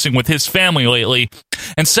people messing with his family lately.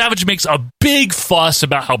 And Savage makes a big fuss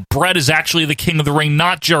about how Bret is actually the king of the ring,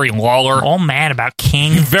 not Jerry Lawler. All mad about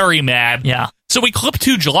King. Very mad. Yeah. So we clip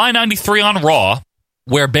to July 93 on Raw,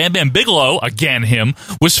 where Bam Bam Bigelow, again him,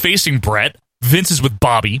 was facing Bret. Vince is with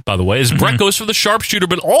Bobby, by the way, as Bret goes for the sharpshooter.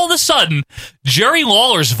 But all of a sudden, Jerry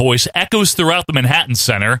Lawler's voice echoes throughout the Manhattan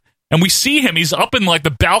Center. And we see him. He's up in like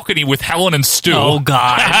the balcony with Helen and Stu. Oh,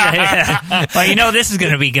 God. Well, you know this is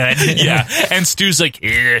going to be good. Yeah. And Stu's like,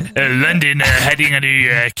 London hiding under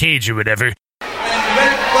your cage or whatever. The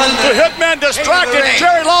Hitman distracted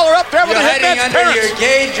Jerry Lawler up there with the Hitman's parents. Your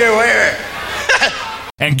cage or where?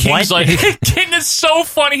 And King's like, King is so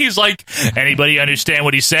funny. He's like, anybody understand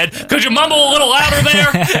what he said? Could you mumble a little louder there?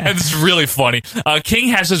 And it's really funny. King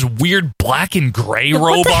has this weird black and gray robe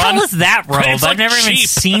on. What the hell is that robe? It's I've never even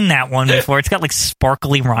seen that one before. It's got like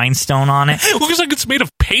sparkly rhinestone on it. It looks like it's made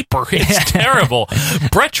of paper. It's terrible.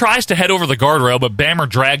 Bret tries to head over the guardrail, but Bammer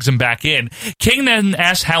drags him back in. King then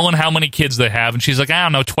asks Helen how many kids they have, and she's like, I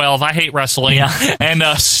don't know, 12. I hate wrestling. Yeah. And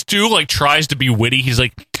Stu like tries to be witty. He's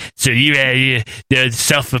like, so you the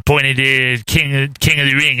self-appointed king of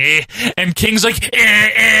the ring, eh? And King's like,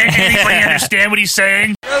 anybody understand what he's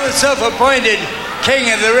saying? You're the self-appointed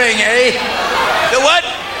king of the ring, eh? The what?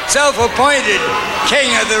 Self-appointed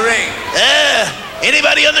king of the ring.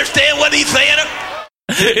 Anybody understand what he's saying?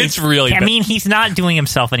 It's really I mean, he's not doing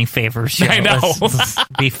himself any favors. I know. Let's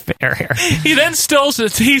be fair here. He then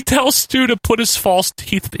he tells Stu to put his false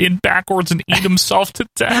teeth in backwards and eat himself to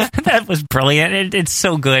death. That was brilliant. It's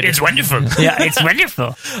so good. It's wonderful. Yeah, it's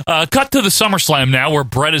wonderful. Cut to the SummerSlam now, where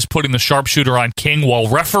Bret is putting the sharpshooter on King while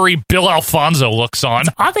referee Bill Alfonso looks on. It's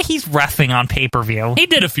odd that he's reffing on pay-per-view. He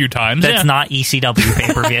did a few times. That's not ECW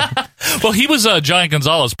pay-per-view. Well, he was Giant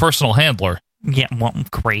Gonzalez's personal handler. Yeah, well,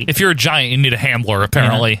 great. If you're a giant, you need a handler,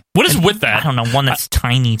 apparently. Yeah. What is with that? I don't know, one that's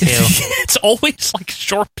tiny, too. It's always, like,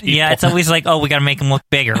 short people. Yeah, it's always like, we gotta make him look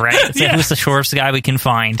bigger, right? It's like, who's the shortest guy we can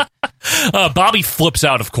find? Bobby flips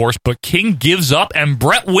out, of course, but King gives up, and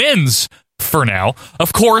Bret wins. For now.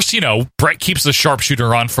 Of course, Bret keeps the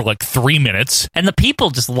sharpshooter on for like 3 minutes. And the people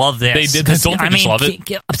just love this. They did. Don't they just love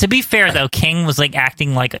it? To be fair, though, King was like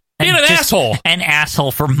acting like an asshole. An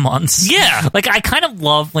asshole for months. Yeah. Like, I kind of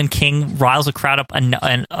love when King riles a crowd up, or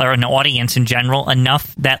an audience in general,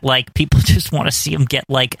 enough that, like, people just want to see him get,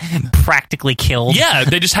 like, practically killed. Yeah,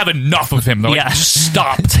 they just have enough of him. They're like, just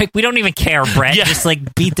stop. It's like, we don't even care, Bret. Yeah. Just,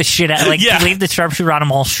 like, beat the shit out. Like, leave the sharpshooter on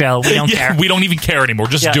him all show. We don't care. We don't even care anymore.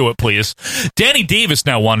 Just do it, please. Danny Davis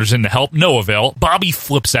now wanders in to help. No avail. Bobby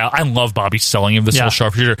flips out. I love Bobby's selling of this little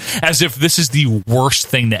sharpshooter as if this is the worst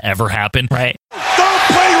thing to ever happen. Right. Don't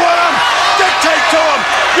play with him. Dictate to him.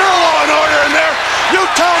 You're law and order in there. You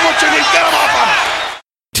tell him what you need. Get him off him.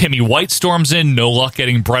 Timmy White storms in. No luck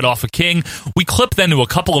getting Bret off of King. We clip then to a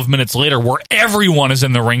couple of minutes later where everyone is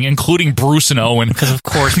in the ring, including Bruce and Owen. Because, of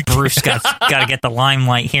course, Bruce got to get the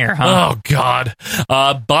limelight here, huh? Oh, God.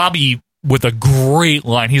 Bobby with a great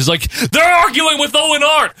line. He's like, they're arguing with Owen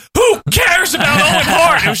Hart. Who cares about Owen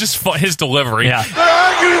Hart? It was just his delivery. Yeah. They're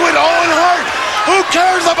arguing with Owen Hart. Who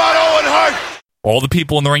cares about Owen Hart? All the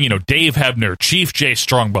people in the ring, Dave Hebner, Chief Jay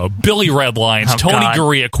Strongbow, Billy Red Lions, Tony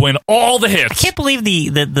Gurria Quinn, all the hits. I can't believe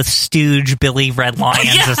the stooge Billy Red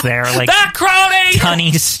Lions is there. Like, that crowdie!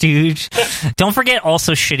 Tony Stooge. Don't forget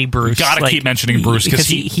also Shitty Bruce. Gotta keep mentioning Bruce because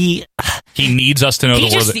he needs us to know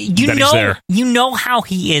that he's there. You know how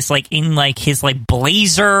he is, like, in, like, his, like,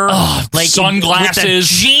 blazer, like sunglasses, with the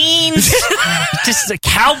jeans, just a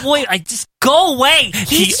cowboy. Just go away.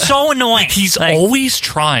 He's so annoying. He's always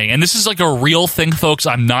trying, and this is like a real thing, folks.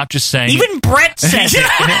 I'm not just saying. Even Bret says it.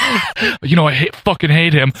 I fucking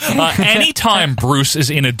hate him. Anytime Bruce is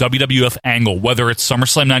in a WWF angle, whether it's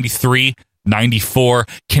SummerSlam 93, 94,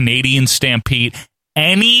 Canadian Stampede,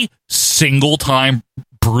 any single time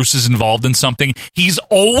Bruce is involved in something, he's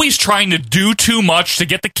always trying to do too much to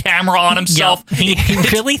get the camera on himself. He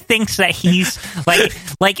really thinks that he's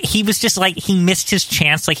like he was just like he missed his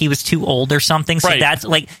chance, like he was too old or something. So that's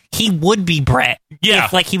like he would be Brett. Yeah.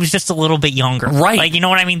 If, like he was just a little bit younger. Right. Like, you know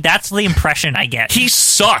what I mean? That's the impression I get. He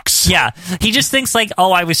sucks. Yeah. He just thinks like,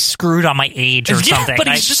 oh, I was screwed on my age or something. But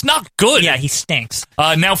he's just not good. Yeah, he stinks.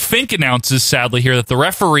 Now Fink announces sadly here that the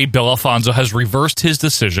referee Bill Alfonso has reversed his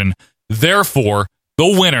decision. Therefore,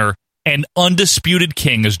 the winner and undisputed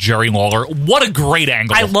king is Jerry Lawler. What a great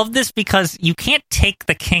angle. I love this because you can't take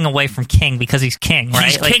the king away from King because he's king, right?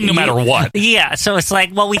 He's king no matter what. Yeah, so it's like,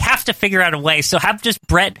 well, we have to figure out a way. So have just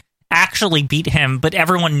Brett actually beat him, but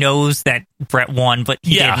everyone knows that Brett won, but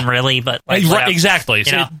he didn't really. But like, right, exactly.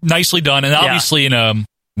 So nicely done. And obviously in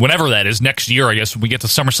whenever that is, next year, I guess, when we get to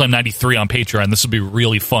SummerSlam 93 on Patreon, this will be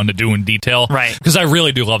really fun to do in detail. Right. Because I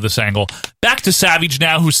really do love this angle. Back to Savage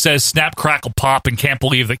now, who says snap, crackle, pop, and can't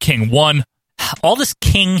believe that King won. All this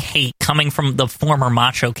King hate coming from the former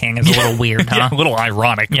Macho King is a little weird, huh? Yeah, a little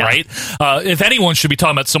ironic, right? If anyone should be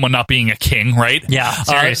talking about someone not being a king, right? Yeah,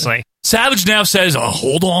 seriously. Savage now says,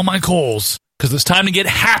 hold all my coals, because it's time to get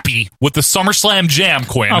happy with the SummerSlam Jam,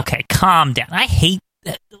 Quinn. Okay, calm down. I hate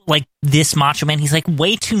like this Macho Man. He's like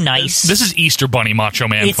way too nice. This is Easter Bunny Macho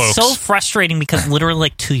Man, it's folks. so frustrating because literally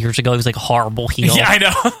like 2 years ago he was like a horrible heel. Yeah, I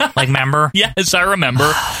know. Like, remember? Yes, I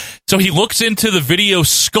remember. So he looks into the video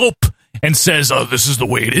scope and says, this is the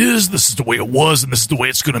way it is, this is the way it was, and this is the way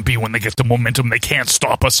it's going to be when they get the momentum. They can't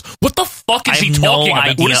stop us. What the fuck is he talking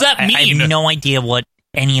about? What does that mean? I have no idea what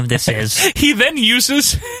any of this is. He then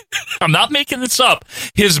uses, I'm not making this up,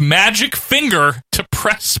 his magic finger to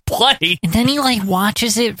press play. And then he like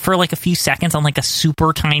watches it for like a few seconds on like a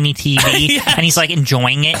super tiny TV. Yes. And he's like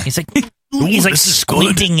enjoying it. He's like, he's like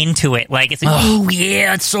squinting into it. Like, it's like, oh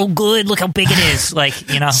yeah, it's so good. Look how big it is.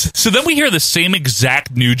 Like, you know. So then we hear the same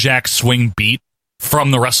exact New Jack Swing beat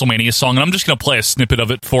from the WrestleMania song. And I'm just going to play a snippet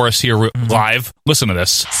of it for us here live. Listen to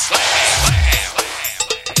this.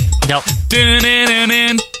 Nope. It's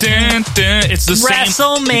the same.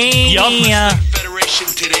 WrestleMania. Federation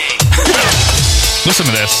today. Listen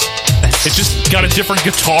to this. It just got a different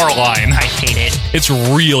guitar line. I hate it. It's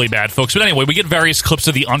really bad, folks. But anyway, we get various clips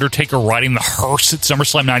of The Undertaker riding the hearse at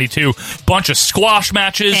SummerSlam 92. Bunch of squash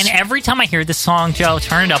matches. And every time I hear this song, Joe,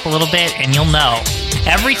 turn it up a little bit and you'll know.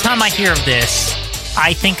 Every time I hear of this,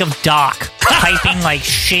 I think of Doc hyping like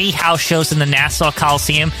shitty house shows in the Nassau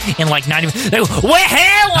Coliseum in like 90. Well,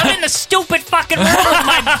 hell, I'm in the stupid fucking room with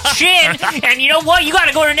my chin, and you know what? You got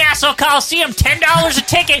to go to Nassau Coliseum, $10 a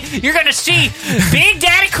ticket. You're gonna see Big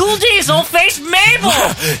Daddy Cool Diesel face Mabel.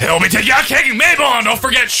 He'll be taking Mabel, and don't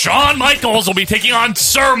forget Shawn Michaels will be taking on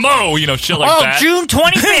Sir Mo. You know, shit like that. June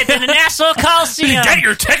 25th in the Nassau Coliseum. Get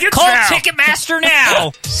your tickets Call now. Ticketmaster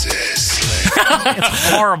now. It's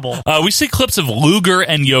horrible. We see clips of Luger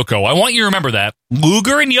and Yoko. I want you to remember that.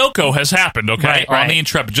 Luger and Yoko has happened, okay? Right. On the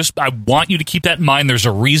Intrepid. I want you to keep that in mind. There's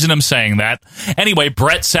a reason I'm saying that. Anyway,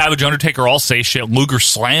 Brett, Savage, Undertaker all say shit. Luger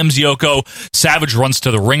slams Yoko. Savage runs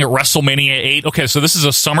to the ring at WrestleMania 8. Okay, so this is a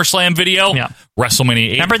SummerSlam video. Yeah.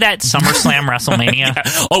 WrestleMania 8. Remember that SummerSlam WrestleMania?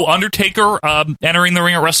 Yeah. Oh, Undertaker entering the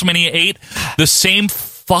ring at WrestleMania 8. The same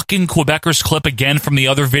fucking Quebecers clip again from the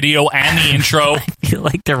other video and the intro. I feel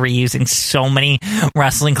like they're reusing so many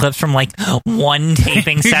wrestling clips from like one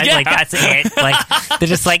taping set. Yeah. Like, that's it. Like, they're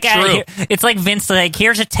just like, it's like Vince, like,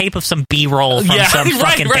 here's a tape of some B-roll from some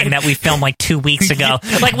fucking thing that we filmed like 2 weeks ago.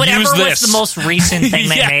 Like, whatever was the most recent thing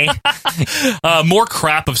they made. More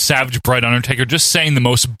crap of Savage, Brett, Undertaker just saying the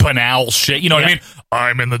most banal shit. You know what I mean?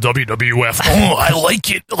 I'm in the WWF. Oh, I like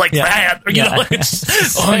it like that. You know,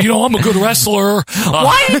 it's, I'm a good wrestler.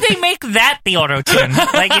 Why did they make that the auto-tune?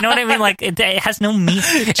 Like, you know what I mean? Like, it has no meat.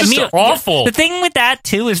 It's just awful. The thing with that,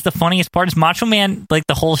 too, is the funniest part is Macho Man, like,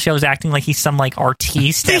 the whole show is acting like he's some, like,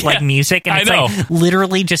 artiste at, like, music. And it's, like,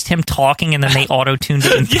 literally just him talking, and then they auto-tuned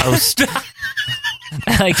it in post.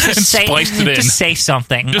 Like, just say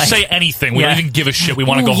something. Just say anything. We don't even give a shit. We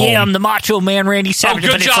want to go home. Yeah, I'm the Macho Man, Randy Savage.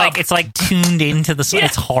 Good but job. it's like tuned into the.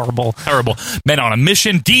 It's horrible. Terrible. Men on a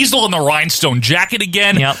Mission. Diesel in the rhinestone jacket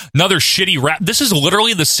again. Yep. Another shitty rap. This is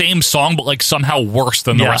literally the same song, but like somehow worse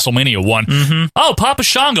than the WrestleMania one. Mm-hmm. Oh, Papa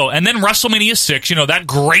Shango. And then WrestleMania 6, that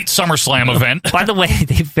great SummerSlam event. By the way,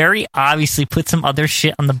 they very obviously put some other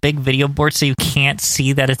shit on the big video board so you can't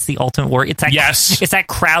see that it's the Ultimate Warrior. It's that, It's that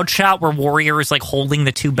crowd shot where Warrior is like holding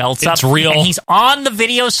the two belts up. It's real. And he's on the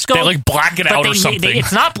video scope. They like black it out or something.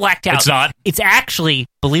 It's not blacked out. It's not. It's actually,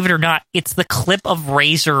 believe it or not, it's the clip of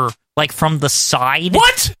Razor like from the side.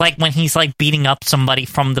 What? Like when he's like beating up somebody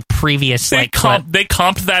from the previous They clip.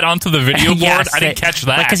 comped that onto the video board. Yes, I didn't catch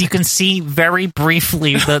that. Because you can see very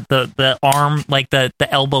briefly the arm, like the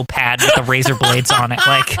elbow pad with the razor blades on it.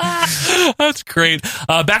 Like that's great.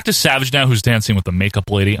 Back to Savage now, who's dancing with the makeup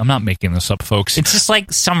lady. I'm not making this up, folks. it's just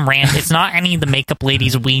like some it's not any of the makeup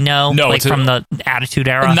ladies we know. No, like it's from the Attitude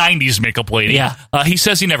Era. 90s makeup lady. Yeah. He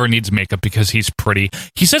says he never needs makeup because he's pretty.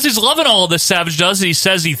 He says he's loving all of this, Savage does. He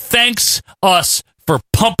says he thanks us for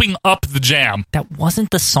pumping up the jam. That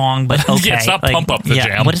wasn't the song, but okay. Yeah, it's not pump up the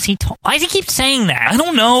jam. What is he? Why does he keep saying that? I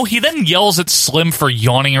don't know. He then yells at Slim for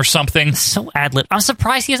yawning or something. So ad-lib. I'm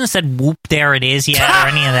surprised he hasn't said "whoop, there it is" yet or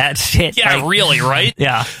any of that shit. Yeah, like, really, right?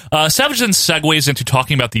 Yeah. Savage then segues into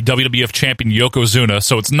talking about the WWF champion Yokozuna,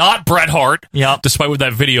 so it's not Bret Hart, despite what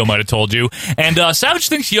that video might have told you. And Savage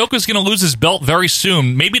thinks Yoko's going to lose his belt very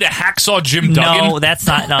soon, maybe to Hacksaw Jim Duggan. No, that's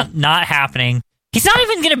not happening. He's not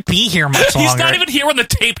even going to be here much longer. He's not even here when the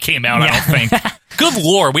tape came out, I don't think. Good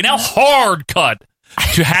Lord. We now hard cut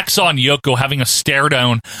to Hacksaw and Yoko having a stare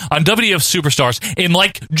down on WWF Superstars in,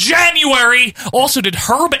 like, January. Also, did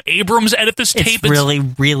Herb Abrams edit this tape? It's really,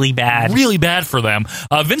 really bad. Really bad for them.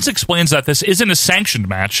 Vince explains that this isn't a sanctioned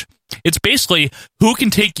match. It's basically who can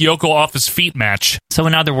take Yoko off his feet match. So,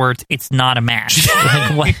 in other words, it's not a match.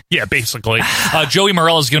 Yeah, basically. Joey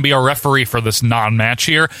Morel is going to be our referee for this non-match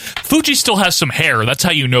here. Fuji still has some hair. That's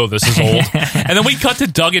how you know this is old. And then we cut to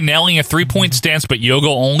Duggan nailing a 3-point stance, but Yoko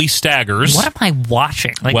only staggers. What am I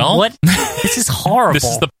watching? Like, well, what? This is horrible. This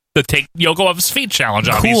is the take Yoko off his feet challenge,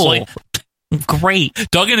 obviously. Cool. Great.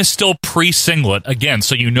 Duggan is still pre-singlet, again,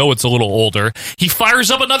 so you know it's a little older. He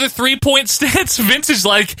fires up another 3-point stance. Vince is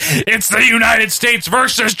like, it's the United States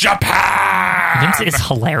versus Japan! Vince is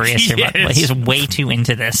hilarious here, by the way. He's way too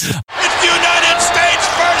into this. It's the United States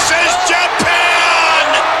versus Japan!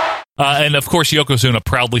 And, of course, Yokozuna,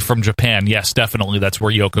 proudly from Japan. Yes, definitely, that's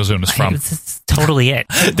where Yokozuna's from. That's totally it.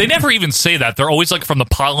 They never even say that. They're always, like, from the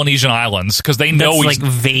Polynesian Islands, because they know he's like,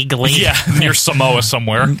 vaguely. Yeah, near Samoa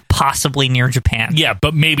somewhere. Possibly near Japan. Yeah,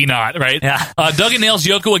 but maybe not, right? Yeah. Duggan nails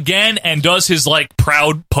Yoko again and does his, like,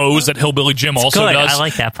 proud pose that Hillbilly Jim also good. does. I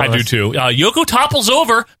like that pose. I do, too. Yoko topples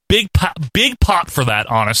over. Big pop for that,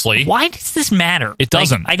 honestly. Why does this matter? It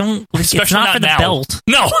doesn't. Like, I don't. Especially it's not not for the now. belt.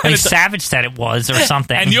 No. Like Savage said it was or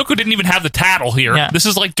something. And Yoko didn't even have the tattle here. Yeah. This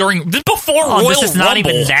is like before Royal This is not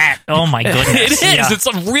Rumble. even that. Oh my goodness. It is. Yeah.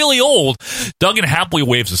 It's really old. Duggan happily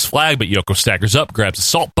waves his flag, but Yoko staggers up, grabs a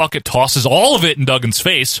salt bucket, tosses all of it in Duggan's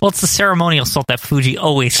face. Well, it's the ceremonial salt that Fuji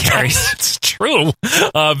always carries. It's true.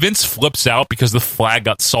 Vince flips out because the flag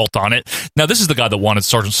got salt on it. Now, this is the guy that wanted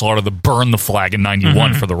Sergeant Slaughter to burn the flag in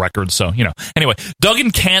 91 for the record, so, you know. Anyway, Duggan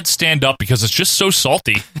can't stand up because it's just so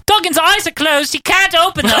salty. Duggan's eyes are closed. He can't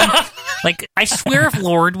open them. Like, I swear if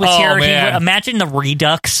Lord was here, he would imagine the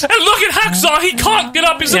Redux. And look at Hacksaw. He can't get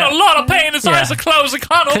up. He's in a lot of pain. His eyes are closed. He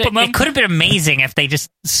can't open them. It could have been amazing if they just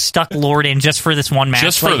stuck Lord in just for this one match.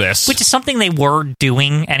 Just for this. Which is something they were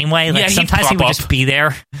doing anyway. Like, sometimes he would just be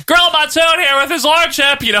there. Girl Monsoon here with his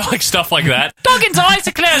lordship. You know, like stuff like that. Duggan's eyes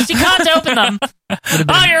are closed. He can't open them.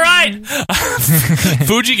 Oh, you're right.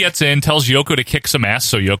 Fuji gets in, tells Yoko to kick some ass,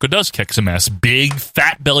 so Yoko does kick some ass. Big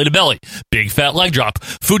fat belly to belly. Big fat leg drop.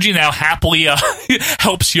 Fuji now happily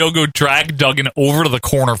helps Yoko drag Duggan over to the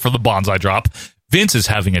corner for the bonsai drop. Vince is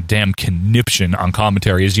having a damn conniption on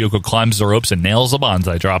commentary as Yoko climbs the ropes and nails the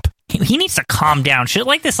bonsai drop. He needs to calm down. Shit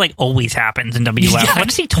like this always happens in WWF. Yeah. What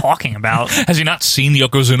is he talking about? Has he not seen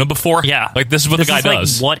Yokozuna before? Yeah. Like, this is what the guy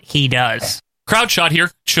does. What he does. Crowd shot here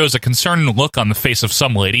shows a concerned look on the face of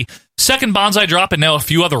some lady. Second bonsai drop, and now a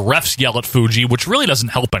few other refs yell at Fuji, which really doesn't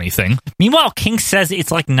help anything. Meanwhile, King says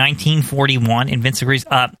it's like 1941, and Vince agrees.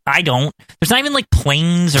 I don't. There's not even like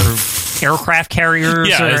planes or aircraft carriers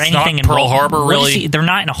or anything in Pearl Harbor, really. They're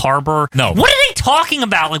not in a harbor. No. What are they talking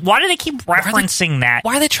about? Like, why do they keep referencing that?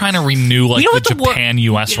 Why are they trying to renew the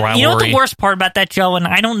Japan-U.S. rivalry? You know what the worst part about that, Joe? And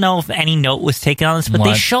I don't know if any note was taken on this, but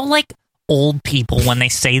they show like old people when they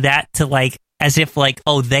say that to like. As if, like,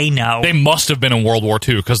 oh, they know. They must have been in World War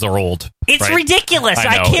II because they're old. It's ridiculous.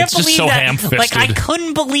 I can't believe so that. Ham-fisted. Like, I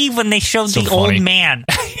couldn't believe when they showed the old man.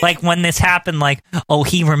 Like, when this happened, like, oh,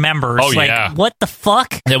 he remembers. Oh, like, yeah. What the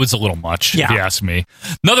fuck? That was a little much, if you ask me.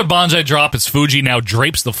 Another bonsai drop as Fuji now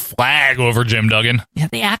drapes the flag over Jim Duggan. Yeah,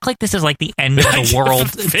 they act like this is, like, the end of the world.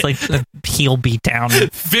 It's like a heel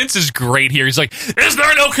beatdown. Vince is great here. He's like, is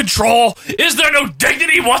there no control? Is there no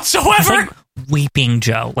dignity whatsoever? It's like weeping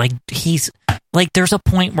Joe. Like, he's... Like, there's a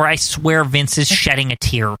point where I swear Vince is shedding a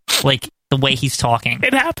tear, like, the way he's talking.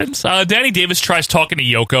 It happens. Danny Davis tries talking to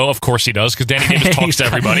Yoko. Of course he does, because Danny Davis talks to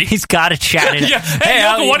everybody. He's got to chat it. Yeah. Hey,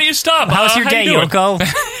 Yoko, why don't you stop? How's your how day, you doing?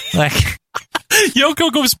 Yoko? Like...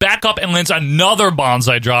 Yoko goes back up and lands another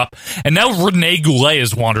bonsai drop, and now Renee Goulet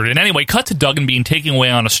has wandered in. Anyway, cut to Duggan being taken away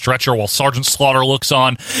on a stretcher while Sergeant Slaughter looks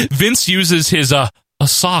on. Vince uses his a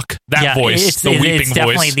sock, voice, the weeping it's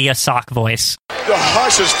definitely voice. the sock voice. The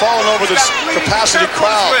hush has fallen over this capacity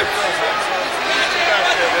crowd.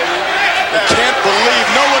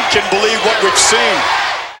 No one can believe what we've seen.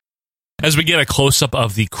 As we get a close-up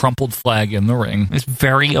of the crumpled flag in the ring. It's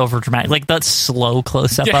very overdramatic. Like, that slow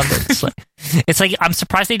close-up of it. It's like, I'm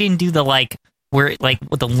surprised they didn't do the, like, where, like,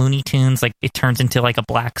 with the Looney Tunes, like, it turns into, like, a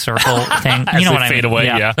black circle thing. You know what I mean? Fade away,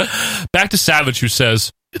 yeah. Back to Savage, who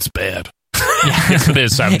says, it's bad. Yes, it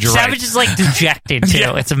is, Savage. You're Savage right. is, like, dejected, too.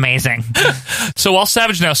 Yeah. It's amazing. So while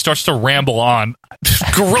Savage now starts to ramble on,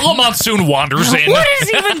 Gorilla Monsoon wanders in. What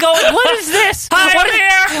is even going? What is this?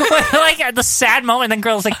 Like the sad moment, and then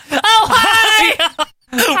Gorilla's like, "Oh hi,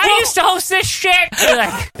 I used to host this shit."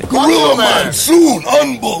 Like, Gorilla Monsoon,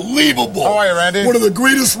 unbelievable. How are you, Randy? One of the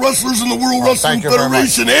greatest wrestlers in the World Wrestling thank you very much.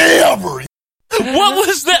 Federation ever. What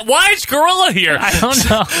was that? Why is Gorilla here? I don't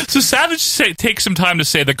know. So Savage takes some time to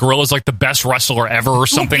say that Gorilla's like the best wrestler ever or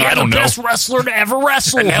something. I don't know. Best wrestler to ever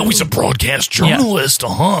wrestle. And now he's a broadcast journalist.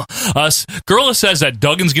 Gorilla says that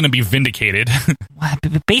Duggan's going to be vindicated.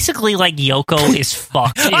 Basically, like, Yoko is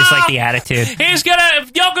fucked. Is like the attitude.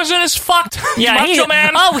 Yoko's in his fucked. Yeah, Macho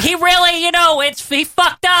Man. Oh, he really, he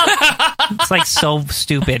fucked up. It's like so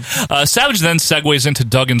stupid. Savage then segues into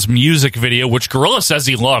Duggan's music video, which Gorilla says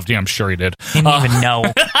he loved. Yeah, I'm sure he did. He didn't even know.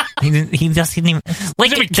 He doesn't even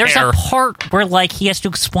like. Doesn't even There's care. a part where like he has to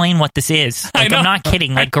explain what this is. Like, I'm not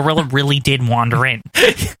kidding. Like, Gorilla really did wander in.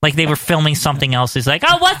 Like, they were filming something else. He's like,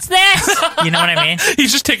 "Oh, what's this?" You know what I mean?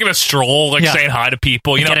 He's just taking a stroll, like saying hi to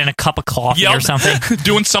people. You know, getting a cup of coffee or something,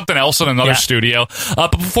 doing something else in another studio.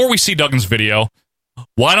 But before we see Duggan's video,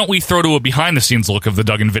 why don't we throw to a behind-the-scenes look of the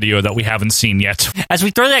Duggan video that we haven't seen yet? As we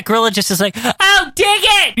throw that, Gorilla just is like, "Oh, dig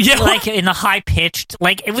it!" Yeah, like in the high pitched.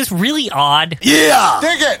 Like, it was really odd. Yeah,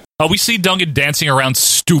 dig it. We see Duggan dancing around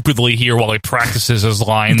stupidly here while he practices his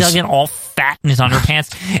lines. Duggan all fat in his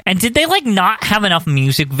underpants. And did they like not have enough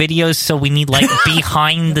music videos, so we need like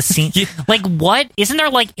behind the scenes? Like, what? Isn't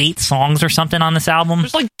there like 8 songs or something on this album?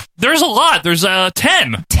 There's a lot. There's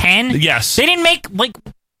 10. 10? Yes. They didn't make like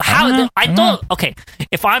how I don't. Okay,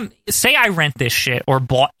 if I rent this shit or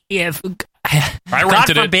bought I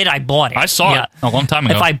rented God forbid it. I bought it. I saw it a long time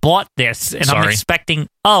ago. If I bought this and I'm expecting,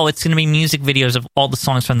 it's going to be music videos of all the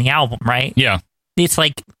songs from the album, right? Yeah. It's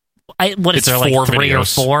like, what is It's there, like 4 3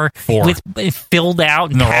 videos. or 4? With filled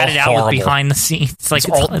out and They're all padded out with horrible. behind the scenes. Like,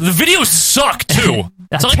 the videos suck too.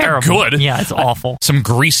 That's it's not terrible. good. Yeah, it's awful. Some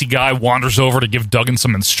greasy guy wanders over to give Duggan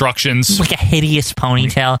some instructions. Like a hideous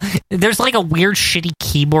ponytail. There's like a weird, shitty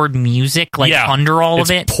keyboard music under all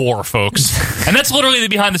of it. It's poor, folks. And that's literally the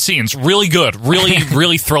behind the scenes. Really good. Really,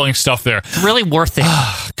 really thrilling stuff there. It's really worth it.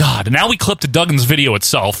 God. And now we clip to Duggan's video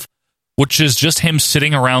itself, which is just him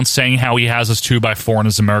sitting around saying how he has his 2x4 and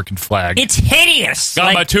his American flag. It's hideous.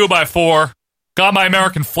 Got my 2x4. Got my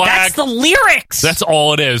American flag. That's the lyrics. That's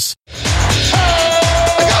all it is.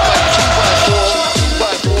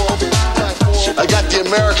 I got the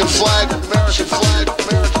American flag, American flag,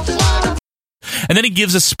 American flag. And then he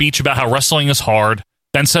gives a speech about how wrestling is hard,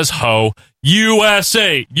 then says ho,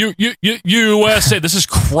 USA, USA. This is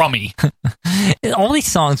crummy. All these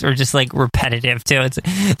songs are just like repetitive too. It's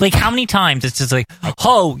like, how many times it's just like,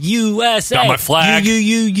 ho, USA. Got my flag.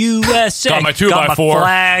 USA. Got my 2x4. Got my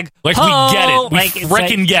flag. Like, ho. we get it. We Like,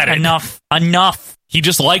 frickin' get it. Enough. He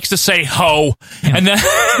just likes to say ho. And then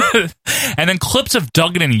and then clips of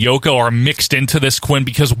Duggan and Yoko are mixed into this, Quinn,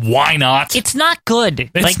 because why not? It's not good.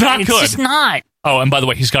 It's not good. It's just not. Oh, and by the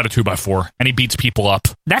way, he's got a 2x4 and he beats people up.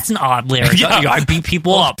 That's an odd lyric. Yeah. I beat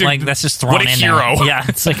people up. Dude, like, that's just thrown what a in hero. there. Yeah,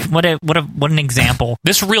 it's like what an example.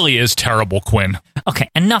 This really is terrible, Quinn. Okay,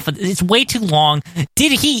 enough of this. It's way too long.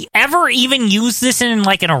 Did he ever even use this in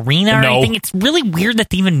like an arena or No. anything? It's really weird that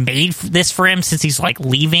they even made this for him since he's like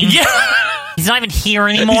leaving. Yeah. He's not even here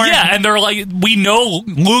anymore. Yeah, and they're like, we know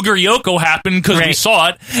Luger Yoko happened because we Right. saw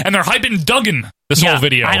it, and they're hyping Duggan this whole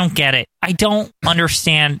video. I don't get it. I don't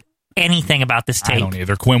understand anything about this tape. I don't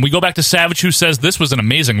either, Quinn. We go back to Savage, who says this was an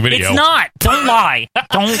amazing video. It's not. Don't lie.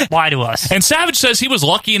 Don't lie to us. And Savage says he was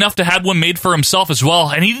lucky enough to have one made for himself as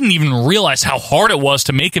well, and he didn't even realize how hard it was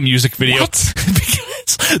to make a music video. What?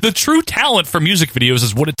 Because the true talent for music videos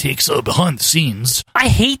is what it takes behind the scenes. I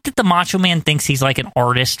hate that the Macho Man thinks he's like an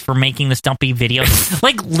artist for making this dumpy video.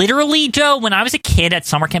 Like, literally, Joe, when I was a kid at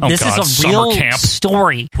summer camp, this is a summer real camp.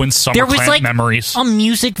 story. When summer There was camp like memories. a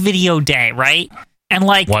music video day, right? And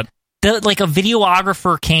like, What? like a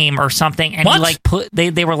videographer came or something, and What? he like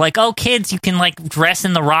they were like, oh, kids, you can like dress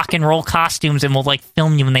in the rock and roll costumes, and we'll like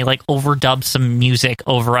film you, and they like overdub some music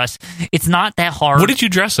over us. It's not that hard. What did you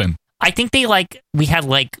dress in? I think they like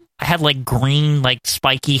I had like green, like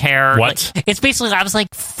spiky hair. What? Like, it's basically I was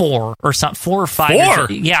like 4 or 5.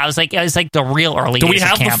 4? Yeah, I was like the real early. Do we days of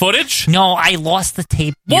have the camp. footage? No, I lost the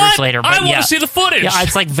tape What? years later. But I want to see the footage. Yeah,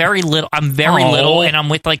 it's like very little. I'm very little, and I'm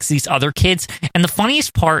with like these other kids. And the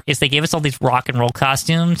funniest part is they gave us all these rock and roll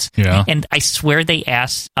costumes. Yeah. And I swear they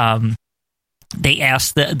asked the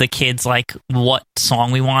kids like what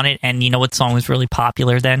song we wanted, and you know what song was really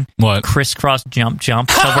popular then? What? Crisscross Jump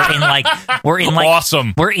Jump. So we're in like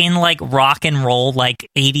awesome. We're in like rock and roll, like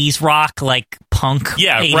 80s rock, like punk.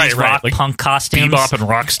 Yeah, 80s right. rock Like punk costumes. Bebop and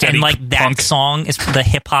Rocksteady and like that punk. song is the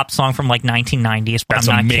hip hop song from like 1990s. But That's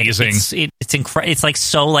I'm not amazing. kidding. It's incredible. It's like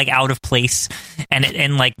so like out of place,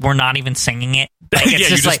 and like we're not even singing it. Like, it's Yeah, you're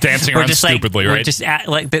just like, dancing we're around just, like, stupidly, we're right? just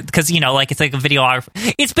like because you know, like it's like a videographer.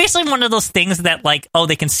 It's basically one of those things that like, oh,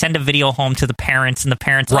 they can send a video home to the parents, and the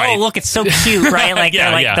parents, Right. oh, look, it's so cute, right? Like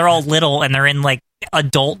Yeah, they're all little and they're in like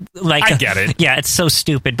adult. Like I get it. Yeah, it's so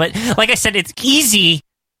stupid. But like I said, it's easy.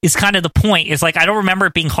 Is kind of the point. Is like I don't remember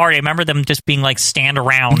it being hard. I remember them just being like stand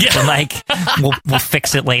around and like we'll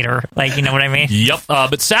fix it later. Like you know what I mean? Yep.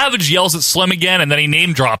 But Savage yells at Slim again, and then he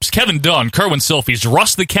name drops Kevin Dunn, Kerwin Silfies,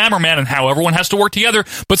 Russ the cameraman, and how everyone has to work together.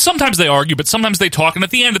 But sometimes they argue, but sometimes they talk, and at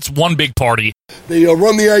the end, it's one big party. They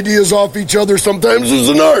run the ideas off each other. Sometimes there's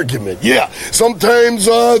an argument. Yeah. Sometimes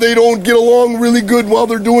they don't get along really good while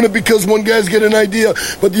they're doing it because one guy's got an idea,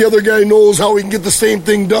 but the other guy knows how he can get the same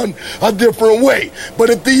thing done a different way. But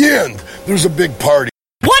at the end, there's a big party.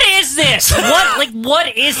 What is this?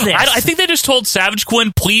 What is this? I think they just told Savage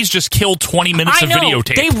Quinn, please just kill 20 minutes I know. of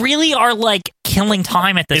videotape. They really are like killing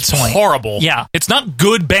time at this point. It's horrible. Yeah. It's not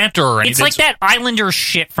good banter or anything. It's like that Islanders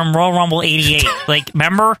shit from Royal Rumble 88. Like,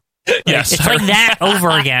 remember? Yes. It's like that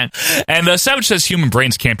over again. And Savage says human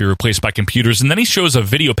brains can't be replaced by computers, and then he shows a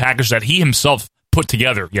video package that he himself put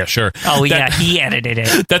together. Yeah, sure. Oh, yeah, he edited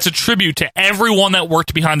it. That's a tribute to everyone that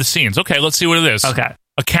worked behind the scenes. Okay, let's see what it is. Okay.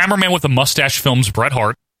 A cameraman with a mustache films Bret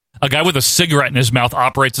Hart. A guy with a cigarette in his mouth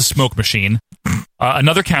operates a smoke machine.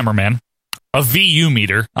 Another cameraman. A VU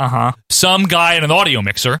meter. Uh-huh. Some guy at an audio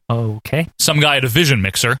mixer. Okay. Some guy at a vision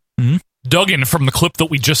mixer. Mm-hmm. Duggan from the clip that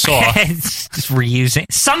we just saw. It's just reusing.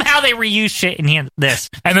 Somehow they reuse shit in this.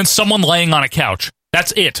 And then someone laying on a couch.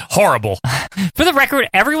 That's it. Horrible. For the record,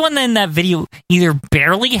 everyone in that video either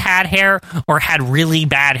barely had hair or had really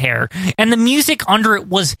bad hair. And the music under it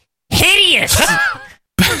was hideous.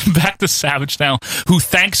 Back to Savage now, who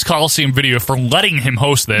thanks Coliseum Video for letting him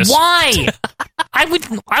host this. Why? I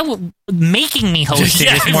would making me host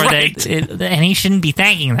it is more right. and he shouldn't be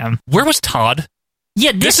thanking them. Where was Todd?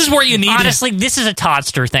 Yeah, this is where you need. Honestly, this is a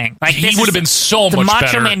Toddster thing. Like he would have been so much better. The Macho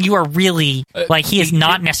better. Man, you are really like he is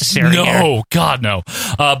not necessary. No, here. God no.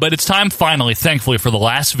 But it's time finally, thankfully, for the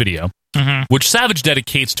last video, which Savage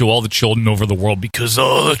dedicates to all the children over the world because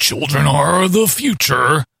the children are the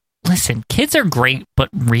future. Listen, kids are great, but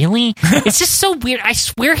really? It's just so weird. I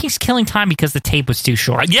swear he's killing time because the tape was too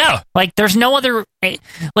short. Yeah. Like, there's no other...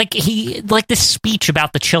 Like, this speech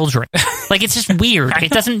about the children. Like, it's just weird.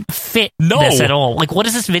 It doesn't fit this at all. Like, what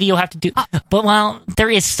does this video have to do? But, well,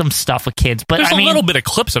 there is some stuff with kids, but There's I mean... a little bit of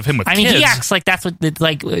clips of him with kids. I mean, he acts like that's what,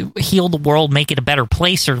 like, heal the world, make it a better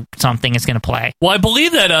place or something is going to play. Well, I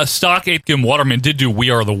believe that Stock Aitken Waterman did do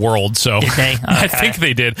We Are the World, so... Did they? Okay. I think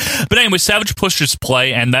they did. But anyway, Savage pushes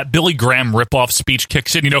play, and that Billy Graham ripoff speech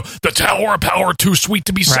kicks in. You know, the Tower of Power, too sweet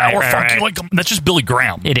to be sour, funky like... That's just Billy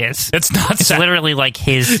Graham. It is. It's not... It's literally like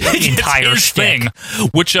his entire his thing,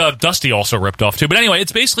 which Dusty also ripped off too. But anyway,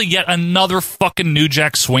 it's basically yet another fucking New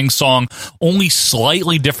Jack Swing song, only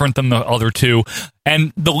slightly different than the other two.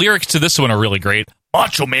 And the lyrics to this one are really great.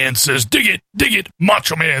 Macho Man says, dig it, dig it.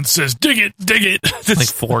 Macho Man says, dig it, dig it. Like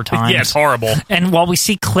 4 times. Yeah, it's horrible. And while we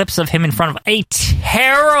see clips of him in front of a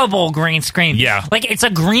terrible green screen. Yeah. Like, it's a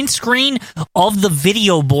green screen of the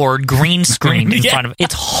video board green screen in front of it.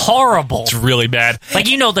 It's horrible. It's really bad. Like,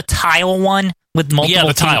 you know, the tile one with multiple... Yeah,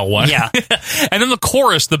 the tile one. Yeah. And then the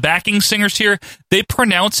chorus, the backing singers here, they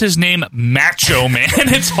pronounce his name Macho Man.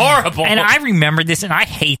 It's horrible. And I remember this, and I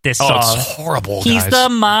hate this song. It's horrible, He's guys. the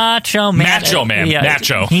Macho Man. Macho Man. Yeah,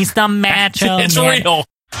 Macho. He's the Macho It's Man. real. Get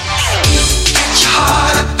your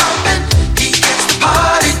heart pumping, he gets the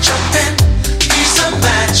party jumping. He's a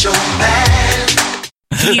macho man.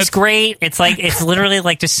 he's great. It's literally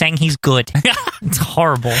like just saying he's good. It's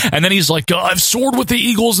horrible. And then he's like, I've soared with the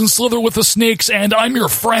eagles and slither with the snakes, and I'm your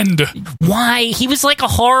friend. Why? He was like a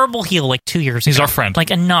horrible heel like 2 years ago. He's our friend.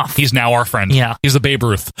 Like, enough. He's now our friend. Yeah. He's the Babe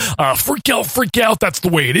Ruth. Freak out, that's the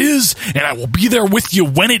way it is, and I will be there with you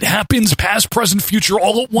when it happens, past, present, future,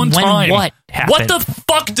 all at one time. When what happens? What the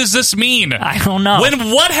fuck does this mean? I don't know.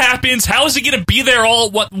 When what happens? How is he going to be there all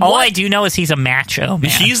at what? All I do know is he's a macho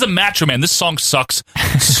man. He's the macho man. This song sucks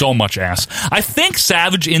so much ass. I think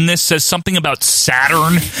Savage in this says something about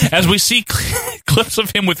Saturn as we see clips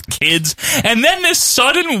of him with kids, and then this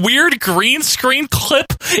sudden weird green screen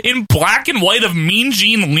clip in black and white of Mean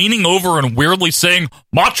Gene leaning over and weirdly saying,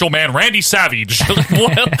 Macho Man Randy Savage.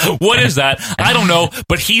 What is that? I don't know,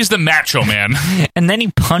 but he's the macho man. And then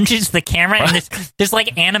he punches the camera, and there's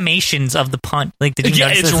like animations of the punch. Like, did you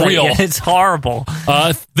notice it's this? real. It's horrible.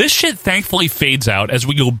 This shit thankfully fades out as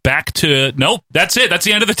we go back to, nope, that's it. That's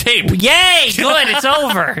the end of the tape. Yay, good, it's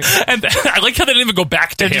over. And I like how they didn't even go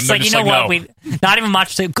back to They're him. just They're like, just you know like, what? no. We've not even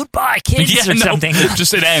much to goodbye, kids, or something.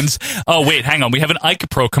 Just it ends. Oh, wait, hang on. We have an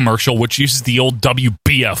ICAPRO commercial which uses the old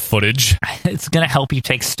WBF footage. It's going to help you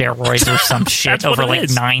take steroids or some shit over like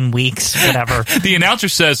 9 weeks, whatever. The announcer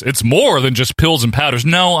says it's more than just pills and powders.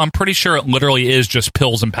 No, I'm pretty sure it literally is just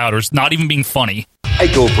pills and powders, not even being funny.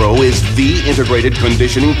 ICOPRO is the integrated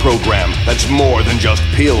conditioning program that's more than just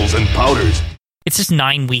pills and powders. It's just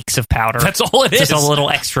 9 weeks of powder. That's all it is. Just a little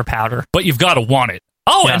extra powder. But you've got to want it.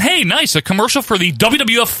 Oh, Yeah. and hey, nice, a commercial for the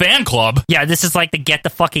WWF fan club. Yeah, this is like the get the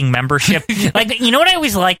fucking membership. Like, you know what I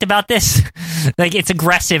always liked about this? Like, it's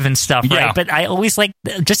aggressive and stuff, right? Yeah. But I always like,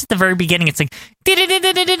 just at the very beginning, it's like,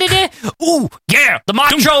 ooh, yeah, the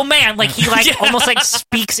Macho Man. Like, he like almost like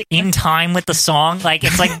speaks in time with the song. Like,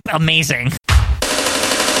 it's like amazing.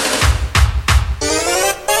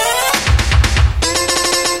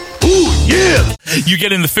 Yeah! You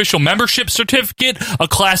get an official membership certificate, a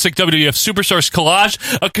classic WWF Superstars collage,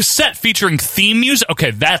 a cassette featuring theme music.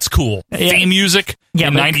 Okay, that's cool. Yeah. Theme music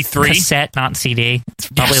in 93. Cassette, not CD. It's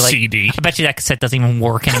probably like CD. I bet you that cassette doesn't even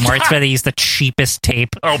work anymore. It's where they use the cheapest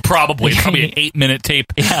tape. Oh, probably. Probably an 8-minute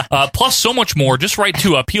tape. Yeah. Plus so much more. Just write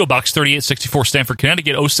to P.O. Box 3864, Stamford,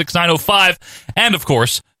 Connecticut, 06905. And, of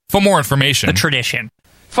course, for more information. The tradition.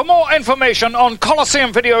 For more information on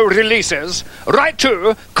Coliseum Video releases, write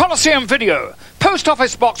to Coliseum Video, Post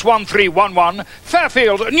Office Box 1311,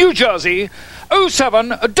 Fairfield, New Jersey,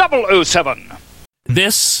 07007.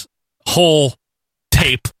 This whole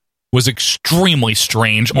tape was extremely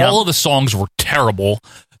strange. Yep. All of the songs were terrible.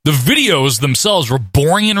 The videos themselves were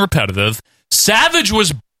boring and repetitive. Savage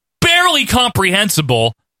was barely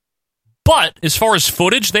comprehensible. But as far as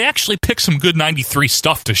footage, they actually picked some good 93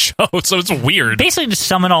 stuff to show, so it's weird. Basically, to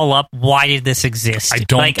sum it all up, why did this exist? I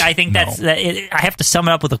don't like. I think know. I have to sum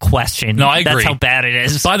it up with a question. No, I agree. That's how bad it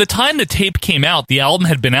is. By the time the tape came out, the album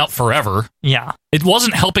had been out forever. Yeah. It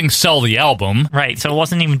wasn't helping sell the album. Right, so it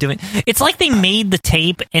wasn't even doing... It's like they made the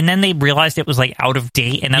tape, and then they realized it was, like, out of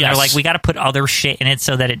date, and then they're like, we got to put other shit in it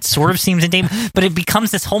so that it sort of seems in date, but it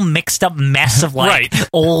becomes this whole mixed-up mess of, like,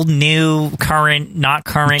 old, new, current, not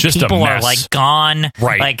current. Just a People are, mess. like, gone.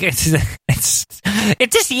 Right. Like, it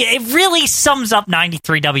really sums up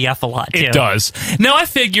 93 WF a lot, too. It does. Now, I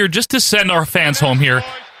figure, just to send our fans home here,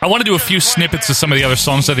 I want to do a few snippets of some of the other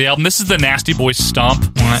songs of the album. This is the Nasty Boys Stomp,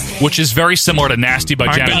 which is very similar to Nasty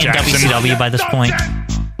by Janet Jackson. WCW by this point.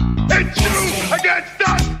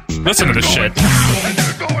 Listen to this shit.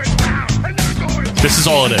 This is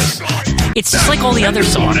all it is. It's just like all the other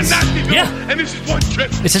songs. Yeah.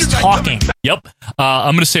 It's just talking. Yep.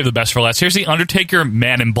 I'm going to save the best for last. Here's The Undertaker,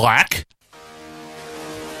 Man in Black.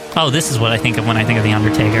 Oh, this is what I think of when I think of The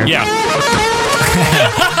Undertaker. Yeah.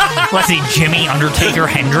 Let's see, Jimmy Undertaker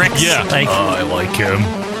Hendrix. Yeah. Like, I like him.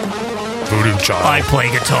 Voodoo Child. I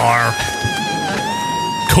play guitar.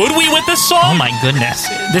 Could we with this song? Oh my goodness.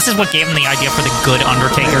 This is what gave him the idea for the good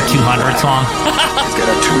Undertaker 200 song. It's got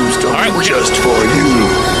a tombstone All right, we're just for you.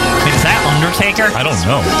 Wait, is that Undertaker? I don't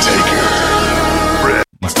know.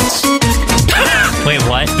 Wait,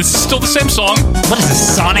 what? This is still the same song. What is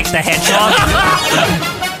this, Sonic the Hedgehog?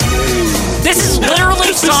 This is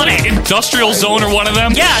literally Sonic. Industrial Zone or one of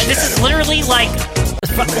them? Yeah, this is literally like,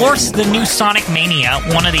 or the new Sonic Mania,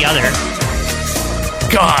 one or the other.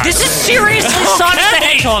 God. This is seriously Sonic the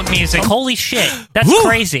Hedgehog music. Holy shit. That's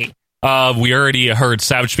crazy. We already heard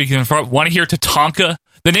Savage speaking in front. Want to hear Tatanka?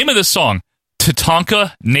 The name of this song,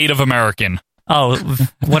 Tatanka Native American. Oh,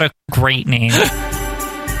 what a great name.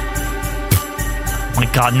 Oh my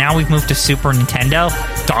god, now we've moved to Super Nintendo?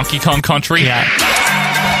 Donkey Kong Country? Yeah.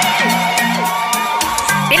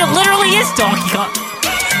 It literally is Donkey Kong.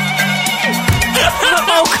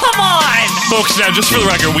 Oh, come on! Folks, now, just for the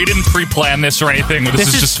record, we didn't pre-plan this or anything.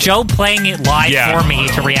 This is just Joe playing it live for me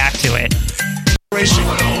to react to it.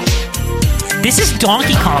 This is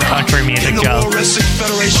Donkey Kong country music, Joe.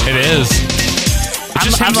 It is.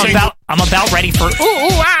 I'm about ready for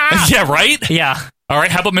ah! Yeah, right? Yeah. All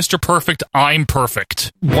right, how about Mr. Perfect, I'm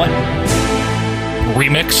Perfect? What?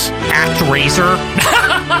 Remix? ActRaiser?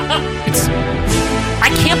 I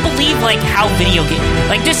can't believe, like, how video game...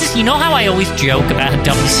 Like, this is... You know how I always joke about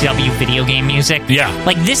WCW video game music? Yeah.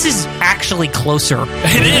 Like, this is actually closer.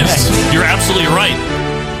 It is. You're absolutely right.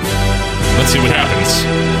 Let's see what happens.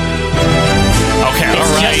 Okay, it's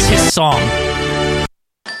all right. It's just his song.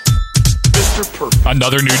 Mr. Perfect.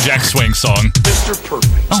 Another New Jack Swing song. Mr.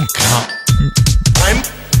 Perfect. Oh, God. I'm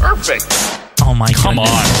perfect. Oh, my Come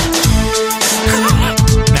goodness. on.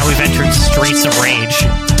 Now we've entered Streets of Rage.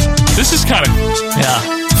 This is kind of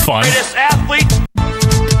fun. Greatest athlete.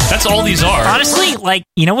 That's all these are. Honestly, like,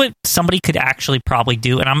 you know what somebody could actually probably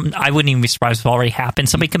do, and I wouldn't even be surprised if it already happened.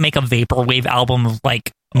 Somebody could make a vaporwave album of,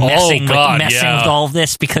 like, messing with all of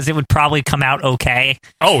this, because it would probably come out okay.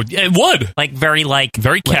 Oh, it would. Like, very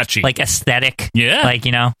catchy. Like aesthetic. Yeah. Like,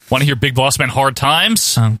 you know. Want to hear Big Boss Man Hard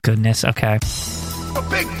Times? Oh, goodness. Okay. The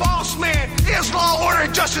Big Boss Man is Law, Order,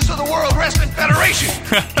 and Justice of the World Wrestling Federation.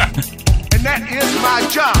 And that is my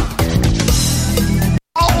job.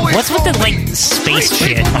 Always What's with the, like, space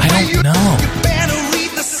shit? I don't know.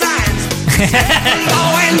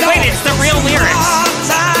 Wait, it's the real lyrics.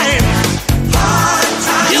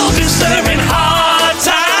 You'll be serving hard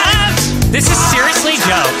times. This is seriously,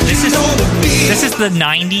 Joe. This is the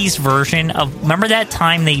 90s version of... Remember that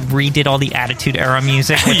time they redid all the Attitude Era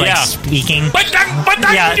music with, like, speaking?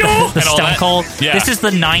 The Stone Cold? Yeah. This is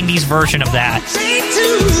the 90s version of that.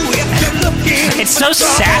 It's so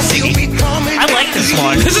sassy. I like this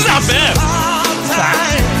one. This is not bad.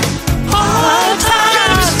 Hard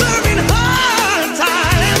times.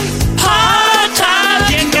 Hard times.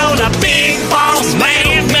 You know the Big Boss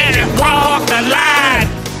Man better walk the line.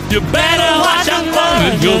 You better watch out for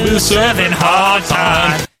you'll be serving hard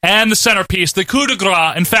time. And the centerpiece, the coup de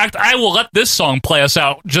grace. In fact, I will let this song play us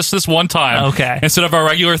out just this one time. Okay. Instead of our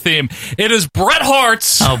regular theme. It is Bret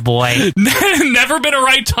Hart's. Oh, boy. Never Been a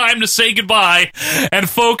Right Time to Say Goodbye. And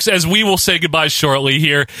folks, as we will say goodbye shortly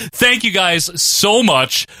here, thank you guys so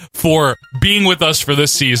much for being with us for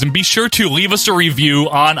this season. Be sure to leave us a review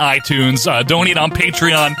on iTunes. Donate on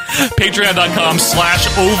Patreon.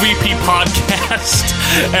 Patreon.com/OVP podcast.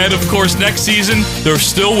 And of course, next season, there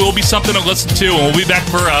still will be something to listen to. And we'll be back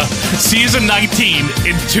for season 19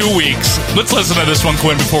 in 2 weeks. Let's listen to this one,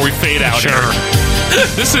 Quinn, before we fade out here.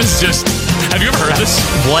 This is just... Have you ever heard this?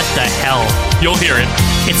 What the hell? You'll hear it.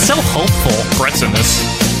 It's so hopeful. Brett's in this.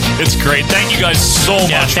 It's great. Thank you guys so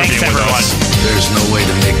much for being with us. There's no way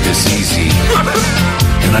to make this easy.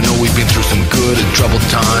 And I know we've been through some good and troubled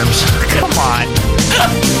times. Come on.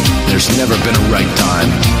 There's never been a right time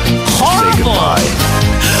to say goodbye.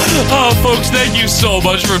 Oh, folks, thank you so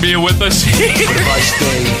much for being with us here. If I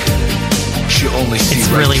stay, she'll only see It's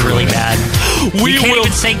right really, through really me. bad. We you can't will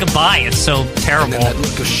even say goodbye. It's so terrible. And that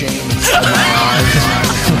look of shame inside my eyes.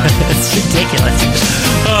 It's ridiculous.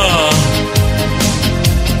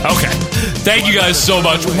 Okay. Thank you guys so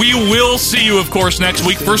much. We will see you, of course, next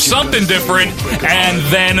week for something different. And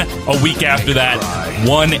then a week after that,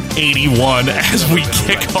 181 as we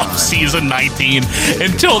kick off season 19.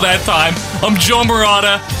 Until that time, I'm Joe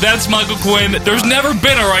Murata. That's Michael Quinn. There's never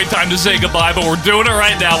been a right time to say goodbye, but we're doing it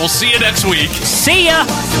right now. We'll see you next week. See ya!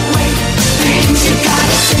 Things you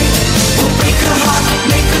gotta say will break her heart,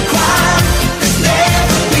 make her cry. There's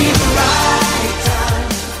never been a right time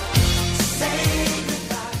to say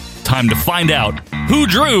goodbye. Time to find out who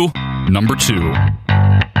drew number 2.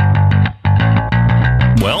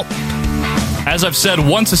 Well, as I've said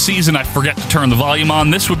once a season, I forget to turn the volume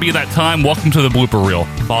on. This would be that time. Welcome to the blooper reel.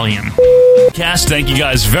 Volume. Cast, thank you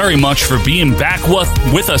guys very much for being back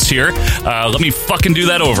with us here. Let me fucking do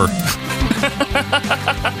that over.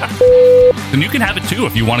 And you can have it too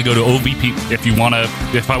if you want to go to OVP.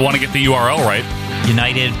 If I want to get the URL right.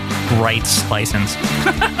 United Rights License.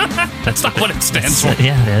 That's not what it stands for.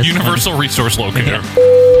 Yeah, it is. Universal Resource Locator.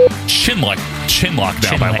 Chinlock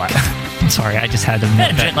now, by the way. I'm sorry, I just had to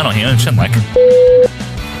admit that. I don't hear Chinlock.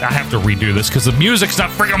 I have to redo this because the music's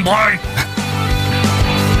not freaking playing.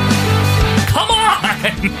 Come on!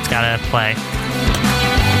 It's gotta play.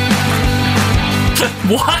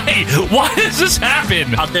 Why? Why does this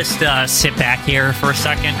happen? I'll just sit back here for a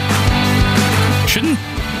second.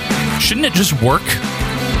 Shouldn't it just work?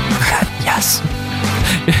 Yes.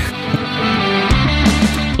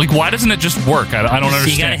 Like, why doesn't it just work? I don't understand. So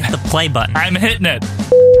you gotta hit the play button. I'm hitting it.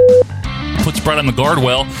 Puts spread on the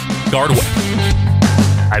guardwell.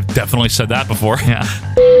 I've definitely said that before. Yeah.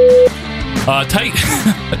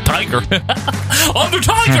 Tiger.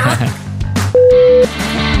 Undertaker.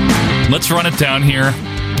 Let's run it down here.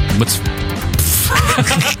 Let's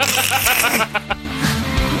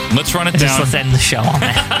run it down. Let's end the show on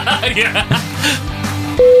that. Yeah.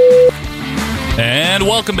 And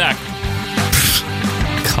welcome back,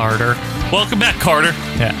 Carter. Welcome back, Carter.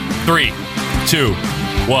 Yeah. 3, 2,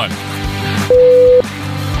 1.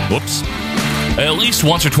 Whoops. At least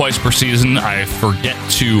once or twice per season, I forget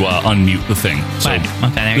to unmute the thing. So, right.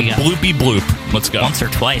 Okay, there you go. Bloopy bloop. Let's go. Once or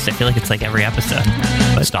twice. I feel like it's like every episode.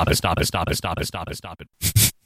 Stop it.